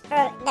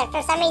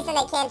 for some reason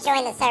they can't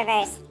join the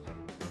servers.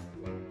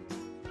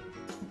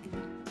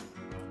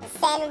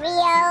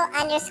 Sanrio _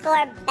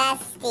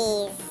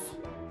 besties.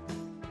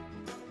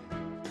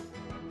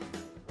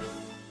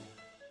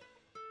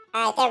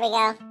 Alright, there we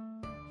go.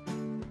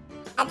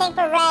 I think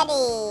we're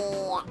ready.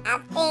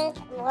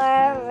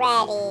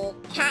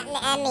 Cotton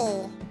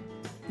Emmy.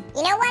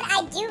 You know what?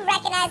 I do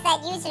recognize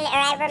that username, or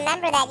I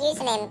remember that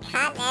username,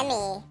 Cotton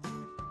Emmy.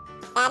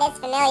 That is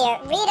familiar.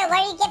 Rita, what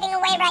are you giving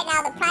away right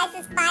now? The price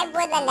is 5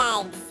 woodland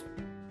eggs.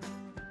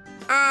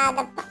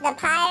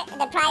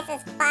 The price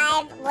is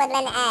 5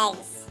 woodland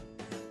eggs.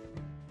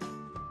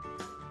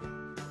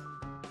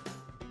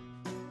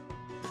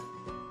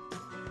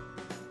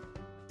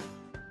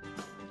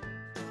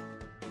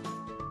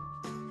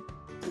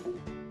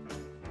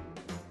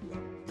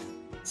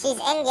 She's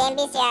in game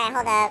BCR.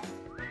 Hold up.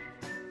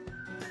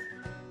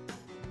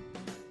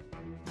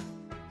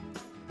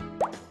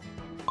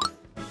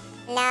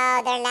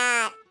 No, they're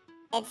not.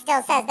 It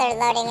still says they're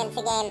loading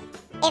into game.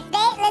 If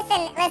they,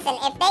 listen,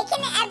 if they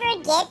can ever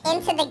get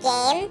into the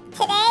game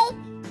today,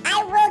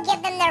 I will give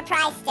them their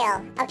prize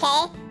still,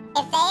 okay?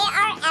 If they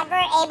are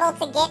ever able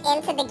to get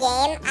into the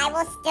game, I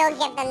will still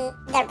give them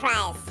their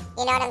prize.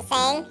 You know what I'm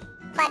saying?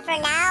 But for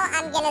now,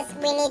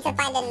 we need to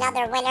find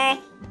another winner.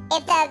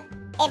 If the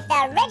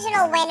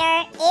original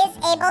winner is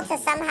able to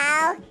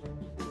somehow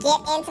get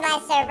into my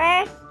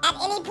server, at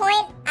any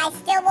point, I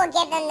still will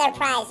give them their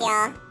prize,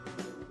 y'all.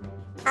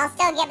 I'll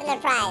still give them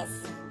the prize.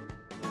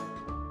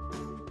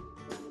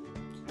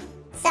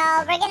 So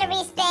we're gonna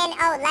respin.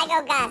 Oh,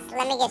 Lego Gus.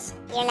 Let me get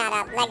you're not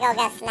up. Lego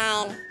Gus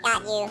 9.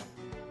 Got you.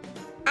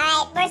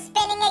 Alright, we're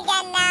spinning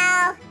again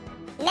now.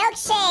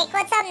 Milkshake.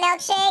 What's up,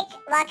 Milkshake?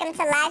 Welcome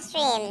to live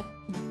stream.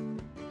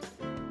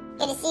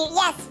 Good to see you.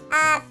 Yes,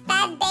 Fat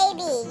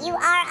Baby, you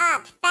are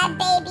up. Fat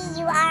Baby,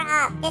 you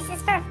are up. This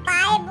is for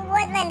 5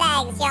 woodland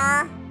eggs,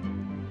 y'all.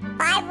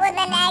 5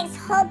 woodland eggs.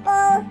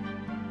 Hopeful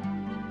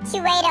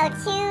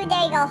 2802,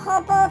 there you go,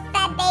 Hopeful,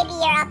 Fat Baby,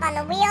 you're up on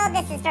the wheel.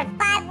 This is for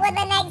 5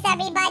 woodland eggs,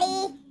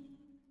 everybody.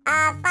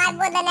 5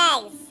 woodland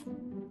eggs.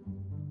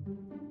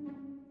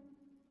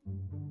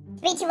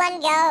 3, 2, 1,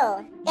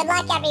 go. Good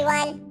luck,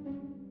 everyone.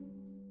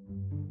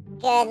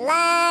 Good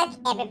luck,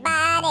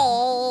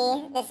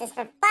 everybody. This is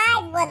for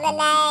 5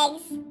 woodland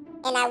eggs,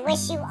 and I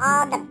wish you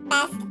all the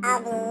best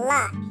of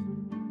luck.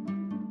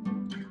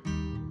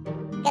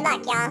 Good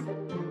luck, y'all.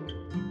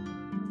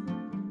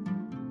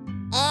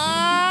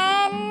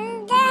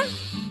 And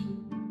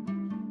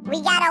we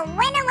got a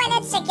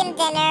winner chicken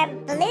dinner,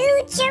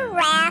 Blue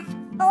Giraffe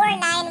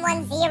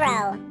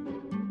 4910.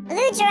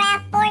 Blue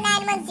Giraffe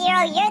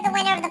 4910, you're the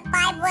winner of the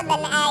 5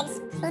 woodland eggs.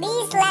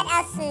 Please let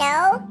us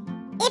know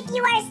if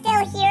you are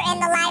still here in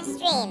the live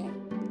stream.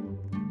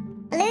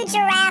 Blue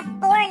Giraffe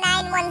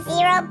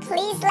 4910,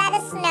 please let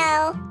us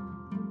know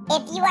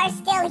if you are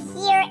still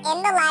here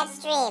in the live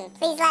stream.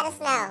 Please let us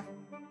know.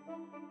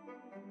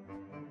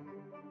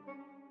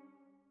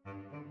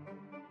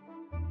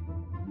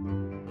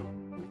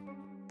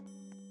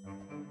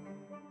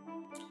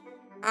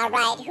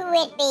 Alright, who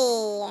it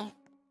be?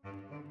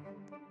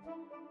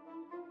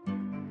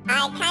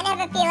 I kind of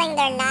have a feeling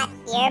they're not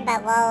here,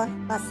 but we'll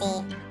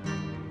see.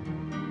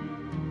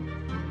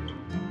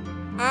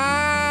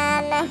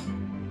 I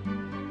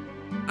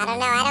don't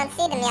know, I don't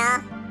see them,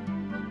 y'all.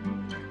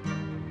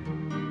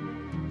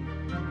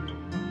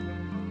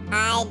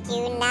 I do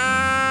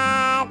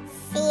not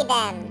see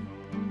them.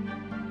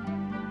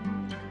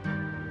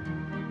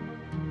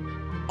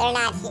 They're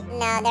not here.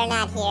 No, they're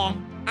not here.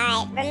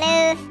 Alright,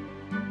 remove.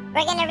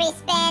 We're gonna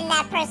respin.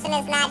 That person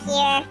is not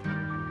here.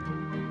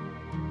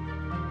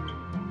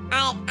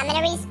 Alright, I'm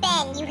gonna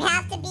respin. You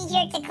have to be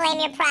here to claim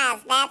your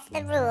prize. That's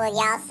the rule,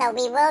 y'all. So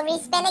we will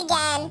respin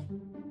again.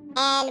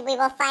 And we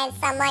will find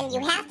someone. You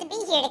have to be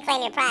here to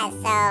claim your prize.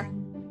 So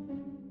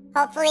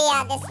hopefully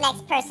this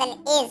next person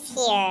is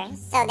here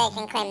so they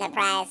can claim the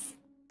prize.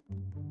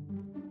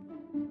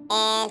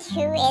 And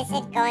who is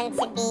it going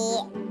to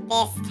be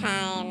this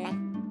time?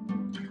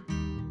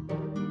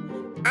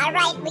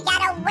 Alright, we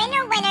got a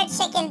winner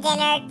chicken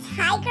dinner.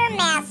 Tiger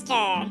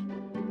Master.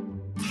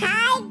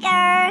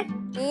 Tiger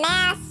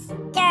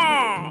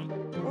Master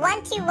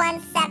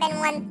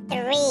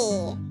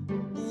 121713.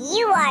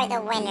 You are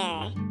the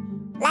winner.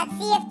 Let's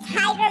see if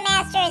Tiger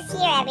Master is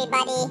here,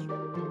 everybody.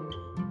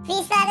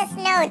 Please let us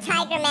know,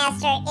 Tiger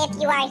Master, if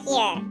you are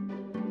here.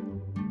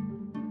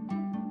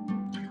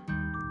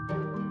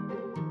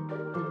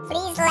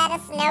 Please let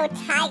us know,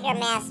 Tiger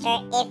Master,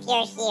 if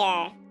you're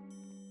here.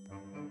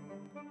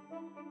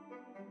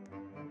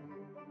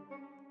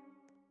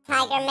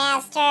 Tiger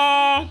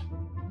Master.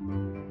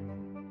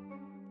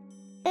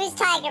 Who's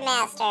Tiger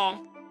Master?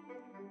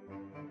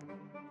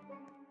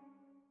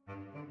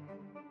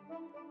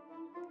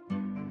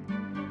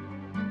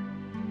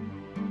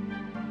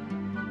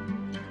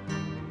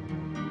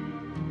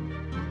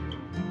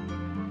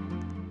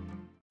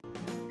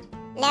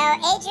 No,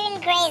 Adrian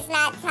Gray's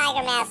not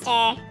Tiger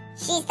Master.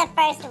 She's the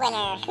first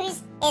winner.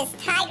 Is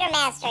Tiger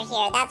Master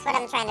here? That's what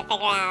I'm trying to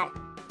figure out.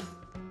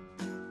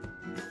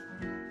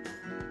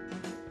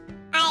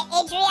 Alright,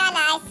 Adriana,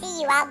 I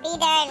see you. I'll be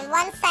there in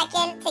 1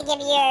 second to give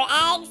you your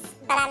eggs,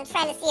 but I'm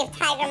trying to see if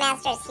Tiger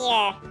Master's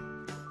here.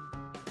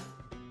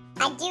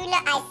 I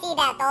see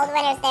that. The old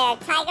winner's there.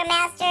 Tiger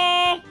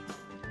Master.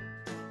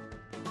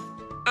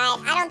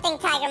 Alright, I don't think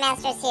Tiger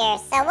Master's here,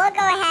 so we'll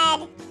go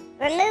ahead,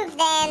 remove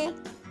them.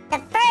 The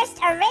first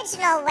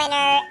original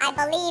winner, I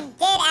believe,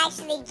 did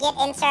actually get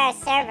into our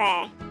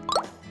server.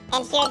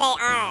 And here they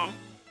are.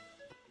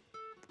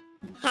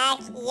 Heck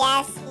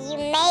yes, you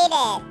made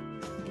it.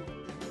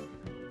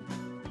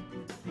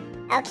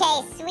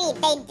 Okay, sweet.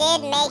 They did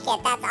make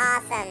it. That's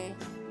awesome.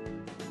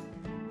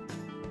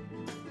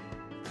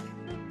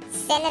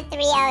 Cinna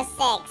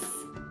 306.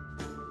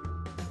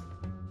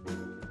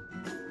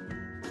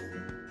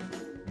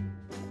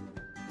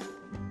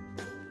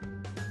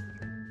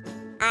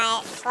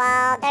 Alright,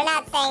 well, they're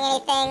not saying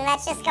anything.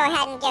 Let's just go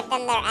ahead and give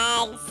them their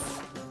eggs.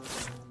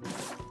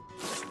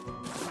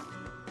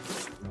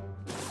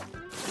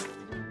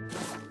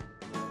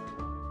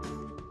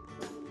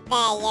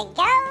 There you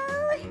go.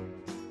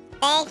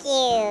 Thank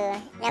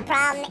you. No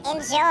problem.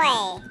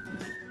 Enjoy.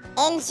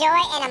 Enjoy,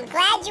 and I'm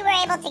glad you were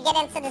able to get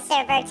into the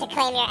server to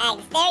claim your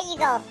eggs. There you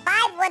go.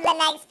 5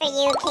 woodland eggs for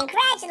you.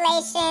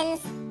 Congratulations,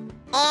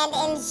 and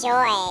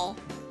enjoy.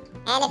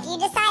 And if you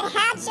decide to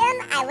hatch them,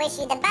 I wish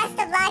you the best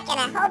of luck, and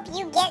I hope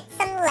you get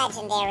some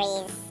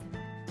legendaries.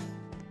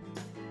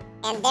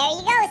 And there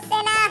you go,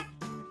 Cinna.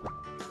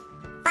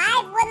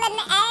 5 woodland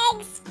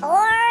eggs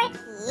for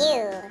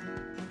you.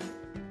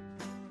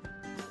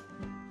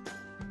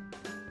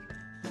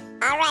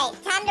 Alright,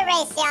 time to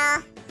race,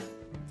 y'all.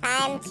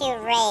 Time to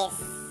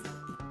race.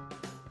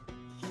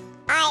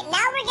 Alright,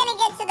 now we're gonna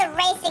get to the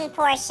racing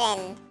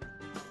portion.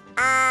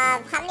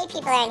 How many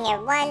people are in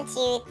here? 1,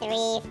 2,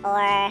 3,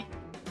 4...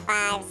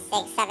 5,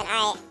 6, 7.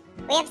 Alright,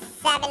 we have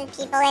 7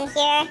 people in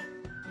here.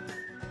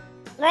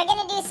 We're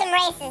gonna do some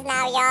races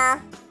now,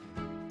 y'all.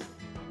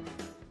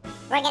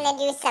 We're gonna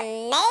do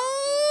some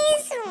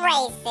maze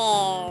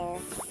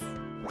races.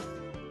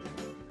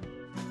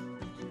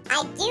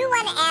 I do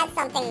want to add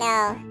something,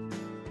 though.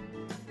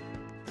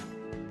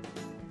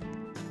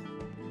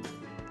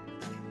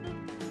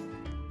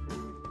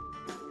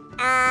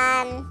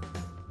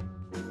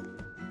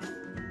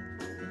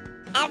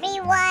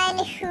 Everyone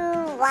who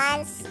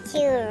wants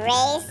to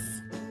race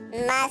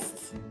must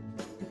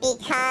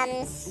become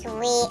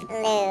Sweet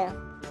Lou.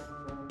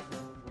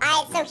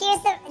 Alright, so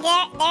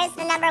there's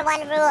the number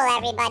 1 rule,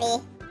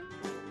 everybody.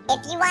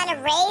 If you want to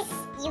race,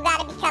 you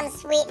gotta become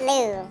Sweet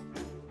Lou.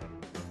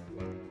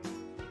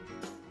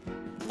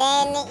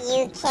 Then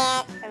you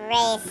can't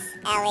race,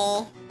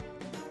 Ellie.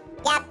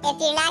 Yep, if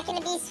you're not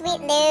gonna be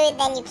Sweet Lou,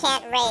 then you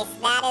can't race.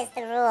 That is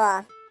the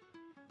rule.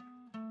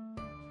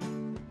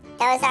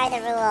 Those are the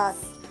rules.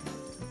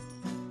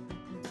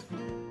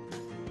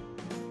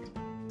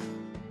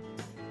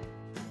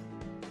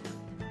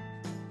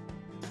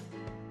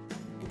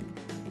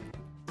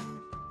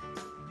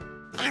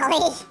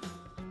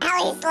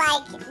 Ellie's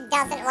like,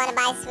 doesn't want to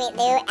buy Sweet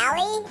Lou.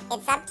 Ellie,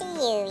 it's up to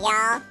you,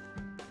 y'all.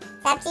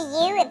 It's up to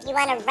you if you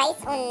want to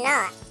race or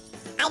not.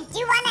 I do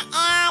want to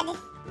add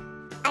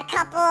a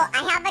couple,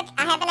 I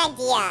have an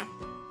idea.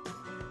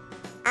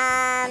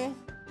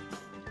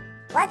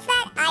 What's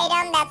that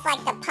item that's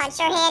like the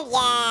puncher hand?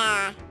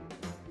 Yeah.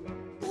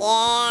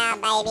 Yeah,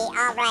 baby,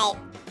 alright.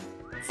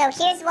 So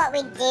here's what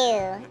we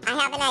do. I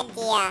have an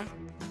idea.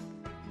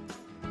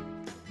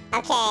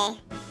 Okay.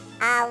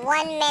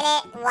 1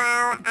 minute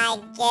while I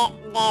get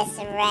this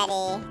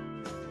ready.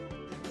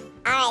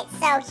 Alright,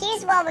 so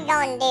here's what we're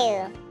going to do.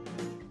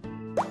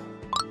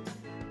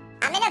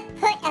 I'm going to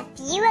put a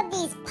few of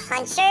these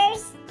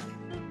punchers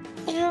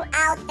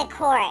throughout the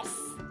course.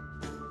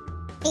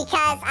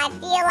 Because I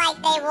feel like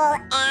they will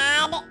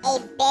add a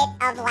bit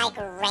of like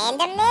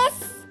randomness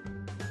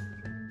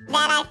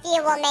that I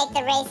feel will make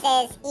the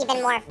races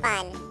even more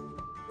fun.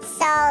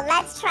 So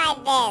let's try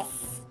this.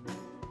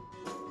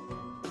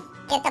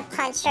 Get the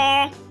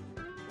puncher.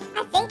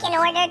 I think in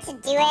order to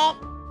do it...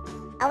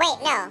 Oh wait,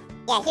 no.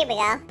 Yeah, here we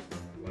go.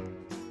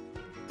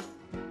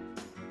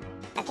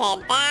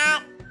 Okay,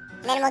 that.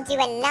 Then we'll do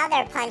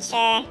another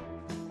puncher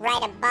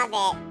right above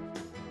it.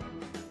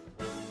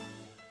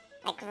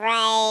 Like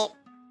right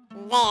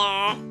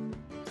there.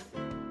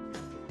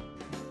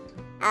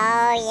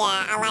 Oh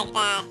yeah, I like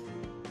that.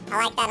 I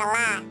like that a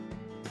lot.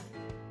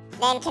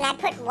 Then can I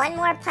put one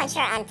more puncher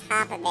on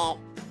top of it?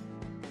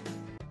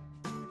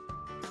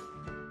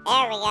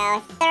 There we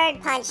go.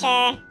 Third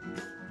puncher.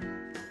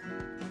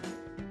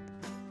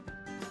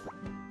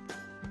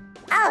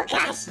 Oh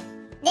gosh.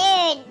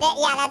 Dude,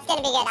 yeah, that's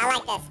gonna be good. I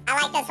like this. I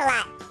like this a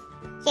lot.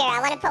 Here, I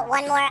want to put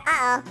one more.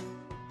 Uh-oh.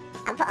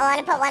 I want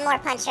to put one more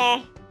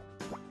puncher.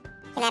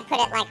 Can I put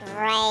it like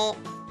right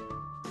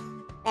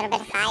a little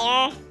bit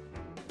higher?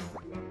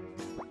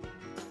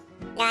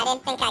 No, I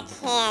didn't think I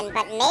can,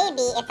 but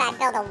maybe if I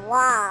build a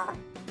wall.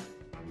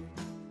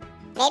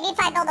 Maybe if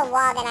I build a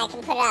wall, then I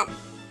can put it up.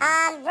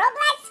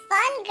 Roblox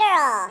Fun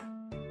Girl.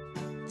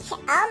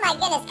 Oh my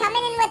goodness,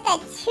 coming in with a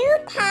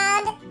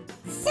 £2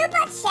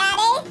 super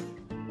chatty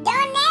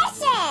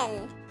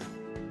donation.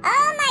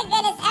 Oh my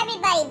goodness,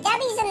 everybody,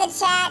 W's in the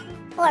chat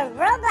for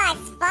Roblox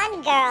Fun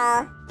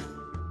Girl.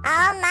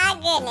 Oh my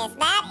goodness,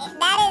 that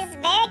is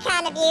very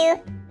kind of you.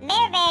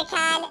 Very, very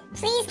kind.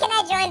 Please can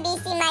I join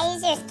BC? My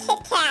user's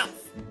KitKats.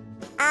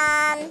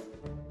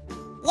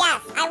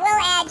 Yes, I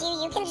will add you.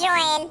 You can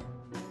join.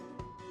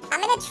 I'm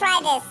gonna try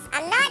this.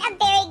 I'm not a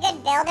very good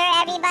builder,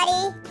 everybody.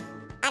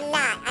 I'm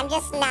not. I'm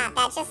just not.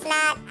 I'm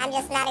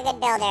just not a good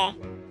builder.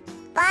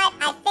 But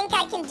I think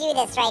I can do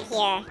this right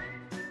here.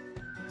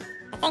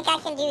 I think I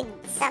can do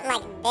something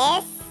like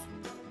this.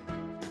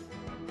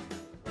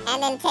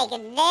 And then take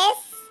this.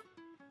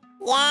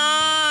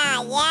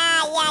 Yeah.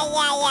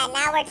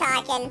 Now we're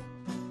talking.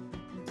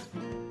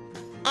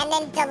 And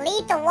then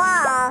delete the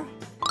wall.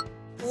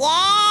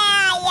 Yeah.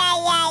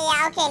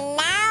 Okay,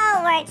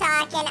 now we're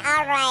talking.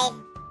 All right.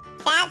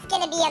 That's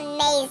going to be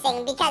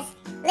amazing because,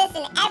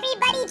 listen,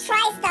 everybody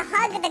tries to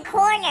hug the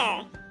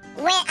corner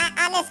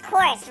on this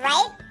course,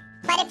 right?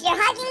 But if you're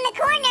hugging the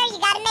corner, you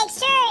got to make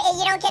sure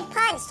you don't get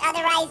punched.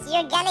 Otherwise,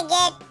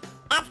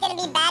 that's going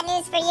to be bad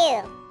news for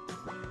you.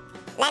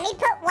 Let me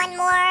put one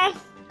more.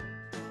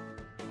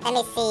 Let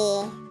me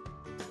see.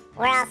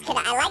 Where else could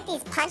I like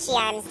these punchy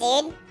arms,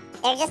 dude.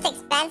 They're just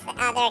expensive.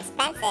 They're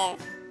expensive.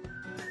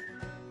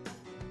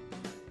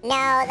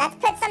 No, let's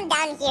put some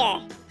down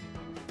here.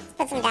 Let's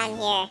put some down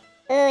here.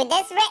 Ooh,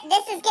 this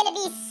is gonna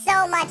be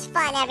so much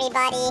fun,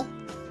 everybody.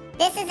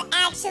 This is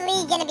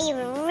actually gonna be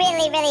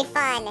really, really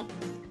fun.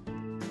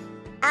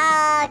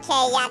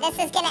 Okay, yeah, this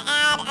is gonna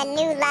add a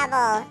new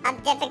level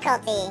of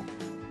difficulty.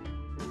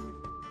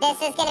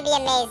 This is gonna be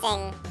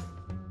amazing.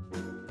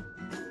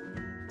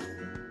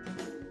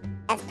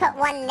 Let's put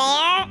one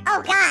there.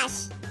 Oh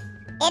gosh,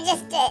 it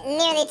just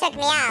nearly took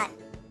me out.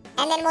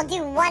 And then we'll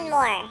do one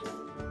more.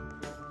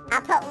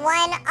 I'll put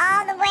one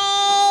all the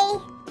way.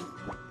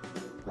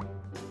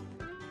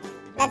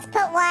 Let's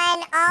put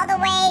one all the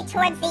way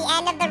towards the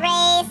end of the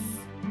race.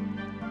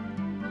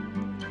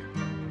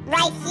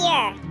 Right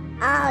here.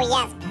 Oh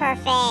yes,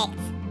 perfect.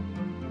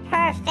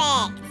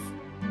 Perfect.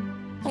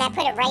 Can I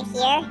put it right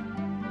here?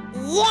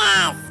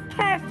 Yes,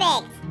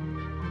 perfect.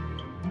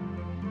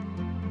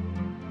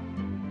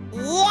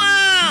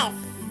 Yes!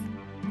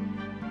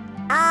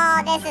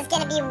 Oh, this is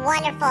going to be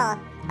wonderful.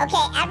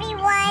 Okay,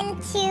 everyone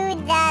to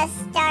the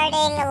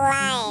starting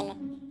line.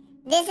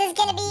 This is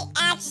going to be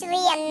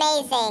actually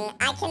amazing.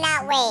 I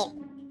cannot wait.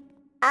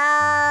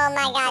 Oh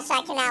my gosh,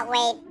 I cannot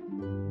wait.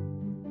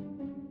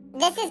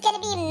 This is going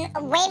to be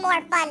way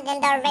more fun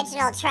than the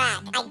original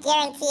track. I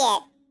guarantee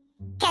it.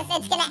 Because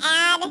it's going to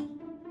add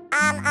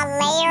a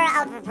layer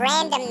of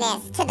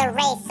randomness to the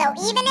race. So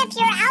even if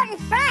you're out in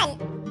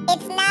front,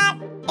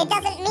 it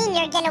doesn't mean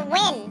you're gonna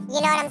win, you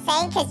know what I'm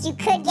saying? Because you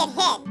could get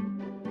hit.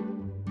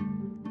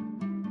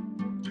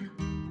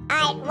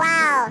 Alright,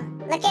 wow.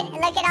 Look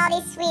at all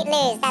these sweet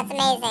loos. That's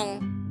amazing.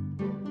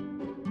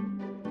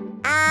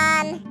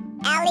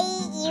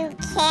 Ellie, you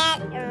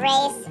can't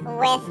race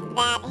with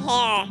that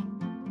hair.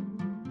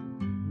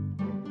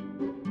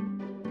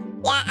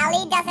 Yeah,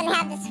 Ellie doesn't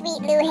have the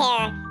sweet loo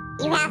hair.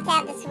 You have to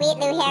have the sweet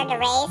loo hair to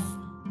race.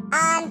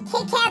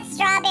 KitKat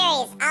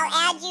Strawberries, I'll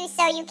add you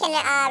so you can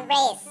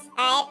race,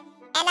 alright?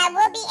 And I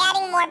will be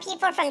adding more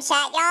people from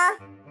chat, y'all,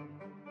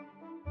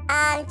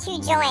 to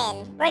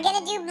join. We're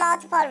gonna do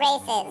multiple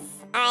races,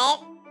 alright?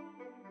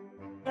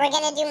 We're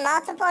gonna do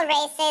multiple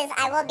races.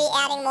 I will be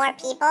adding more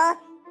people.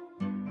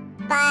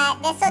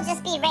 But this will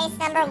just be race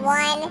number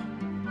 1.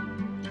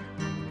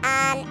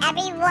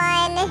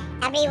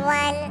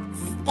 Everyone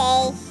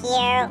stay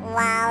here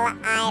while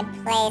I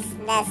place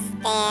the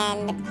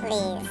stand,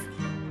 please.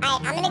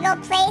 Alright, I'm gonna go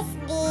place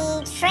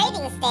the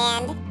trading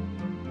stand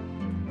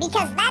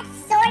Because that's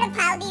sort of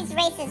how these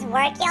races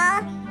work,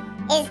 y'all,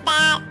 is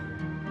that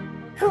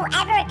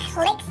whoever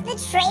clicks the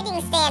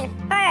trading stand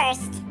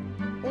first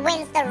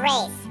wins the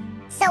race.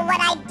 So what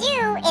I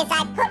do is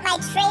I put my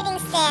trading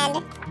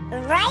stand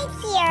right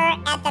here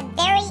at the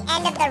very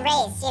end of the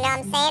race. You know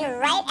what I'm saying?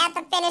 Right at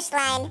the finish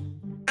line,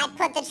 I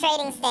put the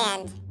trading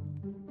stand.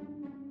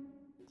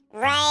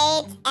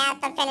 Right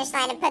at the finish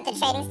line, and put the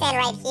trading stand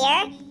right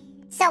here.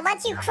 So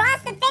once you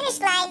cross the finish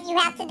line, you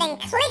have to then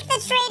click the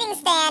trading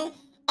stand,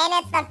 and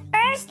it's the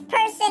first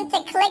person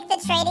to click the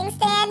trading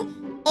stand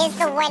is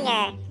the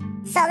winner.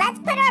 So let's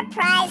put our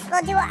prize,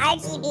 we'll do an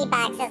RGB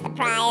box as the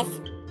prize.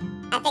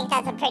 I think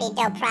that's a pretty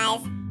dope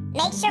prize.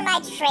 Make sure my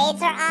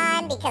trades are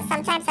on, because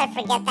sometimes I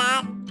forget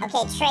that.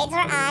 Okay, trades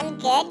are on,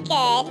 good,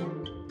 good.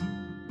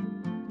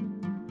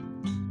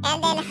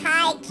 And then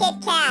hi,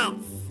 Kit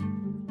Kats.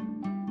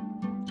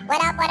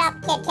 What up,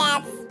 Kit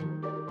Kats?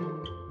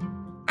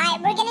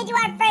 Alright, we're gonna do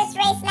our first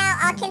race now.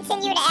 I'll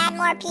continue to add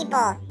more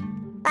people,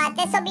 but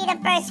this will be the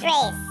first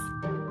race.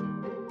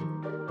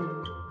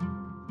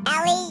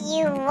 Ellie,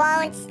 you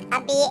won't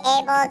be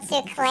able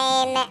to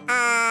claim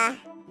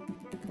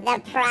the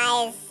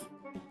prize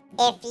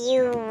if you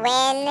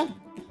win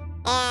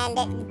and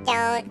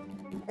don't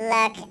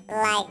look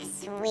like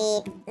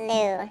Sweet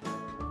Lou.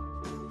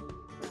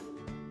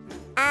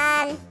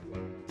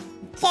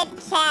 Kit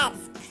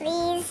Kats,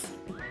 please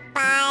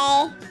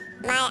buy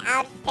my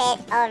outfit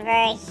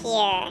over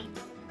here.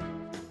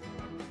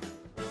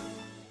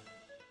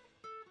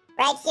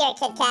 Right here,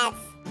 Kit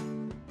Kats.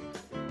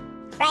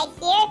 Right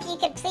here, if you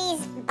could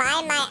please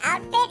buy my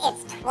outfit,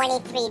 it's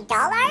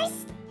 $23.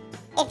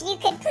 If you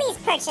could please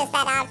purchase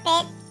that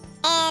outfit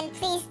and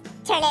please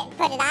put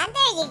it on.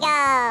 There you go.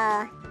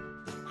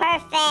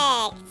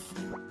 Perfect.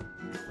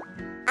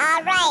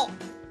 All right.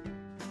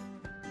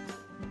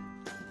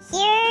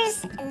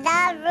 Here's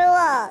the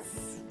rules.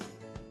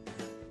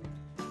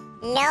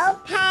 No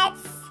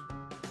pets,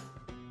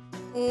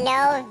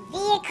 no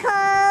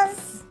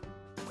vehicles,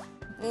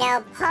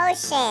 no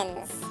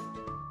potions,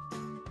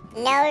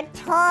 no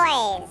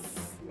toys,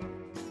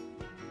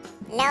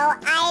 no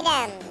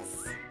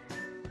items,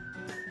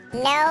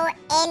 no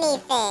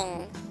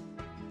anything.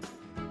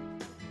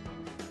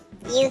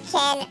 You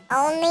can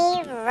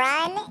only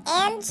run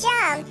and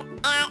jump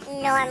at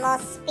normal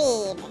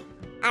speed,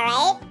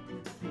 alright?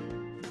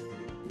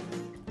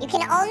 You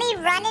can only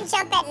run and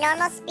jump at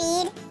normal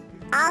speed.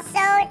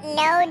 Also,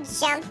 no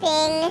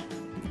jumping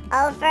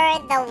over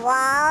the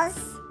walls.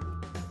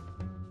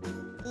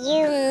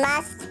 You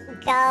must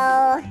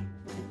go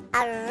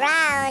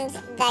around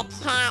the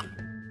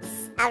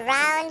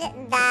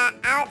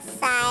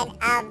outside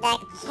of the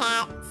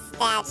cat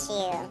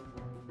statue.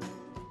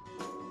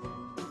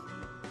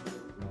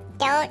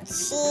 Don't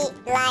cheat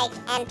like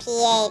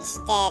MPH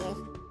did.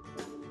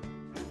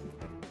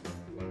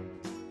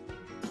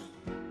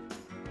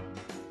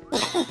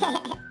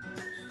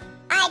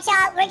 Alright,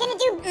 y'all, we're gonna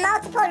do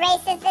multiple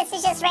races. This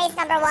is just race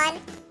number 1.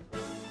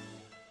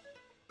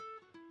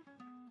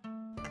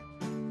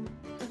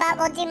 But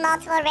we'll do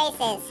multiple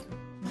races.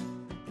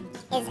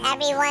 Is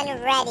everyone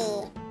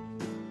ready?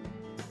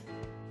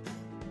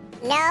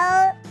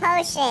 No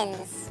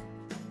potions.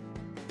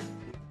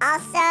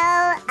 Also,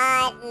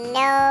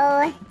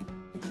 no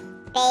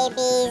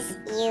babies.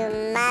 You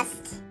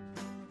must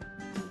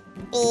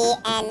be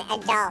an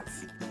adult.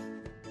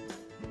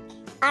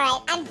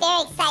 Alright, I'm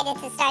very excited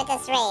to start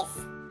this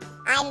race.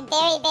 I'm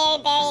very, very,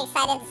 very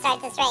excited to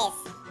start this race.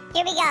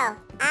 Here we go.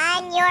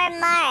 On your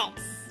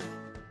marks.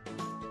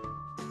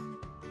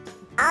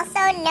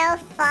 Also, no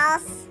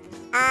false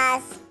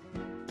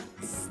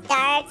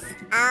starts.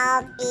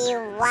 I'll be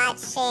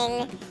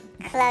watching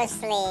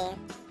closely.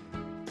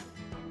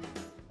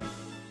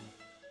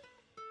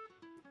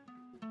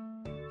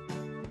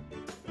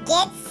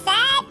 Get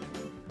set.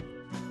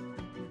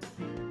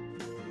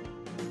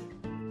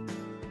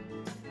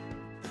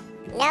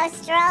 No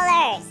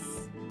strollers.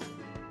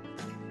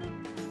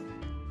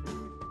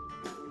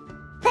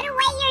 Put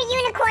away your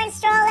unicorn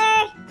stroller.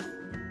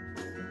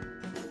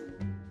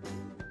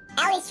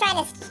 Ellie's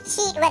trying to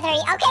cheat with her.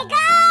 Okay,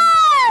 go!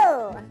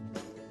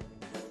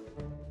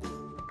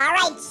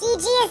 Alright,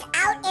 Gigi is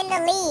out in the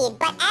lead.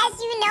 But as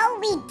you know,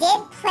 we did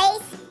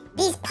place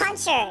these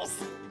punchers.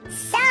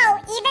 So,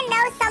 even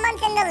though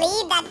someone's in the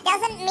lead, that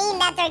doesn't mean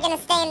that they're going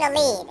to stay in the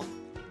lead.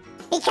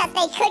 Because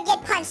they could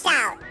get punched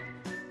out.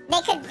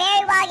 They could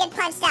very well get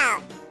punched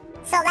out.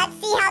 So let's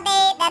see how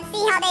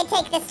they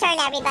take this turn,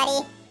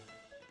 everybody.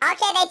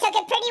 Okay, they took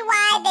it pretty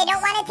wide. They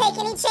don't want to take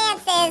any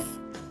chances.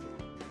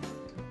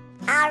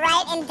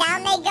 Alright, and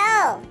down they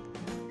go.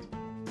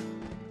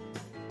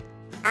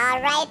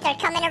 Alright, they're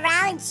coming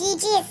around.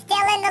 Gigi is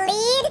still in the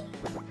lead.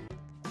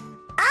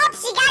 Oh,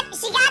 she got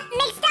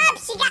mixed up.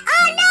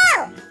 Oh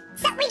no!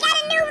 So we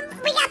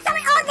got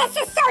someone, oh, this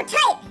is so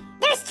tight.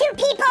 There's 2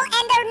 people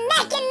and they're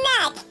neck and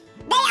neck.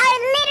 They are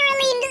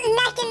literally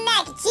neck and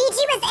neck.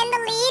 Gigi was in the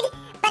lead,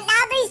 but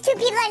now these 2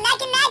 people are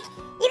neck and neck.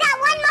 You got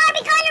one more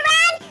going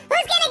around.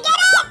 Who's gonna get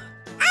it?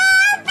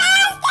 Oh,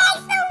 Fast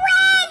takes the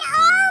win!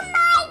 Oh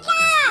my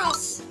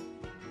gosh!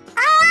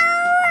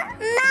 Oh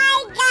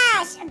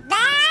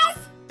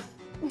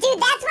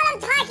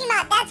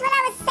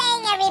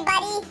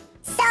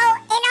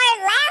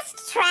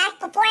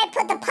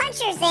had put the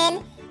punchers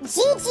in,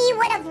 Gigi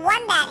would have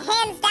won that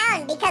hands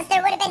down because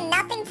there would have been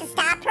nothing to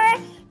stop her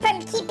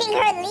from keeping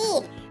her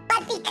lead.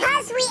 But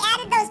because we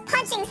added those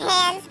punching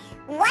hands,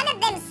 one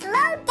of them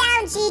slowed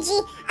down Gigi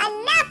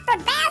enough for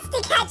Bass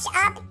to catch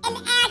up and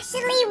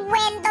actually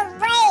win the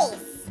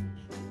race.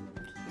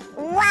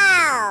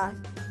 Wow.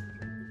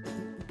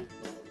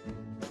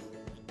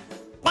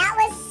 That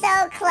was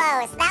so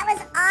close. That was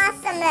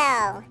awesome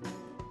though.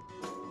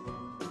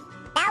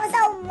 That was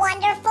a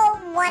wonderful,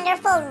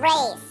 wonderful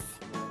race.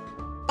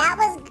 That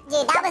was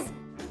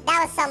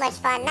so much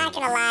fun. Not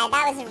gonna lie,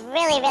 that was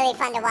really, really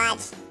fun to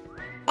watch.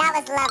 That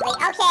was lovely.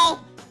 Okay,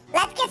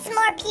 let's get some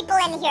more people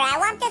in here. I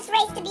want this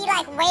race to be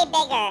like way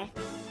bigger.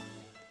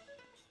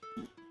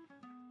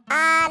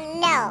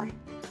 No.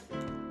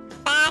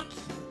 Back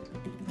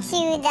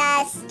to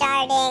the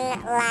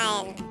starting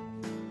line.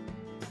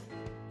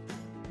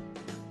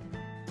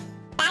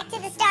 Back to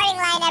the starting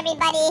line,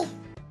 everybody.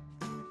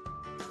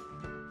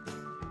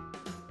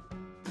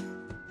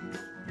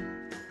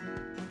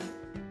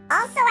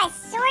 Also, I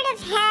sort of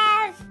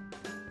have...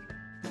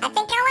 I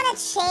think I want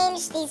to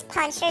change these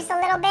punchers a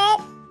little bit.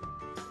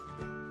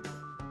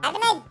 I have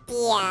an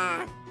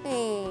idea.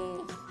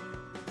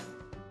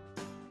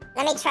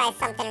 Let me try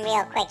something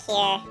real quick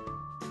here.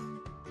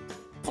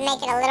 To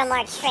make it a little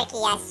more tricky,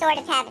 I sort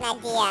of have an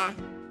idea.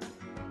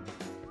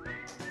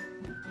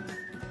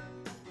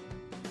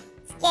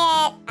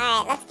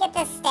 Let's get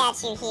this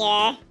statue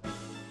here.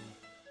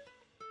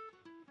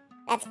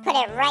 Let's put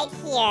it right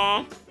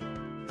here.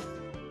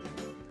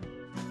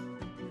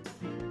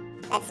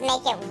 Let's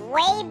make it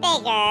way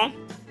bigger,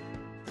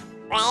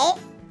 right?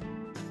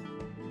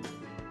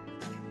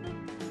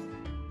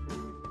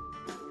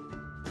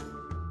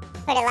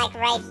 Put it like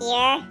right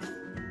here.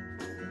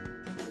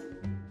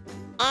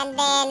 And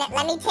then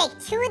let me take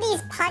two of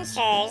these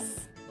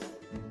punchers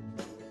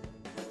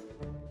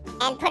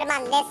and put them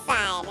on this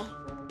side.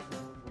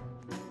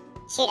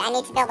 Shoot, I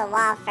need to build a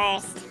wall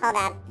first. Hold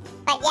up.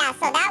 But yeah,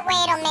 so that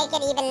way it'll make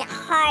it even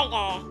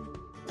harder.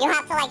 You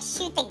have to like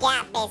shoot the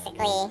gap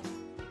basically.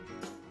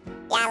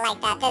 Yeah, I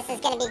like that. This is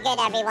gonna be good,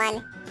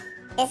 everyone.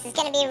 This is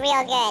gonna be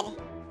real good.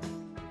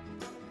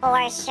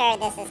 For sure,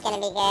 this is gonna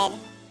be good.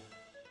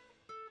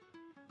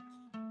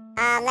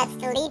 Let's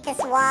delete this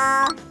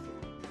wall.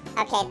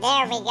 Okay,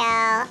 there we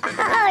go.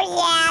 Oh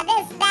yeah,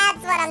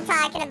 that's what I'm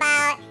talking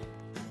about.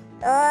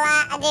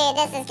 Dude,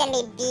 this is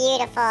gonna be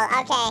beautiful.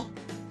 Okay.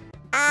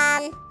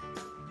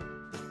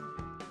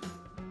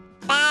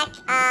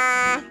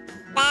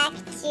 Back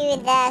to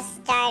the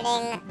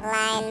starting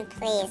line,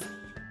 please.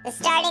 The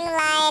starting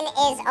line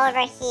is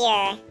over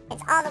here.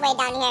 It's all the way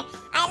down here.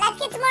 All right, let's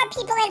get some more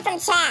people in from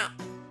chat.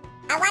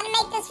 I want to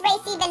make this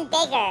race even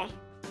bigger.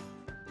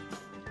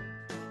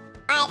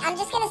 All right, I'm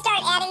just going to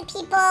start adding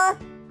people.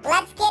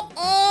 Let's get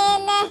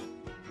in.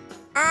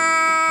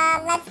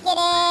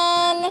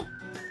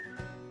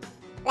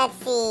 Let's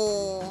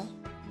see.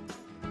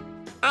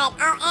 All right,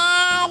 I'll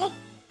add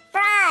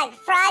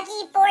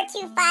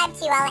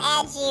Froggy4252. I'll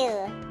add you.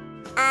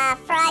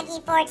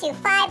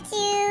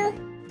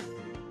 Froggy4252.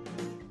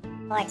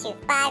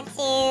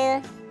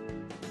 4252.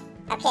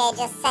 Okay,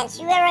 just sent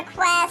you a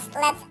request.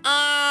 Let's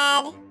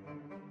add...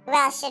 Who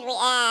else should we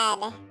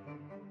add?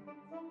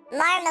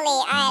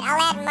 Marmalade. Alright,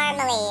 I'll add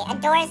Marmalade.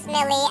 Adores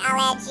Millie.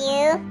 I'll add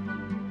you.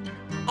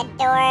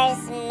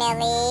 Adores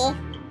Millie.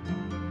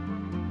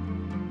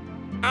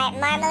 Alright,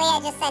 Marmalade, I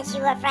just sent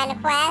you a friend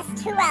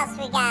request. Who else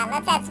we got?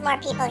 Let's add some more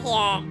people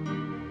here.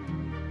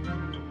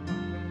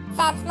 Let's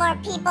add some more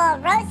people.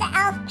 Rosa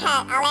Elf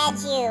Pet. I'll add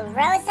you.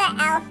 Rosa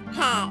Elf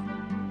Pet.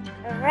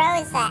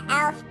 Rosa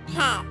Elf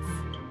Pets.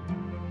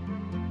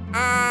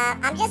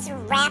 I'm just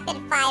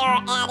rapid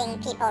fire adding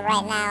people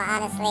right now,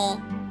 honestly.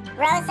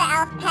 Rosa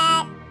Elf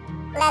Pet.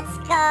 Let's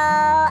go,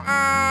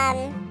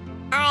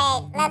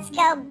 alright, let's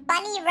go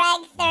Bunny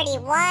Reg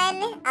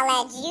 31. I'll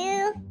add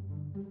you.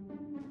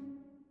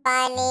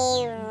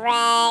 Bunny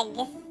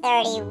Reg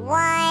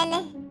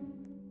 31.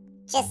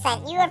 Just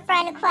sent you a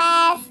friend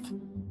request.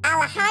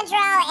 Alejandra,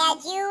 I'll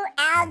add you.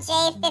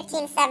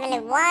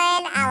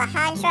 ALJ1571.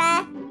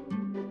 Alejandra.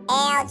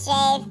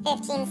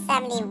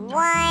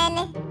 ALJ1571.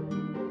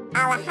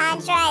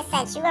 Alejandra, I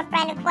sent you a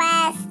friend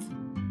request.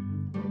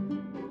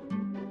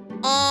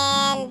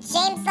 And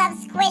James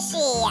Loves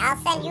Squishy, I'll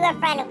send you a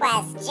friend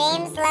request.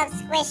 James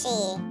Loves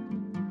Squishy.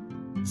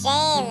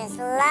 James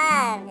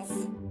Loves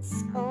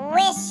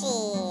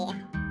Squishy.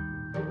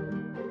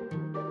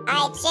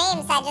 Alright,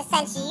 James, I just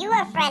sent you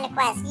a friend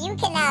request. You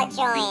can now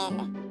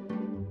join.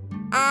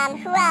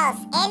 Who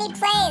else? Annie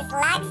Plays,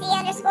 Loxy _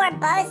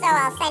 Bozo,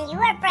 I'll send you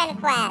a friend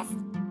request.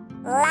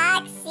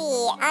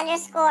 Loxy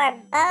 _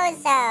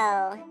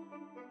 Bozo.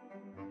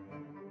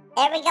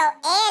 There we go,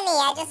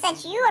 Annie. I just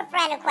sent you a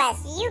friend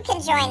request. You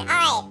can join. All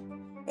right.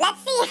 Let's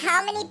see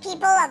how many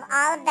people of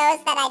all of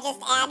those that I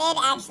just added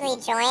actually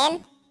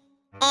join.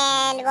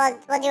 And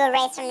we'll do a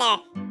race from there.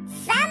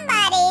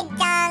 Somebody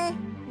done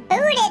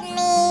booted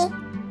me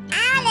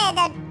out of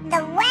the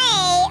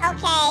way.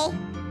 Okay.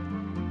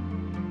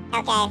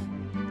 Okay.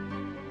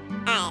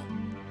 All right.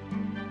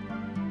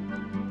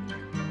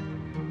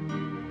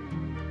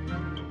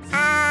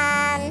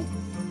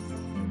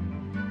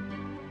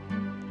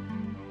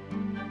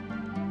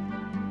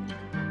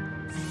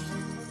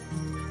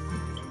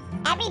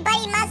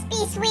 everybody must be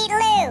Sweet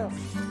Lou.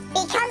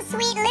 Become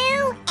Sweet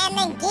Lou and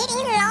then get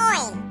in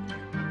line.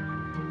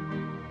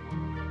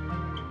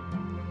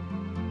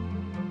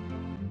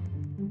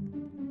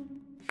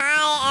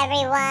 Hi,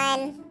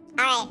 everyone.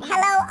 All right,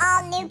 hello,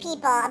 all new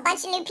people. A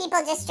bunch of new people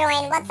just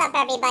joined. What's up,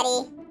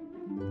 everybody?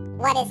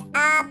 What is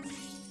up?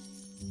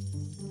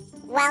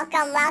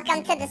 Welcome,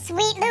 welcome to the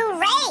Sweet Lou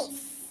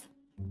race.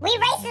 We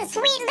racing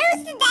Sweet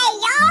Lou's today,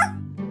 y'all.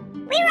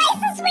 We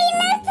racing Sweet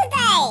Lou's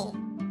today.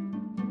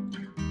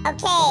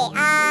 Okay,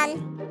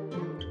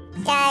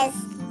 does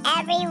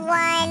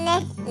everyone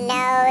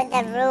know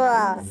the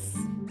rules?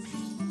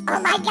 Oh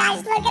my gosh,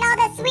 look at all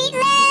the Sweet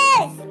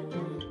Lou's.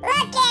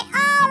 Look at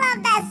all of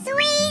the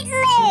Sweet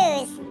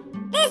Lou's.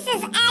 This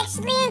is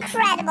actually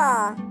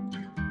incredible.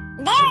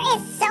 There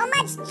is so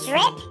much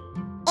drip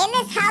in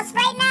this house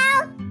right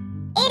now.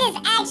 It is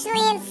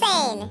actually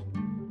insane.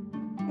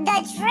 The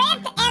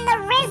drip and the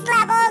Riz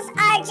levels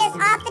are just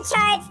off the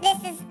charts.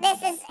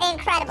 This is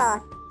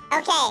incredible.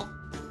 Okay.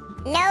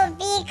 No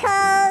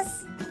vehicles,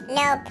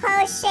 no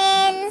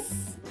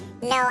potions,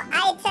 no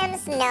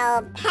items,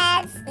 no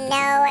pets,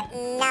 no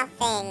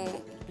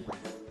nothing.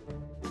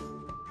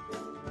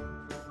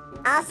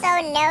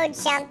 Also, no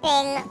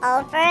jumping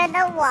over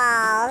the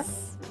walls.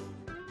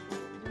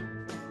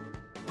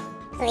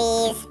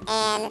 Please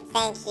and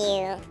thank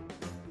you.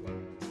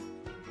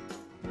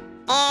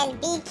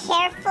 And be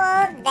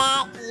careful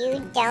that you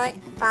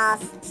don't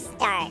false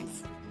start.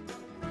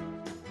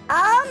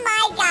 Oh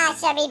my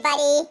gosh,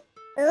 everybody.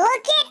 Look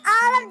at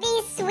all of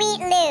these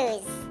Sweet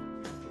Lou's.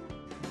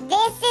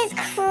 This is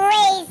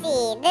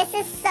crazy. This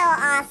is so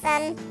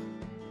awesome.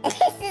 This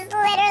is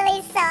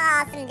literally so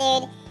awesome,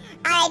 dude.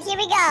 Alright, here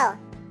we go.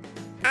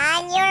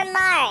 On your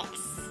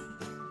marks.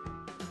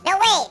 No,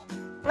 wait.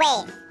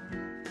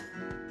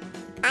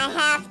 I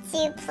have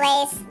to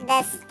place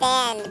the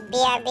stand.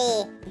 BRB.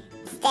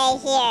 Stay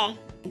here.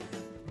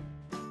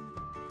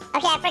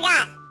 Okay, I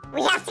forgot.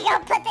 We have to go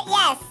put the,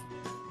 yes.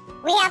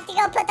 We have to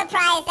go put the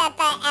prize at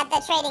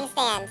the trading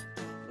stand.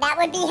 That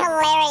would be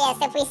hilarious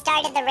if we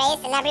started the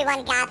race and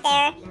everyone got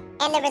there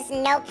and there was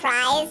no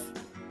prize.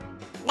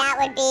 That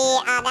would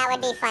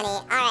be funny.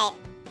 All right.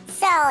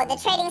 So the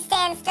trading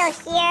stand's still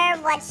here.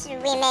 What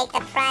should we make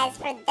the prize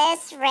for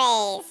this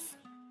race?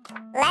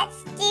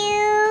 Let's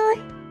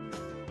do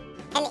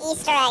an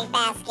Easter egg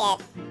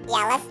basket.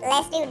 Yeah,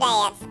 let's do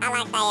diets. I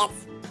like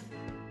diets.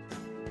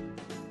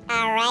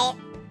 All right.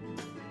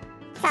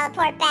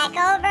 Teleport back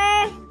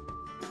over.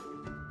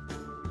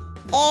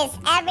 Is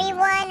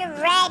everyone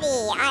ready?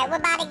 Alright, we're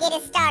about to get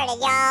it started,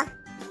 y'all.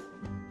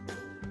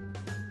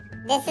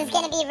 This is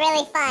gonna be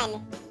really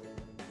fun.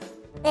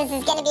 I'm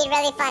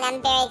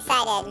very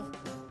excited.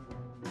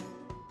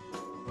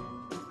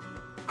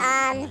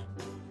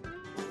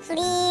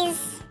 Please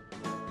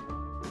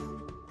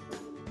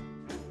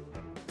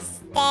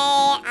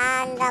stay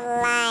on the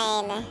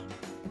line.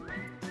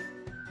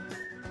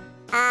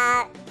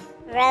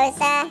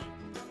 Rosa,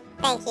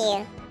 thank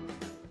you.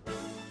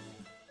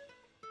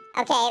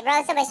 Okay,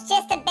 Rosa was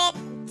just a bit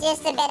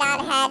out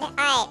ahead.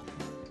 Alright.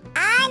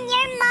 On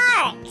your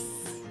marks.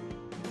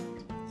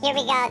 Here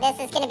we go. This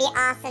is gonna be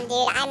awesome,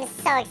 dude. I'm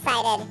so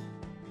excited.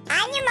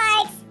 On your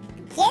marks.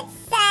 Get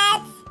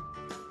set.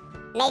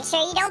 Make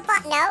sure you don't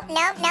fall. Nope.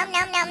 Not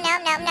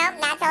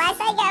till I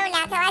say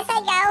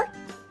go.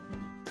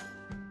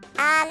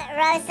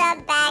 Rosa,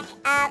 back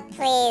up,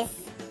 please.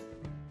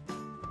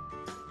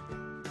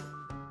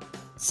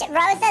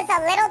 Rosa's a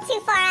little too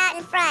far out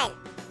in front.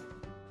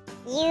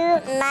 You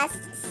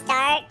must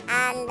start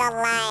on the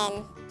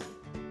line.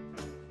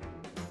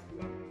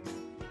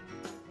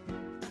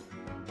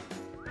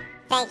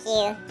 Thank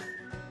you.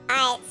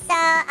 Alright, so,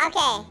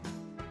 okay.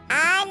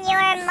 On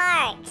your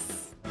marks.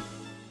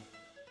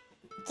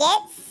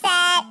 Get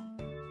set.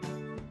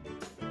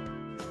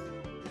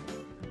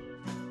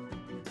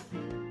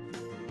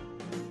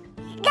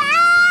 Go!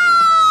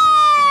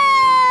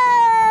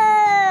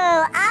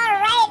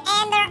 Alright,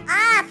 and they're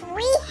off.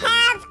 We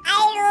have a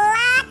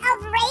lot of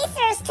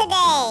racers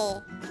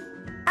today.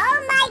 Oh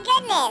my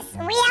goodness.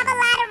 We have a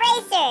lot of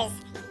racers.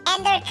 And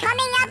they're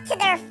coming up to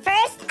their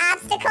first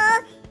obstacle.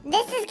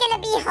 This is going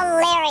to be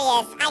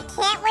hilarious. I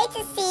can't wait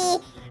to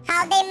see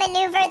how they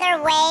maneuver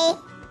their way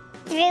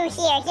through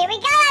here. Here we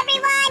go,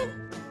 everyone.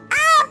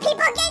 Oh,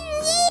 people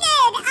getting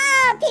yeeted.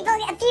 Oh,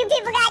 a few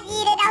people got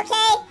yeeted,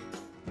 okay.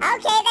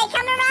 Okay, they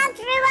come around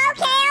through.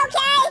 Okay.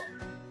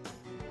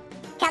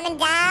 Coming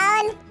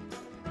down.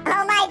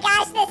 Oh my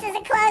gosh, this is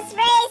a close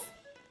race.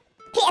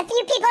 A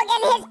few people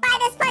getting hit by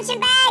this punching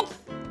bag.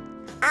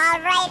 All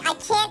right, I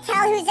can't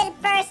tell who's in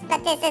first,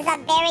 but this is a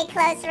very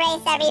close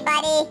race,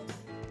 everybody.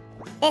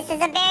 This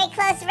is a very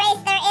close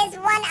race. There is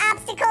one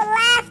obstacle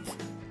left.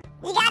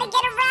 You gotta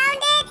get around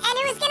it, and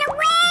who's gonna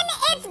win?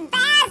 It's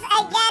Baz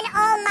again.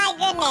 Oh my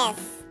goodness.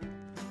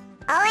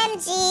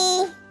 OMG,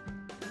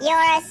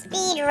 you're a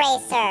speed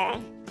racer.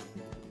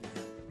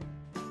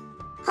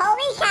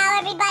 Holy cow,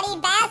 everybody,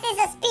 Baz is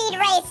a speed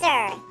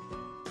racer.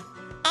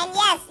 And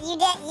yes, you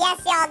did. Yes,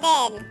 y'all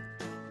did.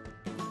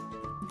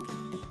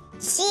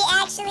 She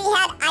actually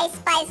had Ice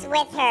Spice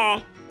with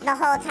her the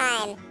whole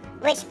time,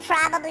 which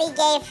probably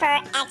gave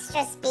her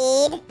extra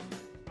speed.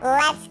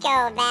 Let's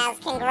go, Vaz.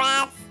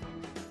 Congrats.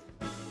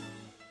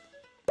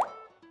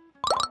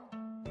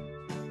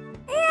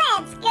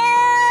 Let's go.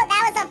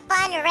 That was a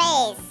fun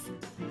race.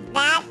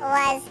 That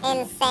was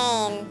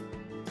insane.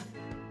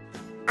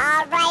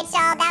 All right,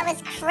 y'all. That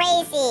was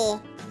crazy.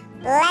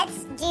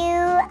 Let's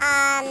do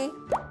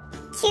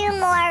 2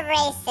 more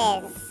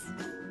races.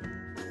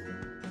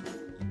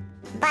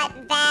 But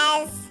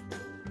Vaz,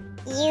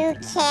 you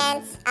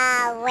can't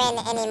win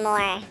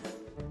anymore.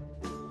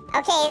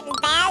 Okay,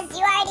 Vaz,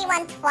 you already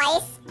won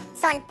twice,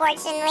 so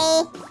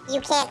unfortunately, you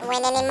can't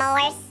win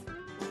anymore.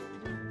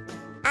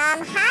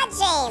 Hi,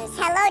 James.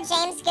 Hello,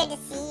 James. Good to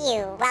see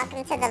you.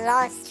 Welcome to the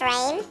live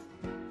stream.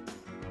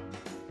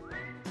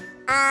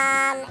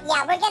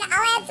 Yeah,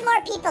 I'll add some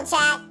more people,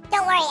 chat.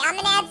 Don't worry, I'm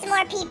gonna add some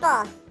more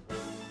people.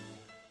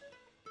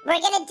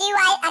 We're gonna do,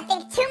 I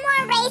think, 2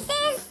 more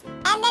races,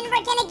 and then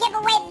we're gonna give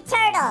away the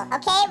turtle,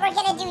 okay? We're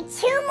gonna do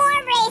 2 more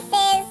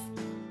races,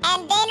 and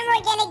then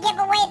we're gonna give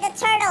away the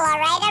turtle,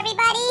 alright,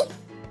 everybody?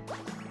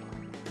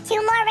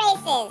 2 more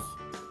races.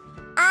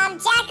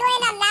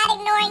 Jacqueline, I'm not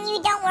ignoring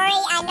you, don't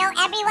worry. I know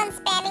everyone's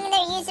spamming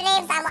their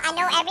usernames. I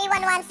know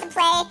everyone wants to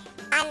play.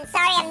 I'm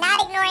sorry, I'm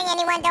not ignoring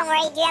anyone, don't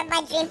worry. Do you have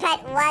my dream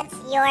pet? What's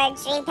your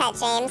dream pet,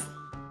 James?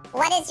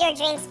 What is your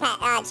dream pet,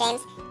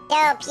 James?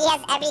 Dope, he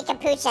has every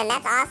capuchin.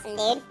 That's awesome,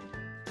 dude.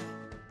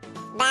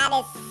 That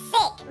is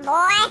sick,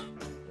 boy.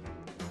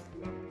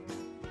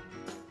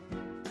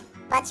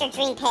 What's your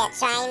dream pet,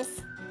 James?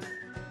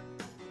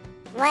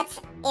 What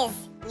is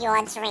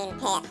your dream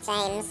pet,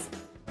 James?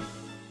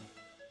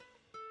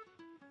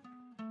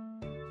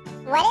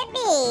 Would it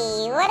be,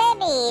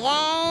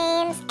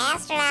 James?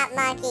 Astronaut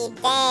monkey,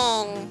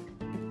 dang.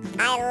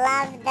 I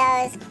love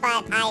those,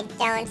 but I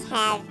don't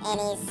have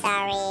any,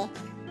 sorry.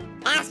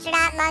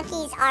 Astronaut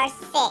monkeys are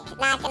sick,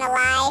 not gonna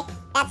lie.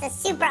 That's a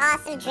super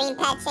awesome dream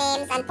pet,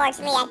 James.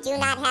 Unfortunately, I do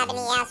not have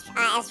any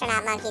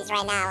astronaut monkeys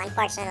right now,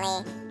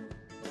 unfortunately.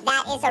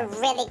 That is a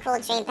really cool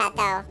dream pet,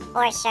 though,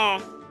 for sure.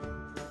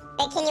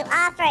 But can you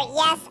offer?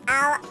 Yes,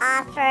 I'll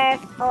offer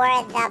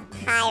for the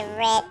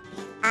pirate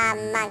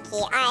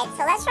monkey. Alright,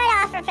 so let's try to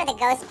offer for the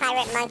ghost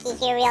pirate monkey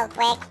here real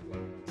quick.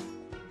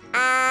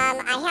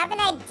 I have an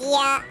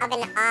idea of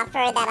an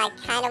offer that I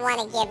kind of want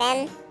to give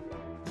him.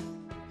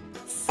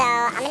 So,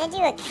 I'm going to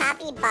do a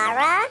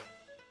capybara.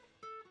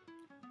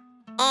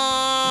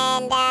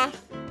 And, a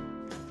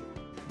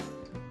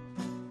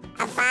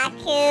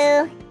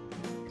Baku.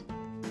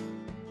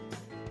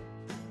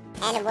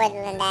 And a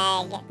woodland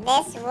egg.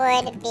 This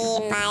would be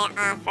my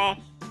offer.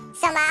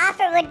 So my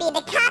offer would be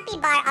the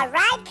capybara, a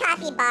ride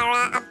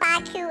capybara, a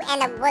Baku,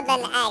 and a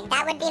woodland egg.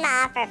 That would be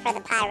my offer for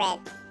the pirate.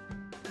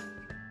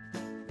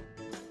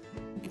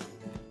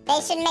 They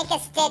should make a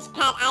Stitch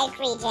pet. I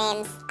agree,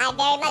 James. I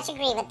very much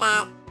agree with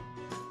that.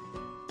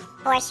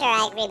 For sure,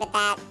 I agree with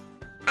that.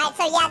 Alright,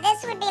 so yeah,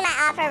 this would be my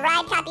offer.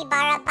 Ride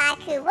capybara,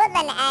 Baku,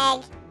 woodland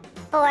egg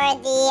for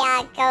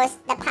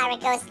the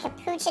pirate ghost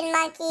capuchin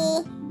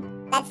monkey.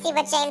 Let's see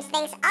what James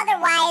thinks.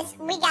 Otherwise,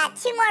 we got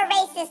 2 more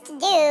races to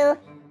do,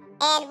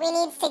 and we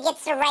need to get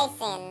to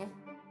racing.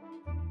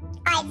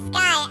 Alright,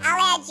 Sky,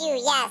 I'll add you,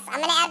 yes.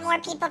 I'm gonna add more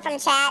people from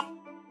chat.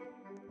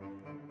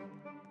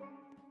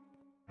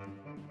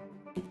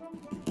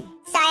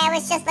 Sorry, I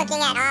was just looking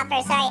at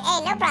offers. Sorry.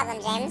 Hey, no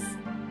problem, James.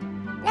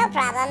 No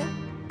problem.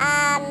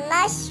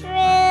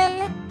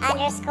 Mushroom _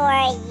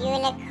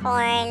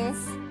 unicorns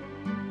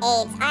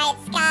 8. Alright,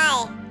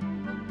 Sky.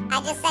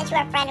 I just sent you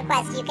a friend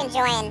request. You can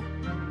join.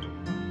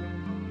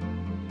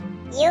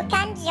 You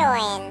can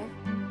join.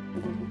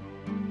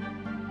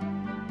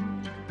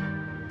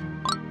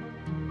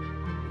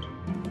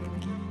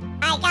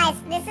 Alright guys,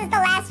 this is the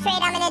last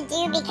trade I'm gonna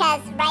do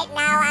because right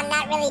now I'm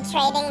not really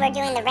trading. We're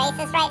doing the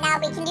races right now.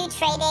 We can do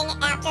trading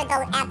at the end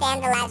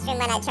of the live stream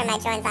when I turn my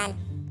joins on.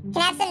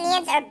 Can I have some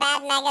neons or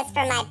bad megas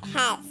for my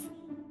pets?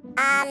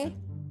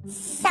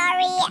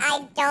 Sorry,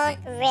 I don't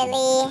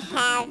really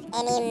have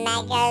any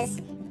megas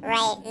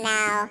right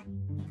now.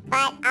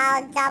 But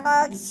I'll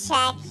double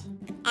check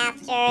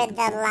after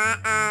the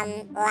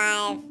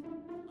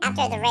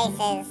after the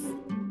races.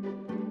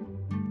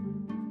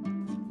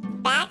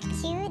 Back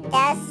to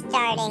the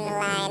starting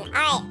line.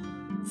 Alright,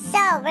 so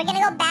we're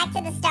gonna go back to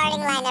the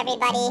starting line,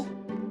 everybody.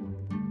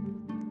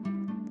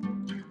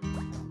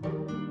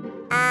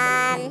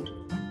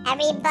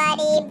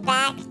 Everybody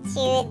back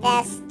to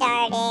the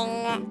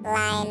starting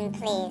line,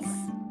 please.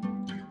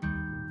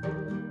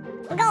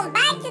 We're going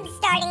back to the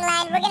starting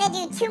line. We're gonna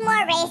do 2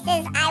 more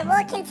races. I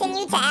will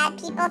continue to add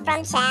people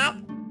from chat.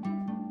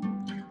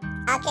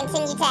 I'll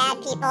continue to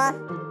add people.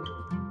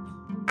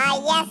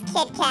 Yes,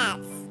 Kit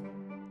Kats.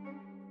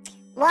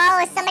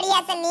 Whoa, somebody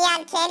has a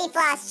neon candy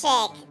floss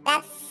chick.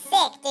 That's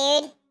sick,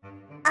 dude.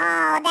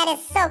 Oh, that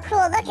is so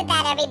cool. Look at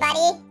that,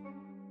 everybody.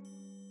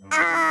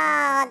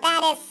 Oh,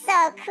 that is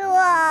so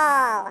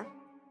cool.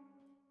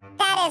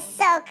 That is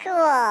so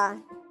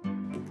cool.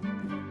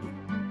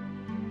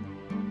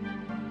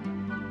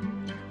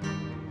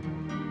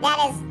 That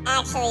is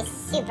actually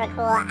super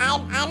cool.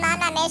 I'm on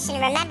my mission.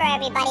 Remember,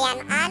 everybody, I'm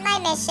on my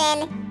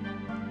mission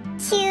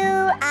to,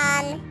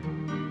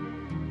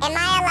 am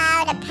I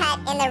allowed a pet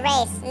in the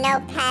race? No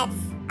pets,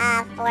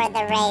 for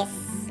the race.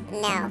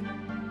 No.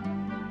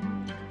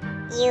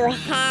 You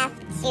have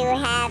to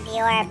have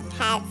your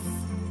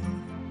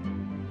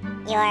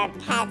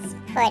pets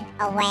put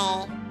away.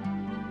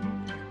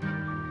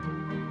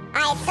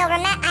 Alright, so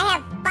remember, I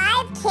have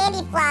 5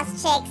 candy floss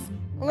chicks.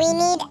 We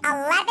need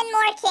 11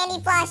 more candy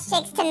floss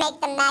chicks to make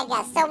the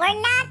mega. So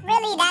we're not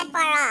really that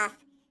far off.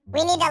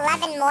 We need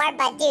 11 more,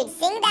 but dude,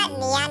 seeing that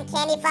neon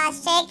candy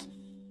floss chick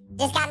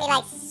just got me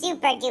like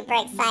super duper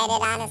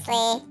excited,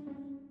 honestly.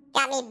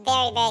 Got me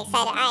very, very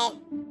excited. Alright,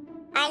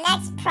 our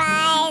next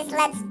prize,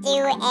 let's do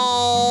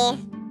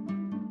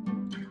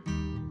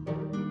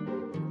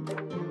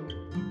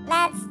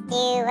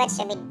what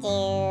should we do?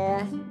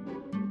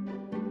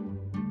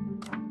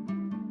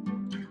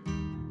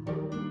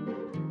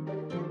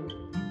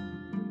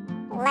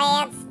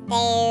 Let's do...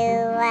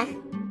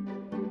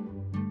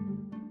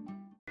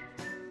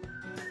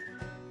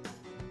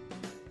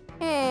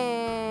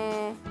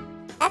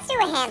 Let's do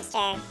a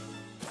hamster.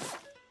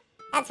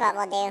 That's what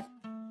we'll do.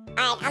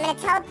 Alright, I'm gonna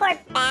teleport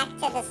back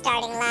to the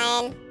starting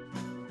line.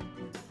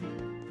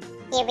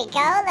 Here we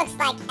go. Looks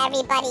like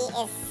everybody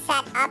is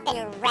set up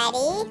and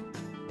ready.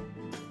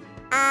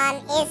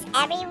 Is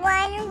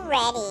everyone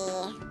ready?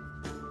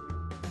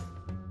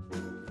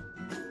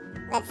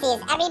 Let's see,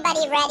 is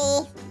everybody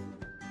ready?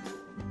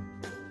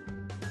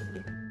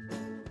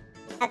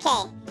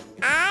 Okay,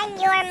 on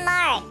your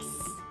marks.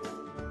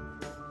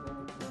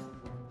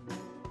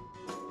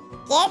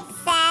 Get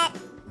set.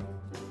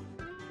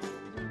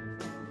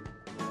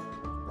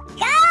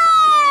 Go!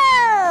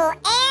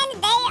 And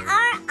they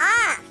are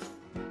off.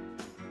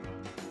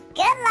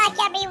 Good luck,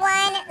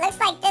 everyone. Looks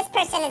like this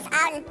person is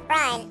out in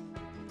front.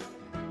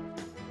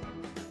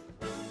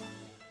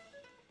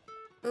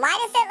 Why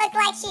does it look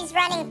like she's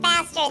running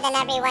faster than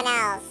everyone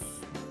else?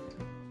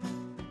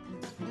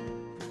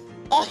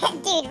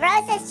 Dude,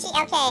 Rosa's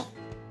okay.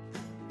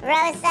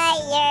 Rosa,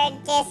 you're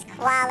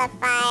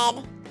disqualified.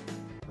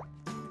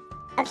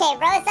 Okay,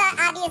 Rosa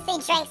obviously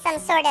drank some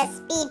sort of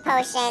speed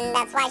potion.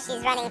 That's why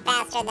she's running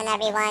faster than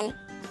everyone.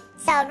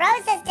 So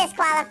Rosa's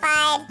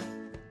disqualified.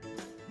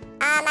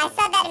 I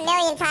said that a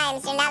million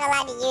times. You're not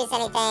allowed to use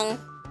anything.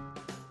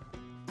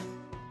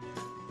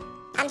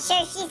 I'm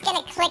sure she's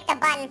gonna click the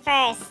button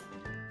first.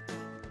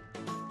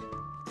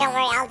 Don't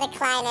worry, I'll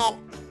decline it.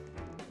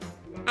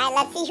 Alright,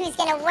 let's see who's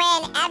gonna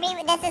win.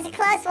 This is a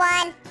close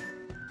one.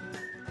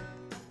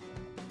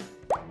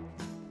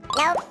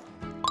 Nope.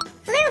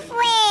 Floof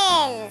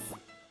wins!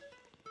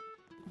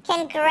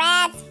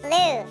 Congrats,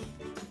 Floof.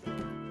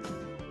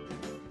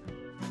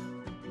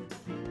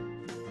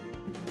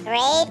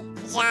 Great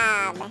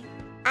job.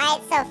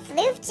 Alright, so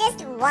Floof just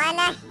won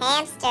a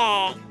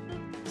hamster.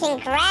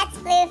 Congrats,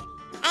 Floof.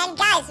 And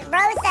guys,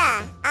 Rosa,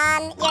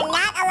 you're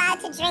not allowed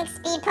to drink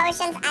speed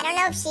potions. I don't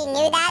know if she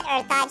knew that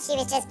or thought she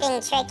was just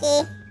being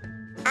tricky.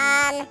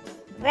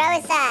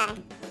 Rosa,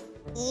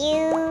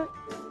 you,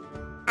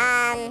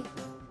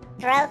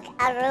 broke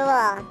a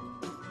rule.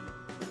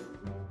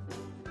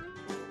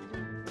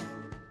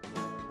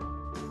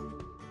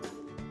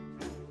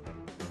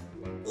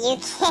 You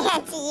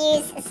can't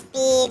use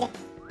speed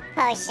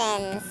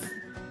potions.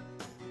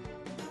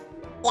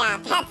 Yeah,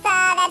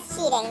 that's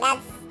cheating.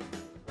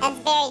 That's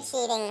very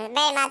cheating.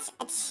 Very much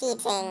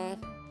cheating.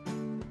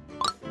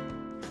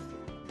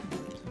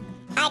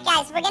 Alright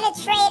guys, we're gonna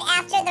trade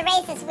after the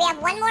races. We have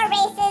one more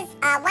race.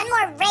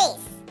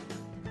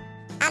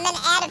 I'm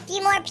gonna add a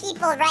few more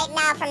people right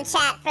now from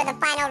chat for the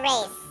final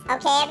race.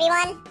 Okay,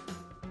 everyone?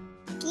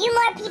 A few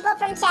more people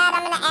from chat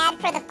I'm gonna add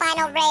for the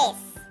final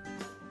race.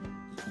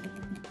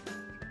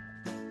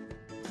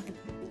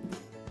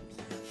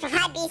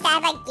 Hi Beast, I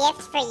have a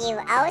gift for you.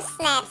 Oh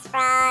snaps,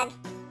 Frog.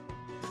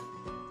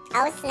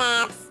 Oh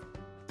snaps.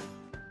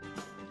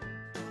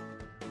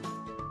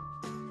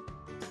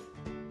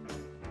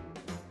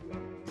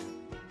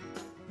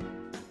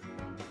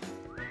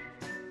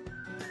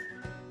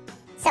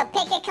 So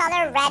pick a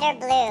color, red or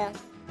blue.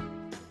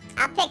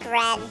 I'll pick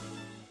red.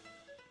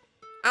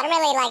 I don't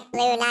really like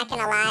blue, not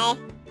gonna lie.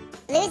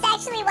 Blue's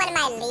actually one of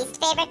my least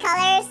favorite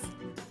colors.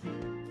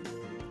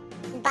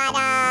 But,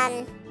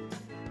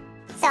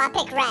 so I'll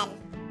pick red.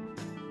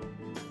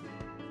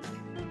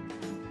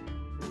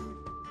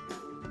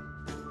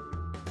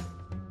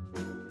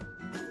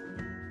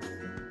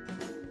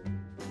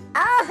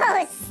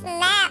 Oh,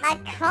 snap, a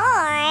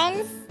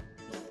corns.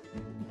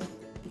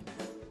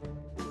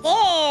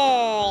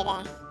 Dude.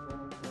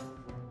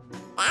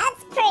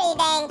 That's pretty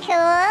dang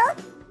cool.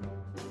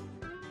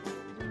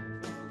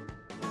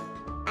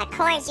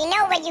 Corns, you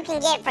know what you can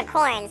get for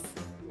corns.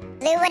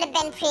 Blue would have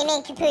been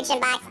premium capuchin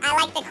box. I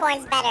like the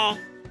corns better.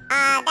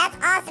 That's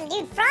awesome,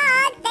 dude.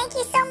 Frog, thank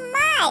you so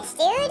much,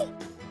 dude.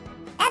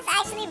 That's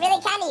actually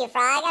really kind of you,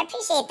 Frog. I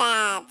appreciate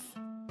that.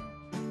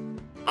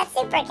 That's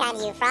super kind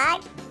of you,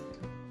 Frog.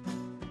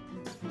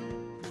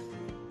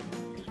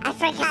 I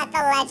forgot the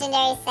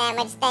legendary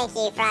sandwich. Thank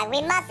you, Frog.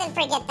 We mustn't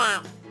forget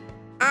that.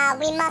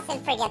 We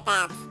mustn't forget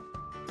that.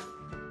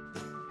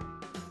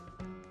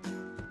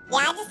 Yeah,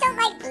 I just don't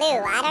like blue.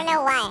 I don't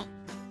know why.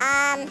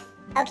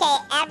 Okay,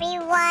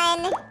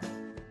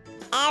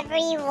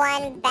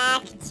 everyone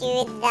back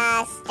to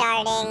the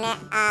starting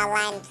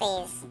line,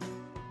 please.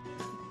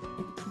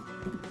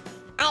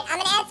 Alright, I'm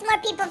gonna add some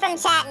more people from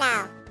chat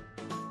now.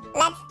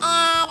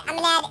 I'm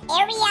gonna add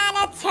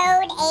Ariana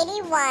Toad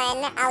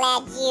 81. I'll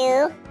add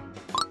you.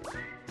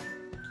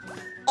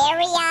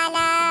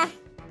 Ariana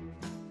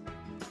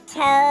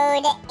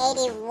Toad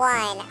 81.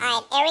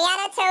 Alright,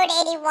 Ariana Toad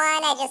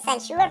 81, I just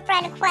sent you a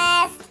friend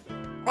request.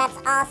 Let's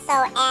add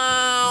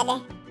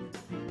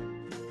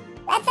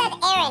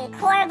Aaron,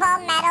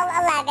 Corval Metal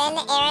 11.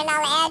 Aaron,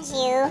 I'll add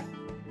you.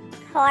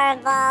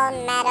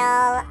 Corval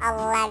Metal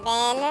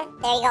 11.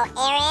 There you go,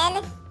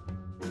 Aaron.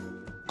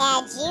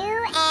 Add you,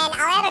 and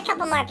I'll add a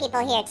couple more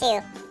people here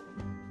too.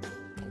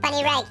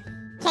 Funny Reg,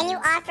 can you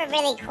offer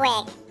really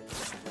quick?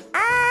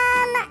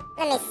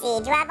 Let me see.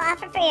 Do I have an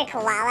offer for your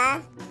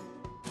koala?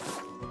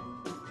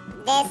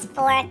 This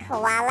for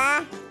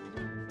koala.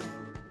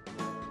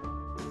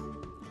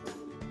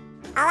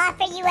 I'll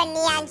offer you a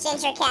neon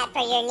ginger cat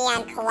for your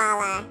neon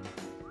koala.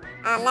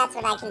 That's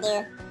what I can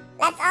do.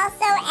 Let's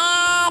also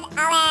add,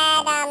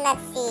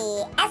 let's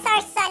see,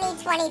 SR Sunny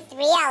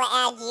 23,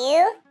 I'll add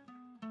you.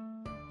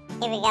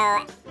 Here we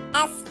go,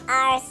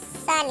 SR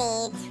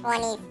Sunny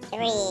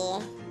 23.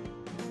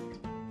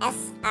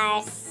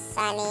 SR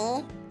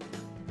Sunny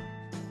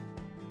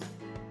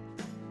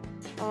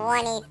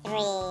 23.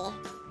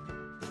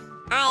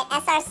 Alright,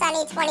 SR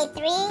Sunny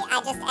 23,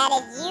 I just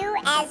added you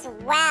as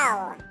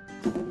well.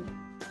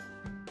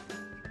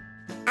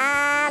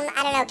 I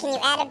don't know, can you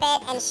add a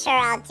bit? And sure,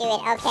 I'll do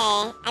it,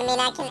 okay. I mean,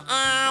 I can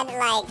add,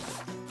 like,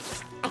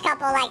 a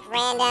couple, like,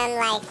 random,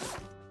 like...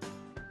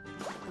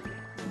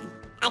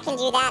 I can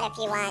do that if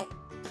you want.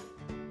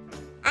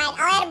 Alright, I'll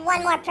add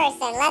one more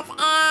person. I'll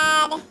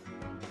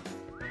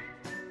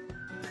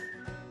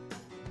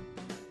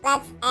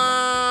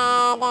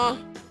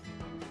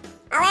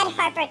add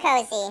Harper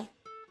Cozy.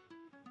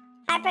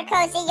 Harper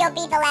Cozy, you'll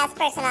be the last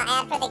person I'll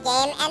add for the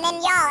game. And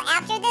then, y'all,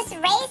 after this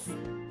race,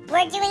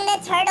 we're doing the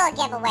turtle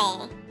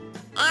giveaway.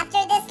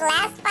 After this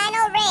last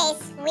final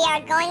race, we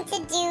are going to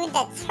do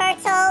the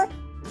turtle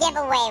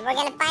giveaway. We're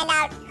gonna find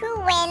out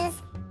who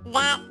wins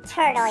that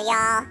turtle,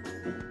 y'all.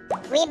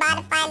 We about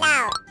to find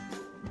out.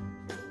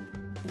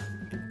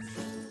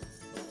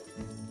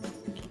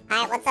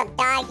 Alright, what's up,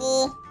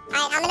 doggy? Alright,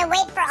 I'm gonna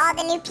wait for all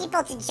the new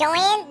people to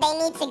join. They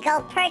need to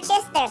go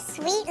purchase their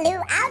sweet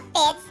Lou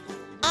outfits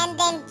and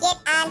then get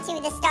onto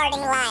the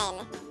starting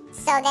line.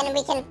 So then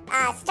we can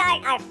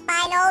start our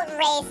final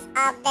race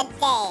of the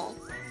day.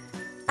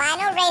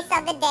 Final race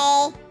of the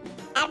day.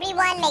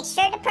 Everyone, make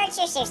sure to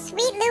purchase your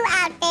sweet Lou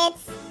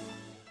outfits.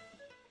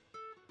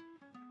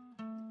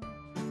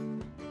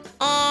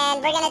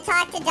 And we're gonna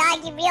talk to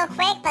Doggy real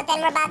quick, but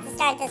then we're about to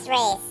start this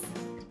race.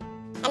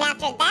 And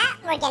after that,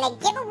 we're gonna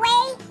give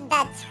away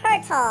the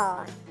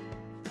turtle.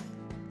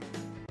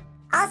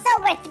 Also,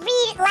 we're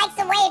 3 likes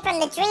away from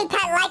the Dream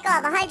Pet like goal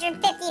of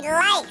 150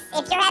 likes.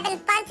 If you're having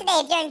fun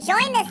today, if you're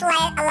enjoying this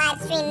live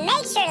stream,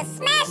 make sure to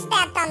smash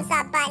that thumbs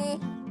up button.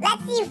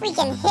 Let's see if we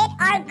can hit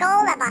our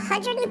goal of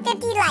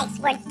 150 likes.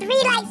 We're 3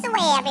 likes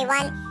away,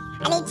 everyone.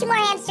 I need 2 more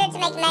hamsters to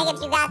make Meg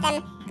if you got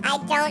them. I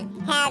don't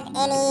have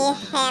any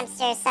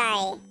hamsters,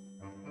 sorry.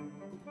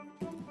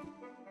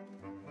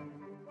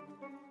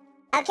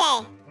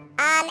 Okay.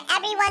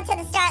 Everyone to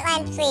the start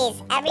line,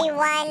 please.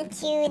 Everyone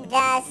to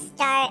the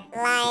start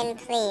line,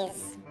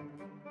 please.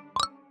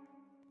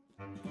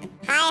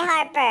 Hi,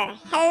 Harper.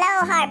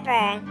 Hello,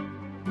 Harper.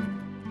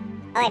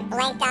 Oh, it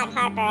blanked out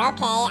Harper.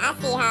 Okay, I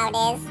see how it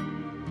is.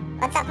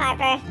 What's up,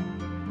 Harper?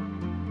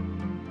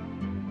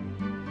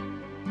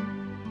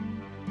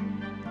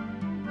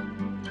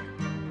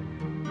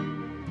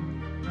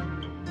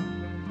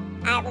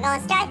 Alright, we're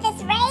gonna start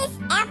this race.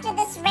 After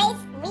this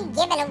race, we're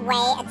giving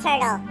away a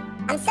turtle.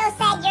 I'm so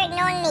sad you're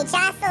ignoring me,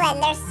 Jocelyn.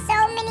 There's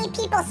so many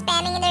people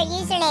spamming their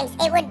usernames.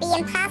 It would be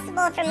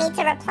impossible for me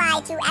to reply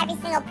to every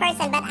single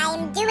person, but I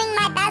am doing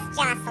my best,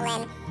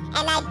 Jocelyn.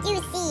 And I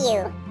do see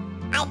you.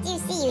 I do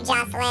see you,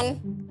 Jocelyn.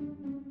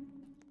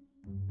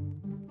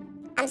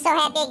 I'm so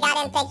happy I got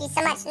in. Thank you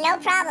so much. No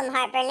problem,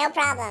 Harper. No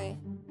problem.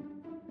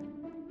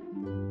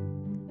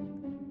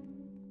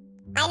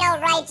 I know,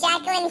 right,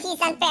 Jacqueline?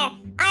 He's unfair.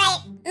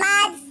 Alright,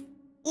 mods.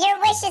 Your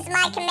wish is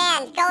my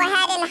command. Go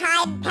ahead and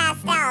hide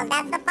Pastel.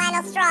 That's the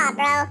final straw,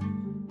 bro.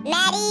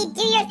 Maddie,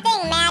 do your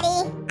thing,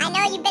 Maddie. I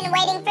know you've been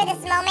waiting for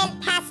this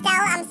moment. Pastel,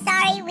 I'm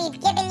sorry. We've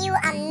given you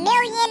 1.5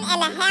 million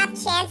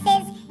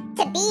chances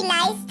to be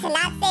nice, to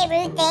not say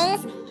rude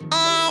things,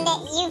 and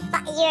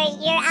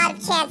you're out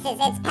of chances.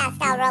 It's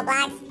Pastel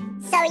Roblox.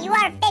 So you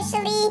are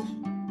officially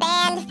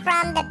banned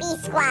from the B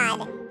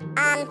Squad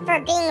for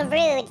being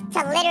rude to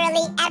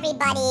literally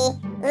everybody.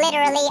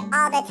 Literally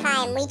all the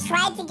time. We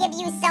tried to give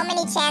you so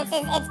many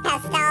chances. It's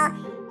Pastel,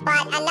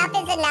 but enough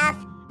is enough.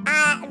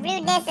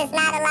 Rudeness is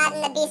not allowed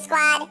in the B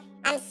Squad.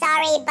 I'm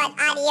sorry, but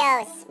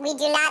adios. We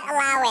do not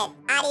allow it.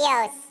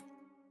 Adios.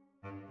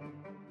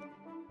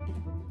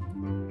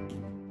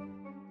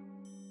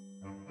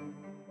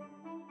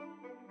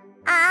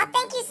 Aw,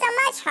 thank you so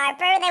much,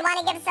 Harper. They want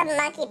to give us a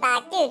monkey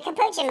box. Dude,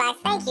 capuchin box.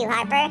 Thank you,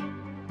 Harper.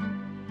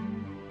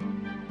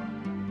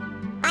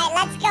 Alright,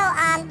 let's go.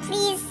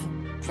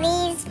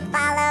 Please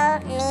follow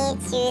me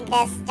to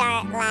the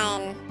start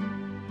line.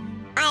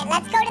 Alright,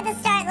 let's go to the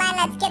start line.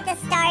 Let's get this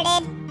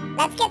started.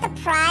 Let's get the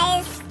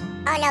prize.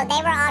 Oh no,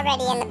 they were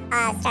already in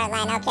the start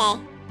line. Okay.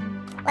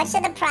 What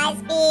should the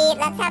prize be?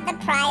 Let's have the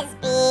prize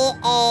be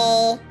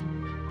a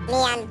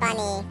neon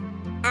bunny.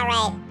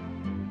 Alright.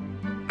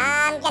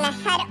 I'm gonna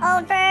head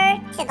over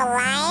to the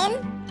line.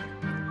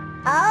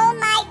 Oh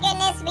my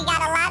goodness, we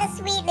got a lot of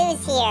sweet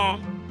loos here.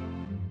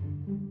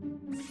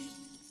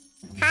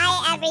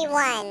 Hi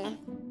everyone.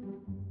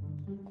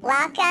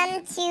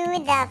 Welcome to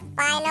the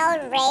final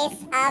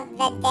race of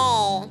the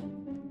day.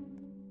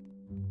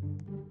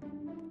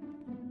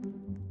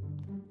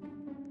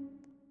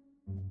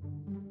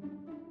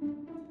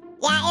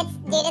 Yeah,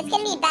 it's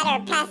gonna be better.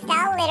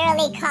 Pascal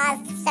literally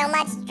caused so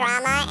much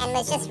drama and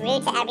was just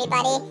rude to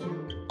everybody.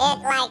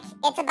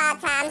 It's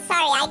about time. I'm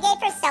sorry, I gave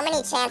her so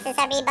many chances,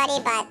 everybody,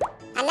 but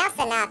enough's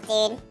enough,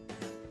 dude.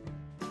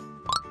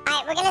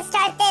 Alright, we're gonna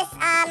start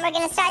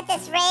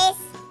this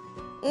race.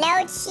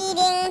 No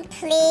cheating,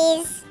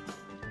 please.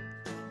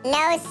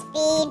 No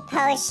speed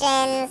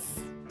potions.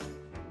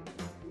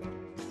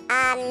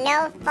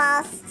 No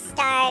false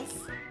starts.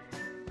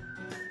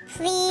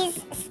 Please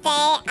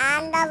stay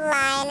on the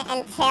line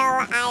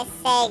until I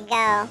say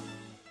go.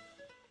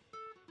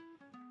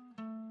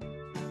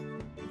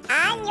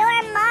 On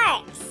your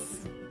marks.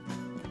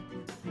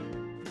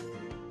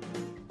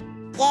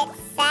 Get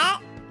set.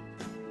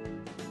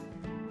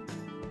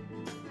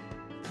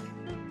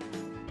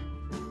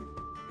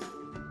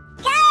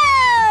 Go!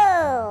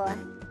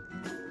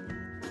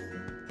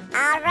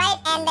 Alright,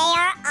 and they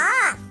are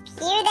off.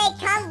 Here they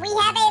come. We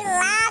have a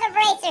lot of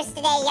racers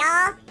today,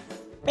 y'all.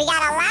 We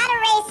got a lot of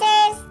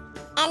racers,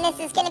 and this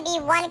is going to be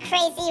one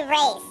crazy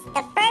race.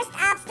 The first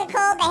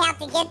obstacle they have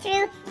to get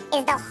through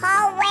is the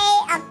hallway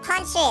of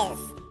punches.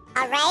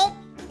 Alright?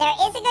 There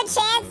is a good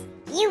chance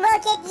you will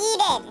get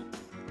yeeted.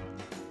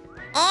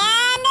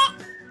 And...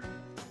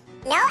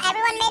 no,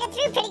 everyone made it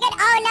through pretty good.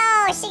 Oh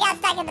no, she got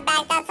stuck in the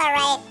back. That's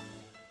alright.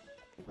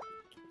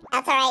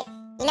 That's alright.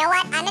 You know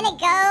what? I'm gonna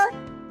go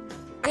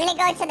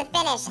to the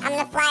finish. I'm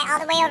gonna fly all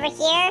the way over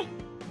here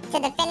to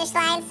the finish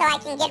line so I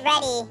can get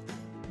ready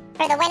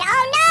for the win.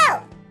 Oh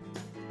no!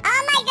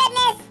 Oh my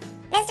goodness!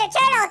 Mr.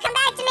 Turtle, come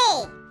back to me!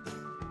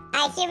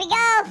 Alright, here we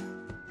go.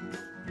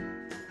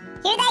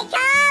 Here they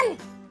come!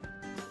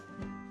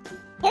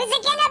 Who's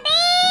it gonna be?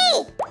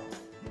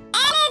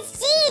 And it's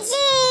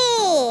Gigi!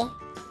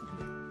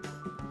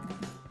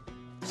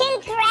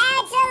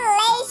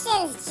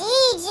 Congratulations,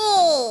 Gigi!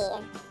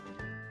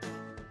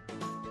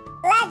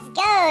 Let's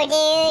go,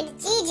 dude.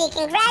 Gigi,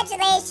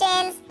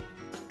 congratulations.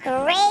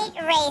 Great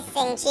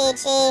racing,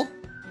 Gigi.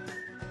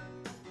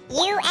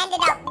 You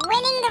ended up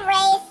winning the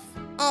race,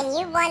 and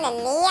you won a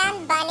neon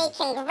bunny.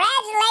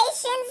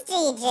 Congratulations,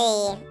 Gigi.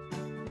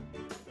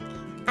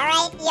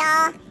 Alright,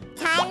 y'all.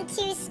 Time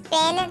to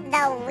spin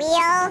the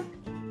wheel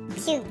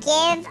to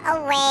give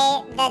away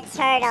the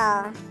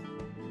turtle.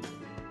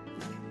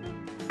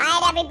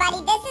 Alright, everybody,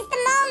 this is the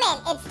moment.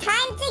 It's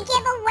time to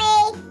give away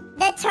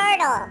the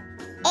turtle.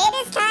 It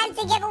is time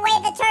to give away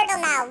the turtle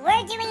now.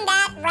 We're doing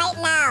that right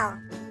now.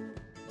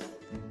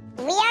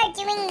 We are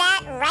doing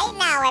that right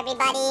now,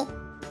 everybody.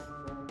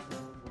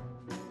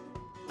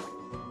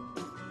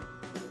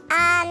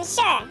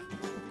 Sure.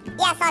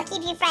 Yes, I'll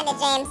keep you friended,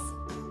 James.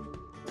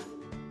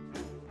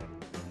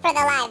 For the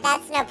live,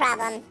 that's no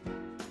problem.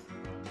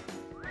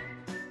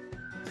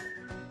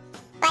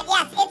 But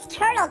yes, it's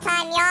turtle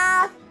time,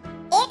 y'all.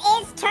 It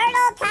is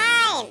turtle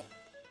time.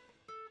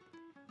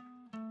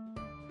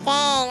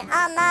 Dang,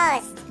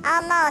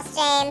 almost,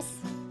 James.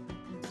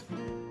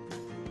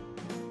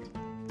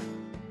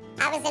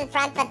 I was in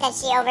front, but then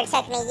she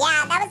overtook me.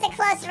 Yeah, that was a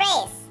close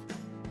race.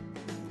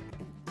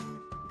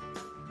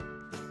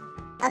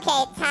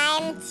 Okay,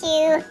 time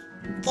to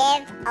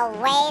give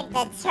away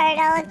the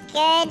turtle.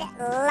 Good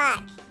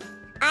luck.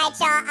 Alright,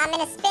 y'all, I'm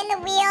gonna spin the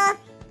wheel.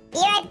 Be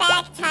right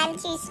back. Time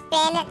to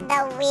spin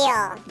the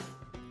wheel.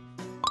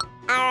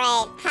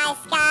 Alright, hi,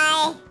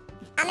 Sky.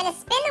 I'm gonna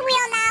spin the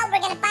wheel now.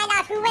 We're gonna find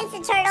out who wins the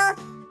turtle.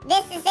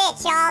 This is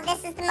it, y'all.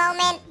 This is the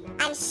moment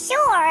I'm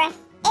sure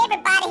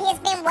everybody has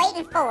been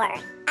waiting for.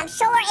 I'm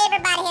sure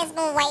everybody has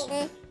been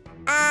waiting.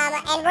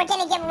 And we're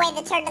gonna give away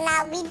the turtle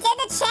now. We did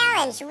the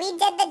challenge. We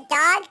did the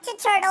dog to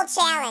turtle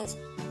challenge.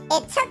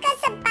 It took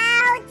us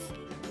about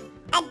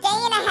a day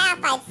and a half,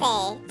 I'd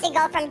say, to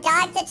go from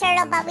dog to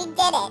turtle, but we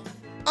did it.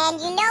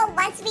 And you know,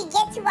 once we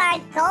get to our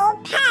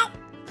goal pet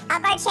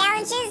of our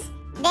challenges,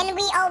 then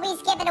we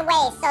always give it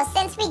away. So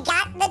since we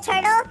got the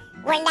turtle,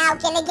 we're now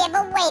gonna give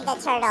away the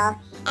turtle.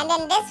 And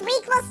then this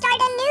week we'll start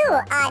a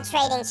new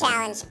trading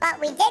challenge. But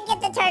we did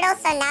get the turtle,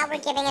 so now we're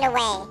giving it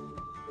away.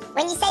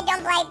 When you say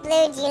don't like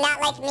blue, do you not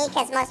like me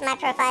because most of my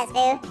profile is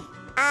blue?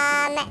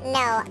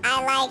 No,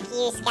 I like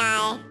you,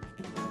 Sky.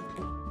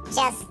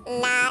 Just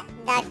not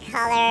the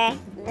color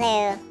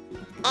blue.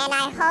 And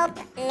I hope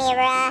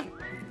Mira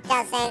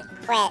doesn't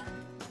quit.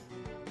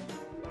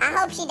 I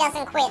hope she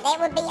doesn't quit. That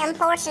would be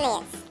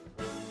unfortunate.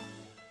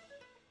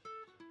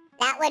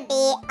 That would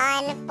be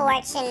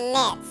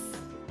unfortunate.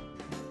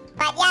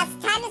 But yes,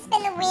 time to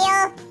spin the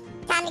wheel.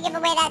 Time to give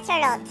away that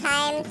turtle.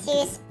 Time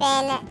to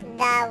spin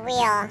the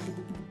wheel.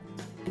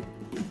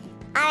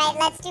 Alright,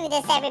 let's do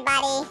this,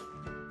 everybody.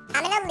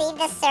 I'm gonna leave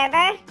the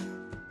server.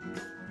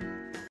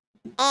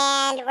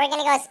 And we're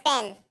gonna go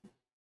spin.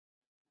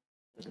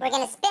 We're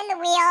gonna spin the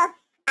wheel.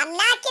 I'm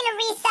not gonna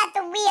reset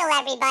the wheel,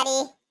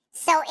 everybody.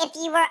 So if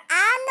you were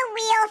on the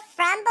wheel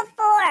from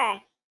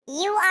before,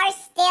 you are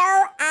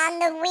still on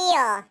the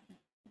wheel.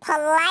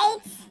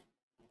 Polite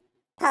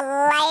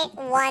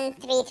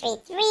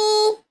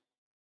 1333.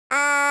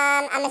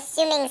 I'm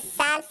assuming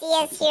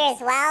Sansi is here as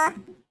well.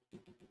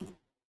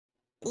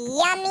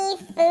 Yummy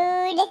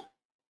Food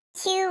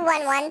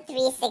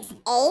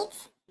 211368.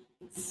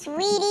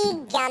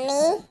 Sweetie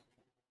Gummy.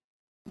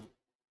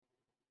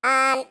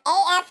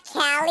 AF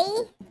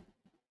Cali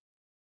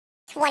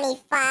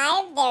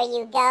 25. There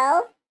you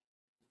go.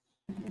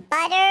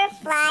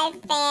 Butterfly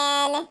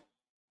Fan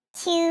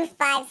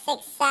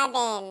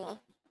 2567.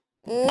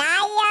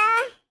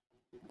 Naya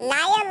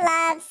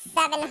Love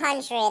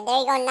 700. There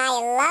you go,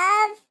 Naya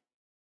Love.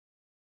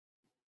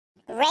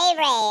 Ray.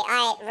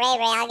 Alright, Ray,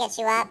 I'll get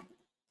you up.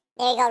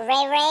 There you go,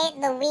 Ray.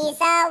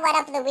 Louisa. What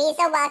up,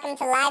 Louisa? Welcome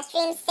to live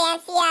stream.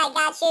 Sansia, I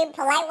got you.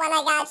 Polite One,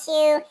 I got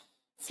you.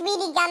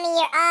 Sweetie Gummy,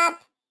 you're up.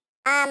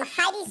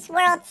 Heidi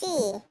Swirl T.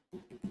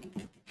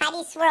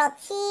 Heidi Swirl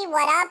T,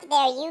 what up?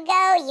 There you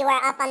go. You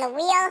are up on the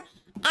wheel.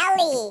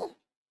 Ellie.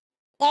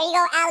 There you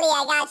go, Ellie,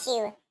 I got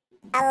you.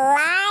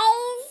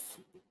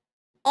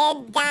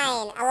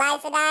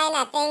 Eliza Dine,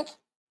 I think.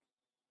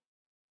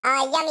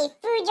 Yummy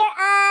Food, you're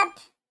up.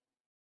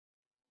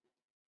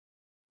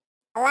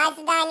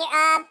 Eliza Dine, you're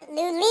up.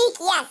 Lulik,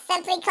 yes,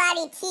 Simply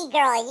Cloudy T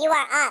Girl, you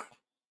are up.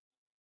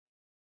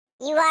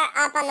 You are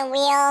up on the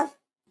wheel.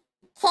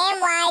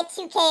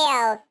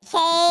 KMY2KO.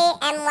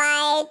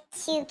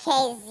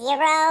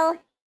 KMY2K0.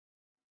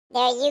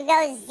 There you go,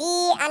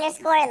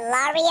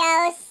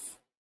 Z_Larios.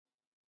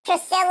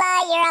 Priscilla,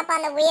 you're up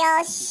on the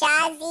wheel.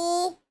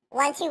 Shazzy.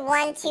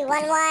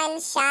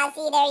 121211,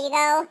 Shazzy, there you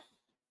go.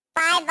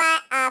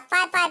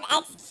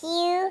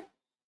 55XQ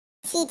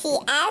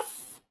TTS.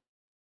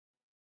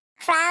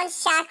 Crown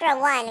Chakra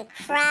 1.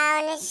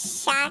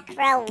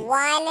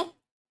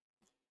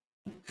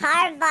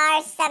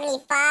 Harvar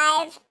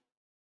 75.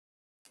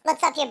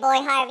 What's up, your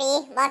boy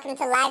Harvey? Welcome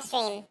to live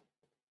stream.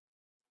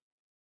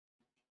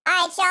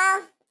 Alright,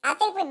 y'all. I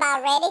think we're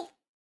about ready.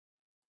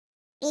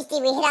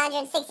 Beastie, we hit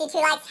 162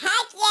 likes.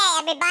 Heck yeah,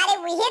 everybody.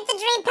 We hit the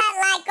dream pet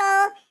like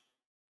goal.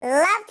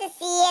 Love to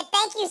see it.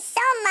 Thank you so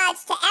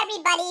much to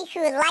everybody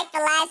who liked the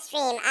live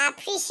stream. I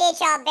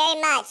appreciate y'all very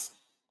much.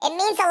 It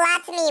means a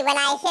lot to me when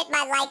I hit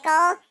my like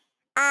goal.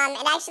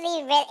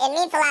 It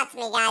means a lot to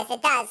me, guys.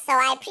 It does. So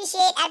I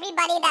appreciate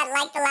everybody that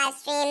liked the live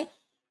stream.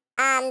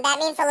 That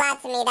means a lot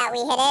to me that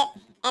we hit it.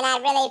 And I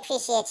really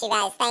appreciate you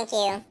guys. Thank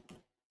you.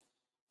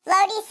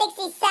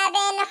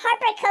 Floaty67.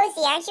 Harper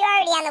Cozy, aren't you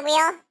already on the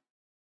wheel?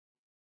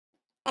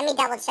 Let me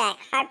double check.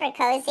 Harper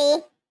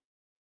Cozy.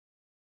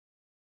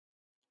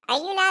 Are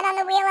you not on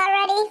the wheel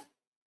already?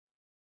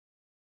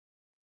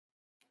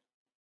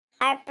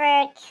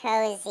 Harper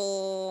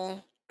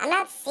Cozy. I'm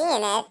not seeing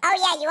it. Oh,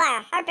 yeah, you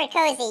are. Harper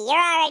Cozy.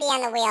 You're already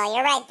on the wheel.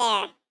 You're right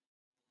there.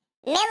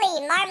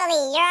 Millie,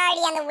 Marmalie, you're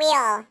already on the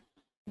wheel.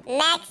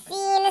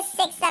 Maxine,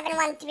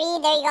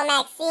 6713. There you go,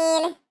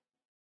 Maxine.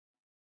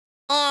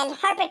 And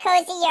Harper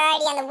Cozy, you're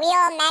already on the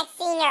wheel.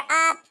 Maxine, you're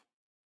up.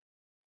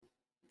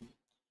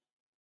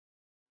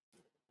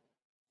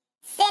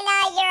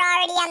 Cinna, you're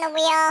already on the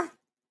wheel.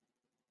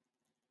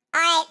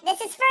 Alright, this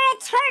is for a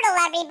turtle,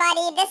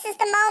 everybody. This is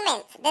the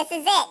moment. This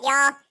is it,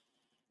 y'all.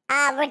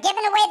 We're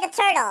giving away the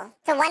turtle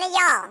to one of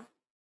y'all.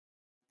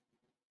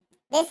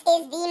 This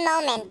is the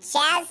moment.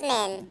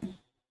 Jasmine.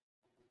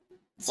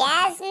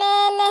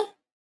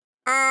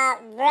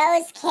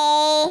 Rose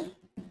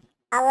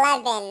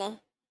K11.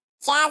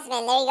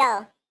 Jasmine, there you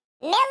go.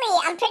 Millie,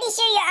 I'm pretty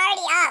sure you're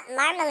already up.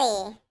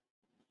 Marmalie.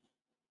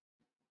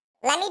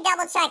 Let me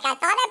double check. I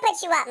thought I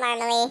put you up,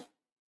 Marmalie.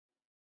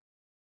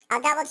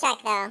 I'll double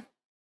check, though.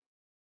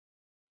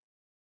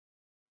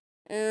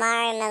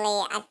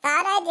 Marmalie, I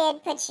thought I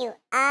did put you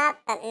up,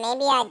 but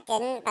maybe I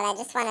didn't, but I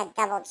just want to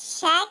double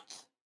check.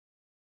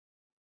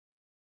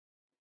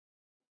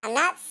 I'm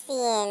not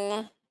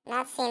seeing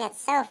it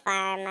so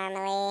far,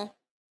 Marmalie.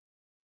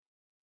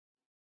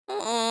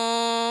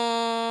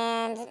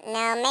 And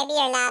no, maybe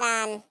you're not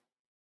on.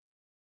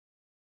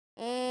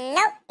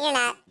 Nope, you're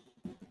not.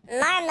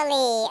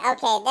 Marmalie.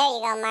 Okay, there you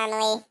go,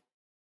 Marmalie.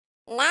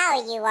 Now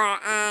you are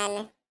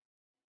on.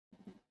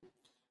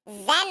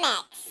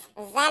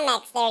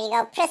 Zemex, there you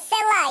go.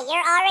 Priscilla,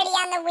 you're already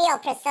on the wheel,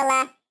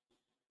 Priscilla.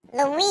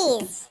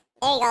 Louise.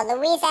 There you go,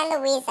 Louise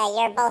and Louisa,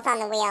 you're both on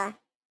the wheel.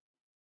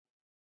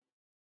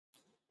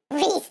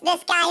 Reese,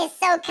 this guy is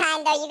so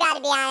kind, though, you gotta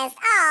be honest.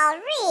 Oh,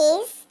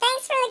 Reese,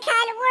 thanks for the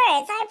kind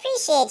words. I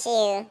appreciate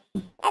you.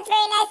 That's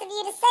very nice of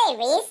you to say,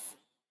 Reese.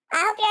 I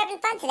hope you're having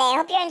fun today. I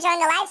hope you're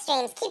enjoying the live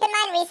streams. Keep in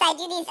mind, Reese, I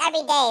do these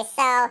every day,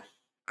 so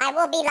I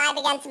will be live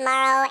again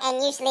tomorrow, and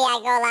usually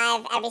I go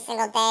live every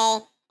single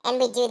day, and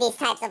we do these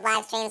types of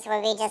live streams where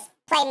we just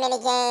play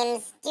mini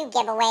games, do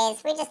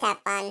giveaways, we just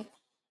have fun.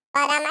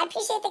 But I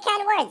appreciate the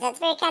kind words. That's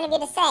very kind of you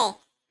to say. All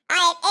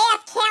right,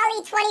 AF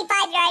Cali,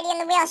 25, you're already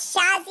on the wheel.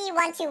 Shazzy,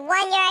 121,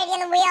 you're already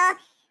on the wheel.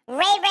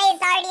 Ray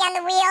Ray's already on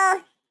the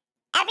wheel.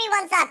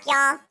 Everyone's up,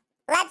 y'all.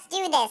 Let's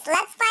do this.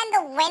 Let's find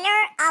the winner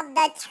of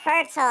the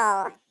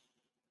turtle.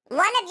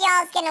 One of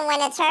y'all's gonna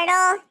win a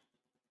turtle,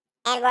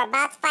 and we're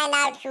about to find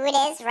out who it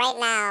is right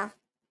now.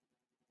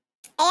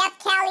 AF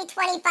Cali,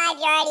 25,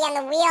 you're already on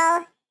the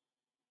wheel.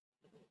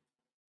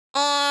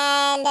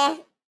 And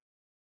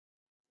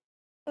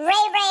Ray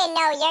Ray,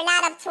 no, you're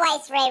not up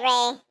twice, Ray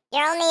Ray.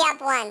 You're only up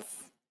once.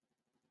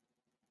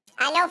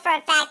 I know for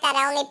a fact that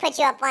I only put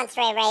you up once,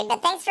 Ray Ray,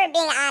 but thanks for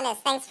being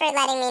honest. Thanks for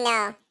letting me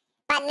know.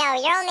 But no,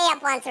 you're only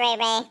up once, Ray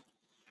Ray.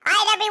 All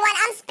right, everyone,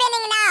 I'm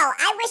spinning now.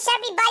 I wish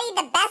everybody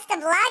the best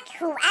of luck.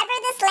 Whoever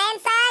this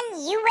lands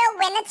on, you will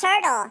win a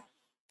turtle.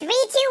 3,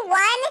 2, 1,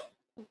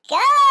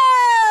 go!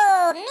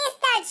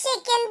 Mr.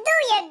 Chicken, do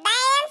your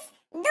dance.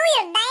 Do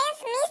your dance,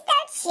 Mr.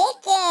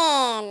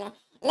 Chicken.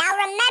 Now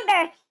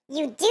remember,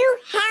 you do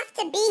have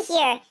to be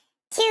here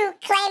to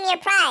claim your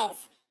prize.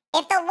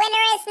 If the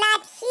winner is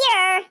not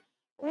here,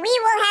 we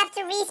will have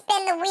to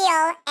respin the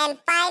wheel and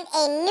find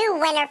a new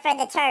winner for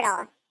the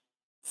turtle.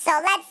 So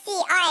let's see.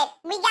 All right,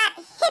 we got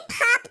Hip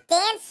Hop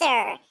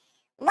Dancer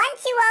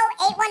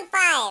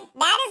 120815.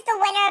 That is the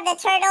winner of the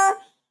turtle.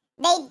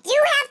 They do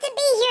have to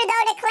be here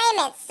though to claim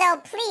it. So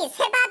please,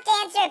 Hip Hop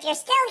Dancer, if you're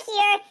still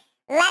here,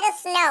 let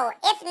us know.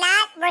 If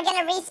not, we're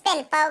gonna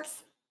respin,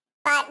 folks.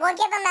 But we'll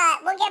give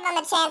them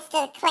a chance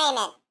to claim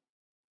it.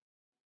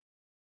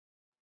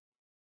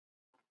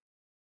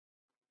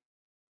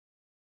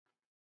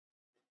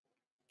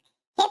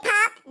 Hip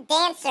Hop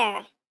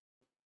Dancer.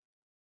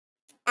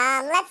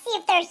 Let's see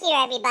if they're here,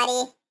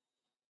 everybody.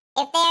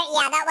 If they're,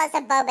 yeah, that was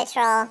a Boba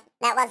Troll.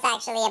 That was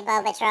actually a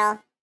Boba Troll.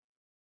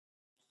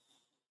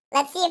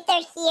 Let's see if they're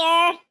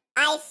here.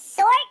 I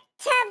sort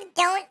of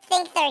don't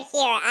think they're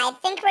here. I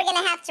think we're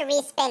gonna have to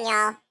respin,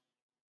 y'all.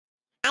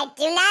 I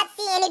do not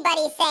see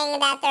anybody saying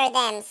that they're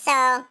them,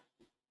 so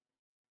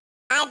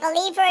I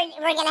believe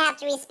we're gonna have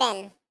to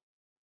respin.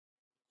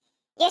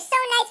 You're so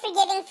nice for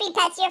giving free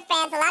pets to your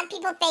fans. A lot of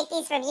people fake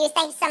these reviews.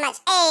 Thank you so much.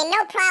 Hey,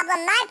 no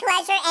problem. My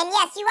pleasure. And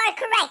yes, you are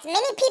correct.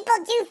 Many people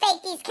do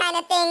fake these kind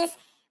of things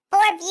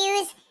for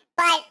views.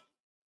 But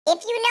if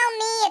you know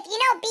me, if you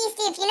know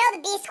Beastie, if you know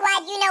the B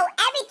Squad, you know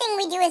everything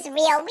we do is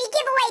real. We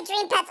give away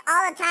dream pets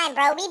all the time,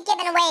 bro. We've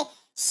given away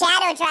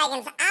shadow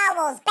dragons,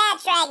 owls,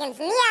 bat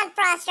dragons, neon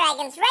frost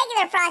dragons,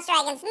 regular frost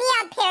dragons,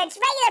 neon parrots,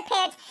 regular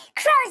parrots,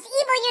 crows,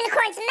 evil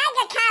unicorns,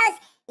 mega cows.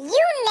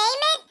 You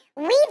name it,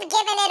 we've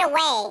given it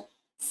away.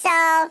 So,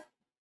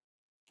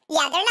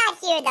 yeah, they're not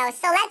here, though.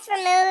 So let's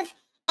remove,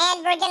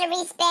 and we're going to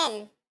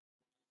respin.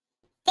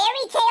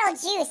 Fairy Tale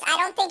Juice. I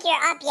don't think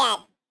you're up yet.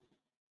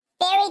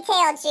 Fairy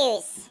Tale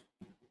Juice.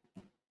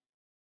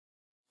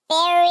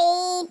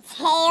 Fairy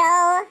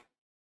Tale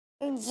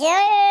Juice.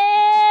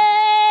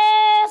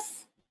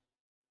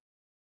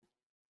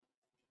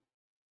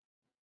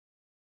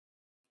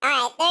 All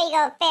right, there you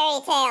go,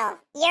 Fairy Tale.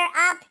 You're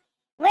up.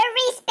 We're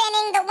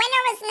respinning. The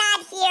winner was not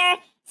here.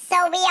 So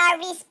we are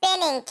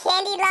respinning.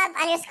 Candy Love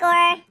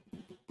 _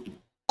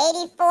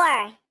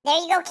 84. There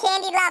you go,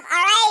 Candy Love.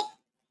 All right.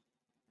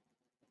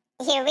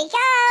 Here we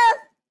go.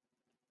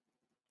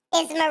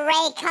 Isma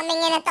Ray coming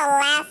in at the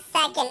last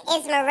second.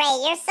 Isma Ray,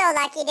 you're so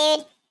lucky,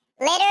 dude.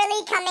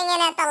 Literally coming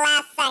in at the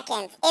last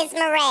second.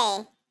 Isma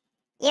Ray.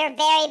 You're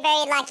very,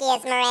 very lucky,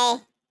 Isma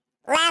Ray.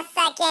 Last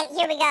second.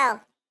 Here we go.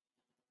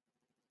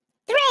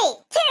 3,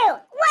 2, 1,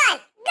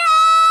 go!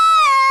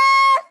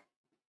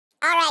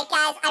 All right,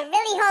 guys, I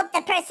really hope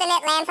the person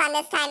it lands on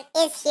this time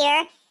is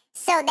here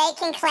so they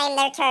can claim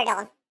their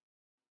turtle.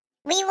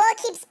 We will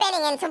keep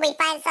spinning until we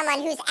find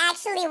someone who's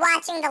actually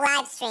watching the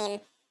live stream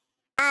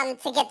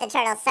to get the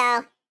turtle.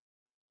 So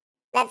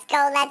let's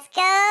go, let's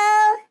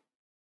go.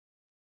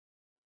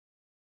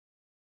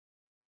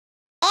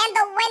 And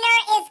the winner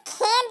is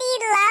Candy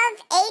Love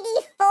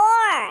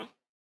 84.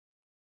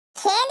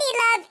 Candy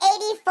Love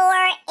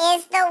 84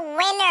 is the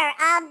winner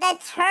of the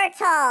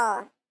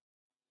turtle.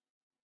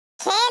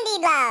 Candy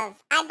Love,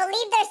 I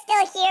believe they're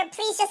still here.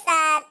 Please just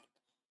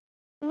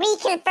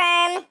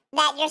reconfirm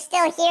that you're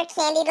still here,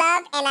 Candy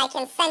Love, and I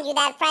can send you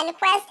that friend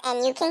request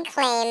and you can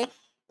claim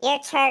your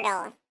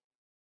turtle.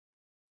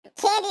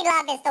 Candy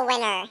Love is the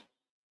winner.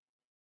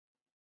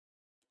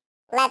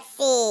 Let's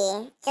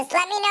see. Just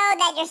let me know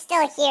that you're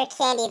still here,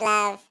 Candy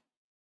Love.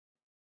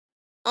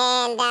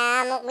 And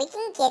we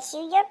can get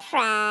you your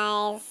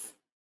prize.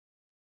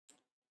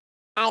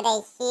 Are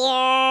they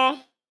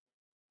here?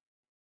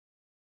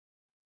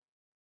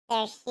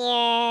 They're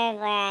here.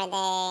 Where are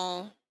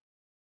they?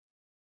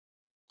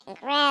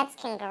 Congrats,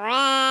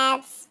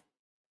 congrats.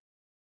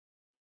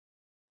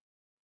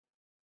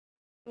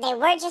 They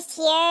were just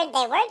here.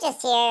 They were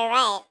just here,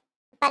 right.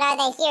 But are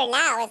they here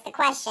now is the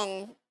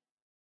question.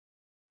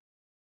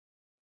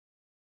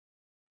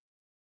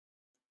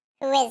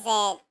 Who is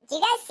it? Do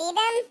you guys see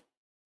them?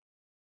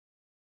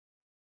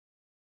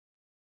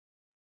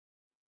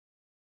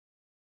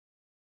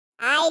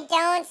 I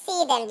don't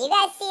see them. Do you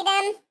guys see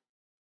them?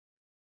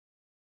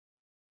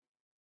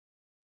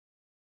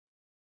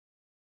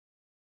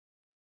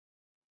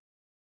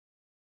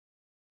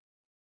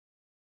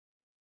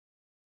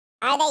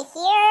 Are they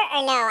here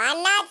or no?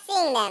 I'm not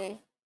seeing them.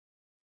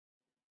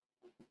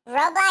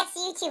 Roblox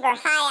YouTuber.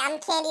 Hi, I'm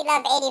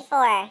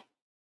CandyLove84.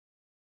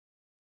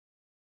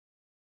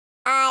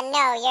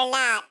 No, you're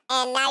not.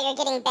 And now you're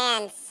getting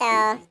banned,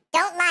 so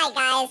don't lie,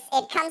 guys.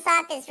 It comes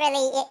off as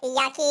really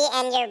yucky,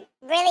 and you're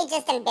really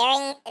just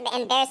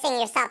embarrassing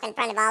yourself in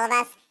front of all of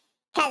us,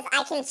 because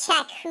I can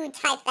check who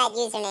typed that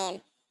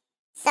username.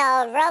 So,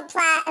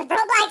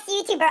 Roblox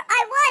YouTuber,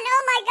 I won!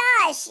 Oh my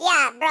gosh!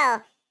 Yeah,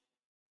 bro.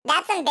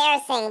 That's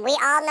embarrassing. We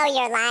all know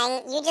you're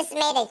lying. You just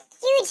made a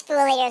huge fool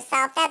of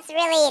yourself. That's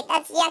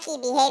yucky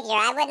behavior.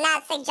 I would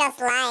not suggest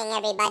lying,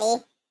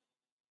 everybody.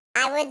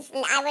 I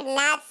would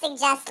not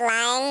suggest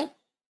lying.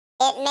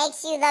 It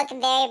makes you look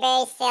very,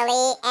 very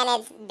silly,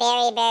 and it's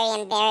very, very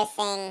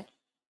embarrassing.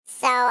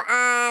 So,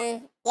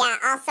 yeah,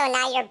 also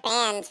now you're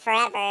banned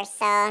forever,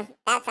 so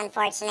that's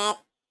unfortunate.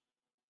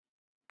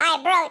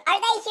 Alright, bro, are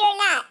they here or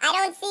not? I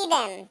don't see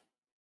them.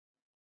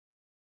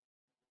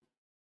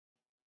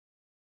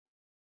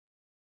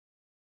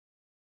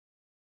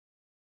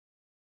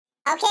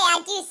 Okay,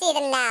 I do see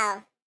them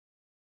now.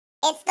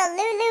 It's the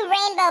Lulu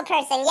Rainbow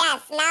person.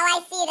 Yes, now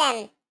I see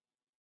them.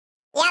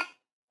 Yep.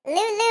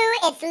 Lulu,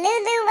 it's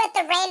Lulu with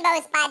the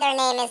rainbows by their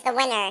name is the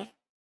winner.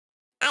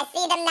 I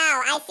see them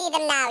now. I see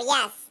them now.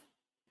 Yes.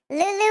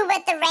 Lulu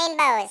with the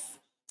rainbows.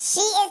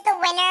 She is the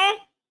winner.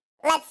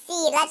 Let's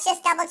see. Let's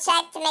just double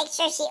check to make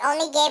sure she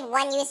only gave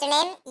one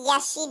username.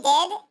 Yes, she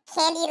did.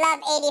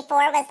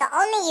 CandyLove84 was the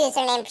only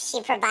username she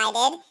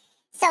provided.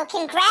 So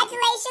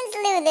congratulations,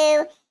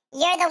 Lulu.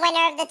 You're the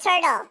winner of the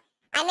turtle.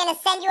 I'm going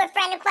to send you a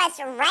friend request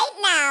right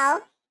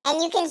now,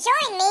 and you can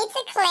join me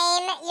to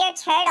claim your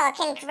turtle.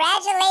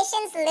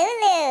 Congratulations,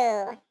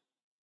 Lulu.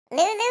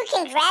 Lulu,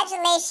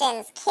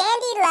 congratulations.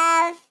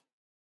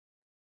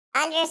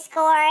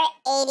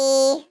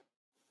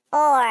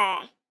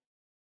 CandyLove_84.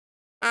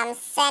 I'm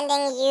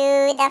sending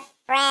you the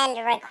friend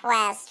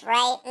request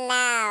right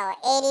now.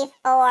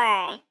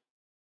 84.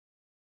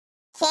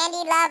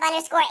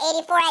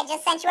 CandyLove_84. I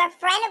just sent you a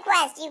friend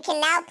request. You can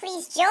now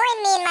please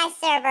join me in my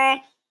server,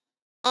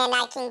 and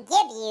I can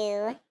give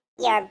you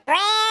your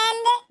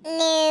brand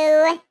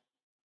new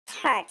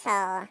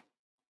turtle.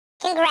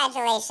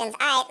 Congratulations. All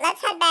right,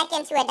 let's head back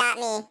into Adopt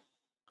Me,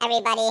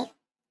 everybody.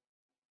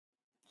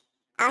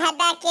 I'll head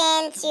back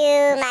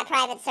into my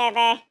private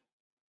server.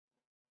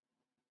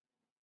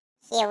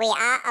 Here we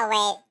are. Oh,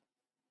 wait.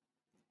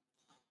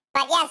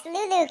 But yes,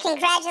 Lulu,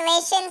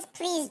 congratulations.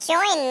 Please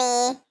join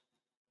me,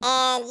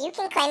 and you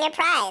can claim your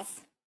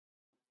prize.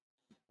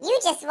 You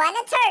just won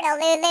a turtle,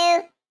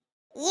 Lulu.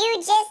 You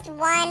just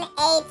won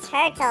a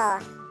turtle.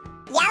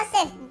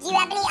 Yusuf, do you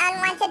have any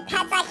unwanted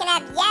pets I can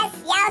have? Yes,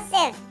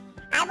 Yusuf.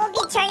 I will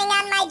be turning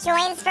on my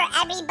joins for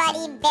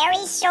everybody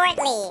very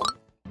shortly.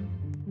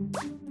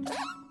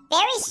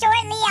 Very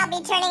shortly, I'll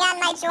be turning on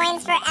my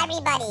joins for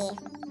everybody.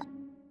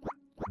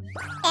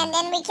 And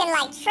then we can,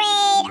 like,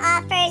 trade,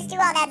 offers, do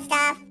all that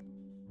stuff.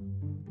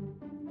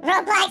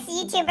 Roblox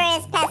YouTuber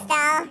is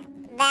Pestel.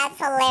 That's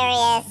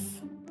hilarious.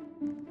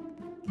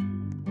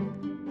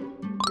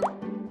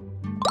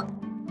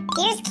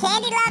 Here's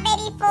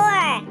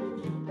CandyLove84.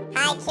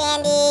 Hi,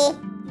 Candy.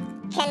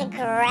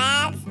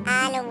 Congrats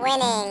on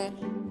winning.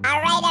 All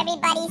right,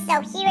 everybody.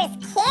 So here is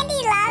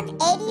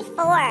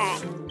CandyLove84.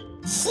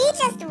 She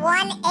just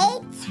won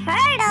a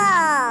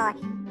turtle.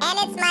 And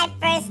it's my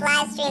first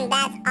live stream.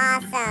 That's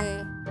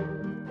awesome.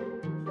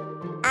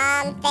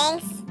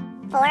 Thanks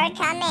for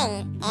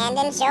coming and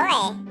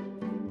enjoy.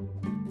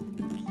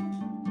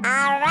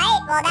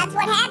 Alright, well that's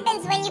what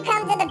happens when you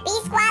come to the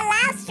B-Squad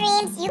live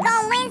streams. You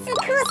gonna win some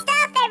cool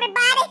stuff,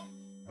 everybody.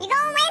 You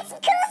gonna win some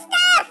cool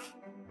stuff.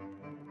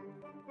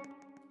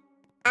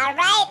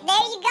 Alright,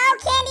 there you go,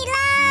 Candy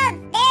Love.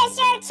 There's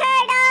your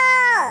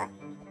turtle.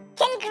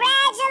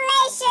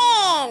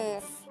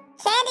 Congratulations,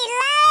 Candy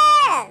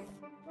Love.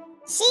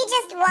 She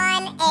just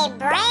won a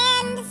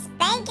brand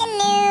spanking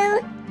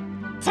new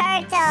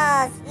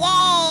turtles.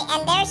 Yay,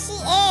 and there she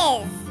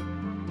is.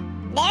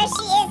 There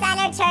she is on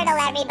her turtle,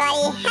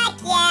 everybody.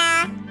 Heck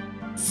yeah.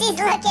 She's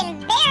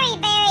looking very,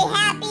 very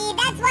happy.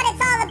 That's what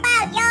it's all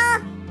about, y'all.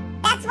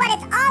 That's what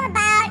it's all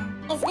about,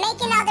 is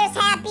making others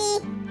happy.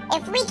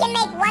 If we can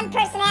make one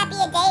person happy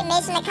a day,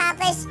 mission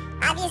accomplished.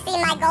 Obviously,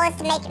 my goal is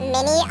to make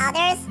many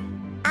others.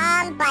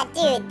 But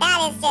dude,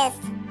 that's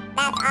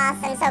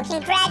awesome. So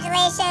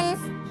congratulations,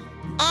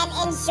 and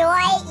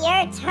enjoy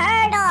your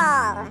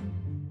turtle.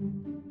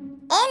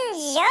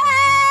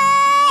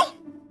 Enjoy!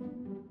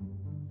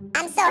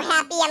 I'm so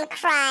happy I'm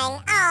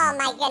crying. Oh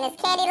my goodness,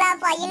 Candy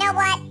Love. Well, you know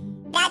what?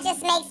 That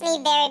just makes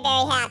me very,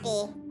 very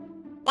happy.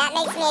 That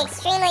makes me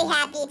extremely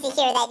happy to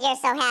hear that you're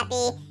so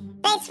happy.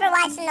 Thanks for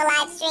watching the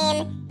live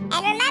stream.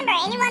 And remember,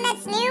 anyone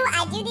that's new,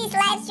 I do these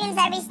live streams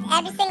every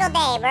single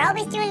day. We're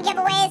always doing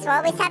giveaways. We're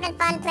always having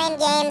fun playing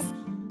games.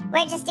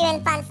 We're just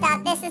doing fun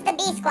stuff. This is the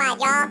B Squad,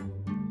 y'all.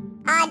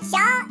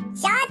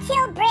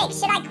 Jawtail Brick,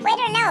 should I quit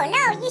or no?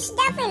 No, you should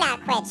definitely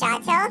not quit,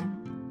 Jawtail.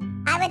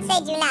 I would say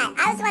do not.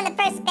 I was one of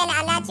the first spin.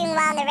 I'm not doing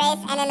well in the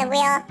race and in the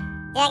wheel.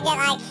 Did I get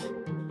like...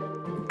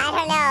 I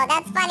don't know.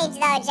 That's funny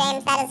though,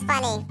 James. That is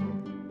funny.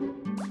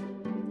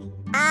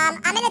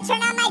 I'm gonna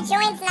turn on my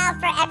joins now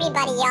for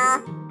everybody,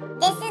 y'all.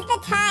 This is the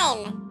time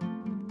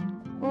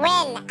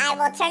when I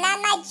will turn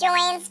on my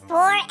joins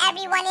for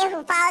everyone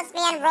who follows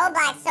me on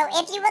Roblox. So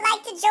if you would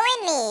like to join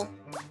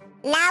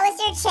me, now is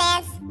your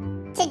chance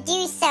to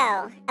do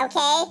so,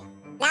 okay?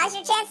 Now's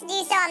your chance to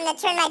do so. I'm gonna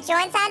turn my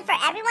joins on for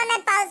everyone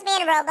that follows me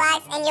on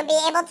Roblox, and you'll be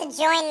able to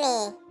join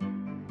me.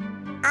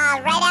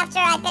 Right after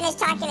I finish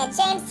talking to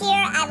James here,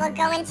 I will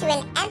go into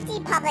an empty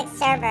public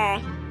server,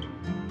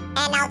 and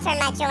I'll turn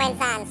my joins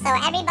on so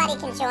everybody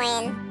can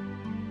join.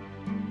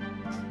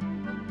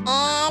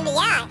 And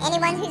yeah,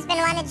 anyone who's been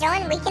wanting to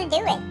join, we can do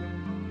it.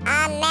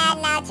 I'm mad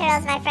now,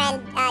 Turtles, my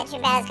friend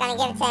Trubear is gonna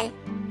give it to him.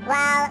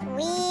 Well,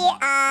 we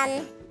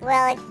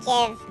will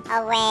give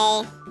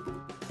away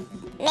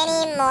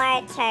many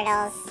more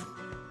turtles.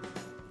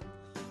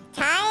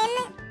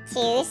 Time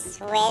to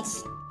switch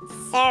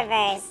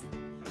servers.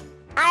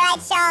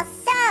 Alright, y'all,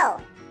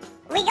 so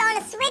we're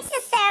gonna switch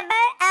the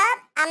server up.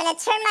 I'm gonna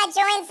turn my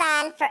joins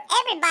on for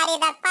everybody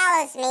that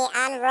follows me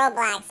on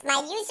Roblox.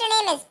 My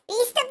username is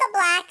Beast of the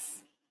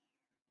Blocks,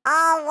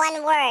 all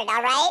one word,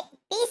 alright?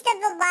 Beast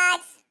of the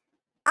Blocks,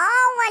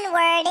 all one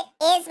word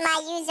is my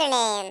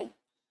username.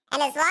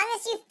 And as long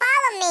as you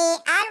follow me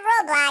on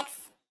Roblox,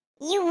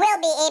 you will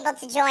be able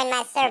to join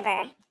my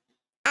server.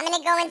 I'm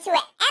gonna go into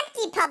an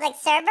empty public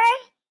server.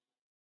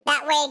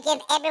 That way,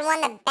 give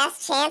everyone the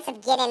best chance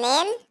of getting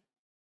in.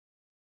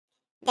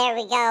 There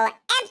we go.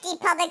 Empty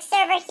public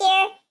server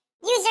here.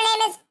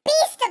 Username is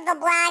Beast of the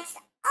Blocks,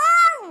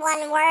 all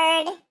one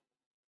word.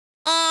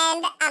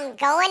 And I'm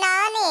going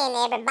on in,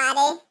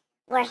 everybody.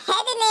 We're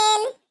heading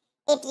in.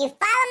 If you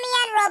follow me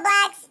on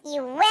Roblox,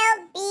 you will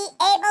be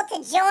able to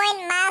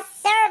join my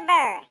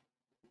server.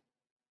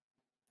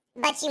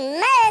 But you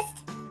must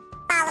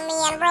follow me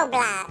on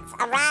Roblox,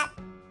 alright?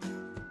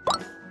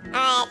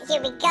 Alright,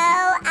 here we go.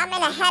 I'm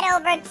gonna head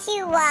over to,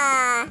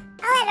 I'll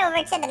head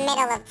over to the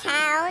middle of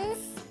towns,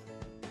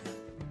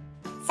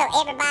 so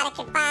everybody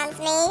can find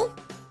me.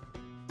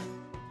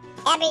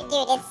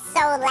 Dude, it's so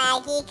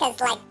laggy, because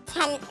like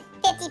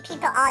 50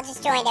 people all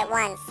just joined at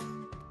once.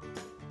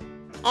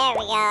 There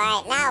we go,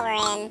 alright, now we're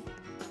in.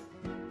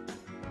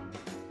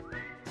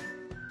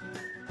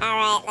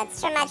 Alright,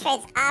 let's turn my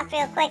trades off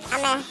real quick.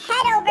 I'm gonna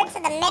head over to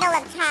the middle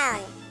of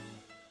town.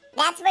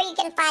 That's where you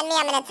can find me.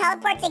 I'm gonna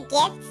teleport to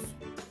gifts.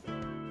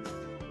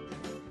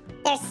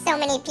 There's so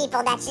many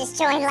people that just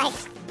joined, like,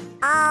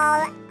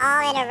 all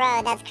in a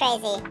row. That's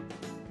crazy.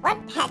 What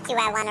pet do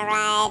I want to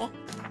ride?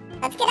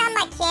 Let's get on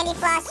my candy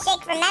floss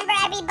shake. Remember,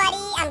 everybody,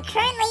 I'm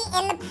currently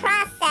in the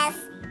process.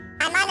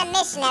 I'm on a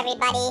mission,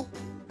 everybody.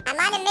 I'm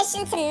on a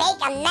mission to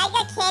make a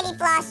mega candy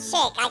floss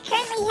shake. I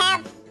currently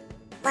have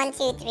 1,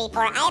 2, 3,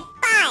 4. I have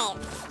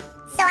 5.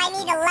 So I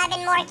need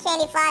 11 more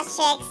candy floss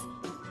shakes.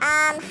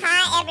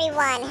 Hi,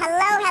 everyone.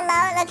 Hello.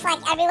 It looks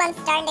like everyone's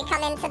starting to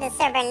come into the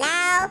server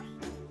now.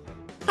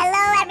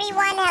 Hello,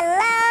 everyone.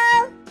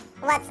 Hello.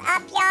 What's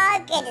up, y'all?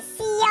 Good to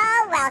see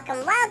y'all.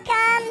 Welcome.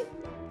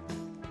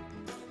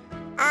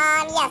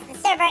 Yes, the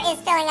server is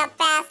filling up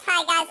fast.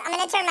 Hi, guys. I'm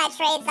going to turn my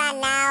trades on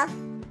now.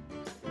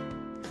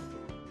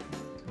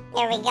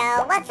 There we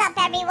go. What's up,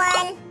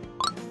 everyone?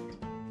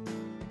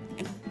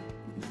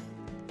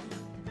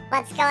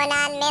 What's going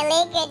on,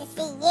 Millie? Good to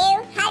see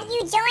you. How do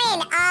you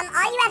join?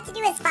 All you have to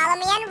do is follow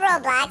me on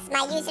Roblox.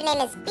 My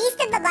username is Beast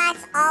of the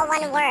Blocks, all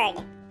one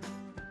word.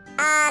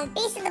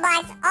 Beast of the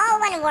Blocks, all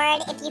one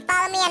word. If you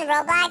follow me on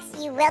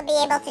Roblox, you will be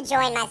able to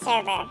join my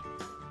server.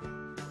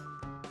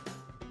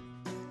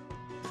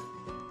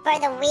 For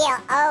the wheel.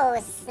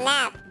 Oh,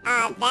 snap.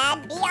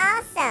 That'd be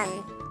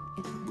awesome.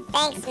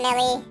 Thanks,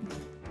 Millie.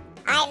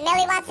 Alright,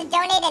 Millie wants to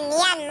donate a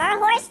Neon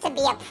Merhorse to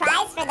be a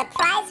prize for the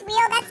prize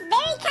wheel. That's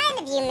very kind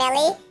of you,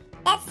 Millie.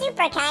 That's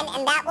super kind,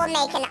 and that will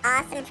make an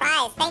awesome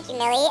prize. Thank you,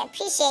 Millie.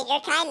 Appreciate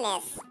your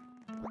kindness.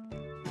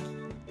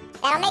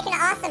 That'll make an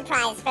awesome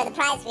prize for the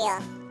prize wheel.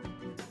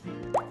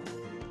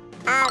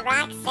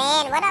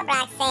 Roxanne. What up,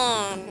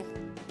 Roxanne?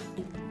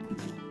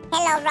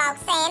 Hello,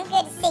 Roxanne.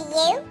 Good to see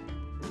you.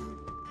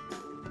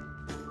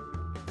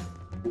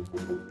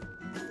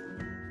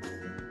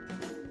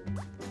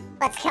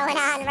 What's going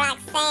on,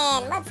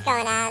 Roxanne? What's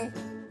going on?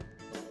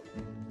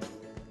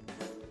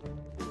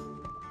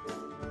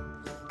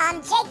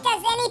 Jake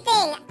does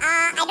anything.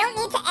 I don't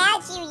need to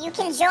add you. You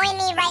can join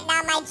me right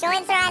now. My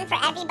joins are on for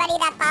everybody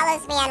that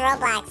follows me on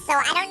Roblox. So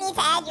I don't need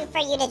to add you for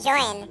you to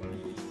join.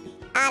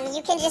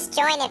 You can just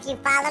join if you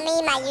follow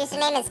me. My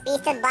username is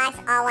Beast of Blocks,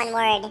 all one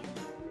word.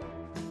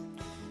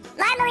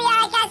 Marmalie,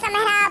 alright guys, I'm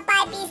heading out.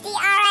 Bye, Beastie.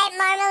 Alright,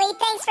 Marmalie,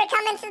 thanks for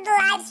coming to the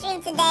live stream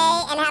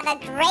today. And have a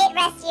great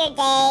rest of your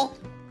day.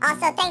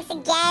 Also, thanks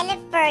again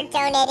for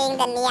donating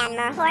the Neon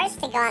Merhorse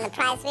to go on the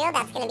prize wheel.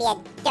 That's going to be a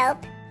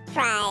dope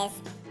prize.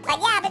 But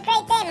yeah, have a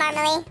great day,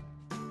 Marmalie.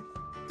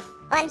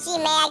 OMG,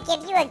 may I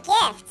give you a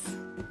gift?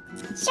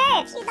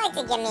 Sure, if you'd like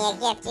to give me a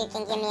gift, you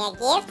can give me a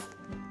gift.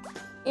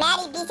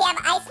 Maddie, BTF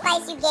Ice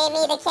Spice, you gave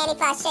me the candy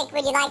floss shake.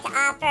 Would you like to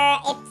offer?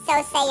 If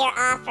so, say your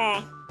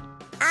offer.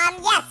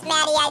 Yes,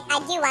 Maddie, I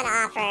do want to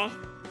offer.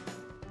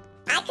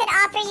 I could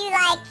offer you,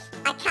 like,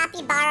 a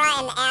capybara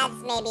and ads,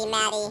 maybe,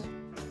 Maddie.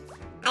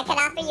 I could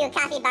offer you a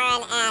capybara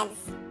and ads.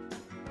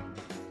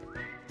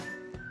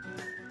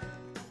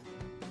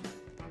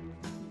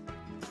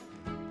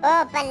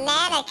 Oh,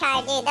 banana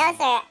car, dude. Those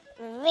are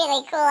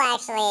really cool,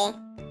 actually.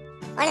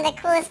 One of the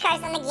coolest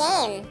cars in the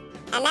game.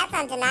 And that's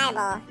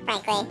undeniable,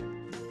 frankly.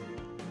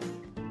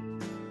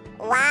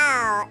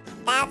 Wow,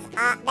 that's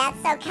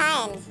so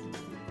kind.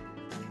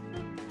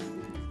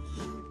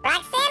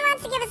 Roxanne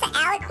wants to give us an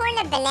alicorn,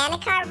 a banana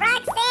car.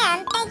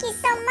 Roxanne, thank you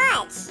so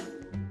much.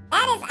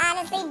 That is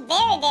honestly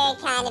very, very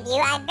kind of you.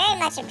 I very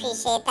much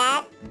appreciate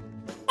that.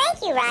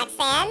 Thank you,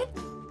 Roxanne.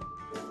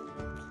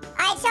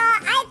 Alright,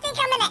 y'all, I think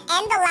I'm going to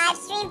end the live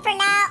stream for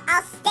now.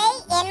 I'll stay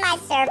in my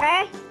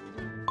server.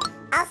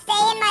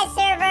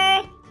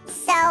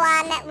 So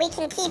we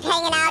can keep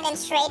hanging out and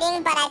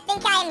trading, but I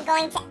think I am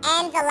going to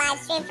end the live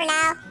stream for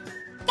now.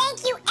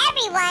 Thank you,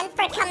 everyone,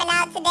 for coming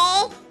out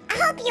today. I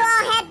hope you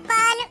all had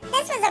fun.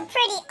 This was a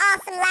pretty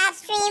awesome live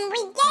stream.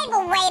 We gave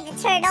away the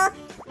turtle.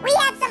 We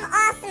had some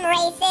awesome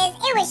races.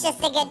 It was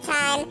just a good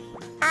time.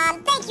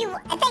 Thank you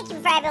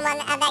for everyone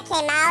that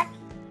came out.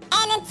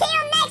 And until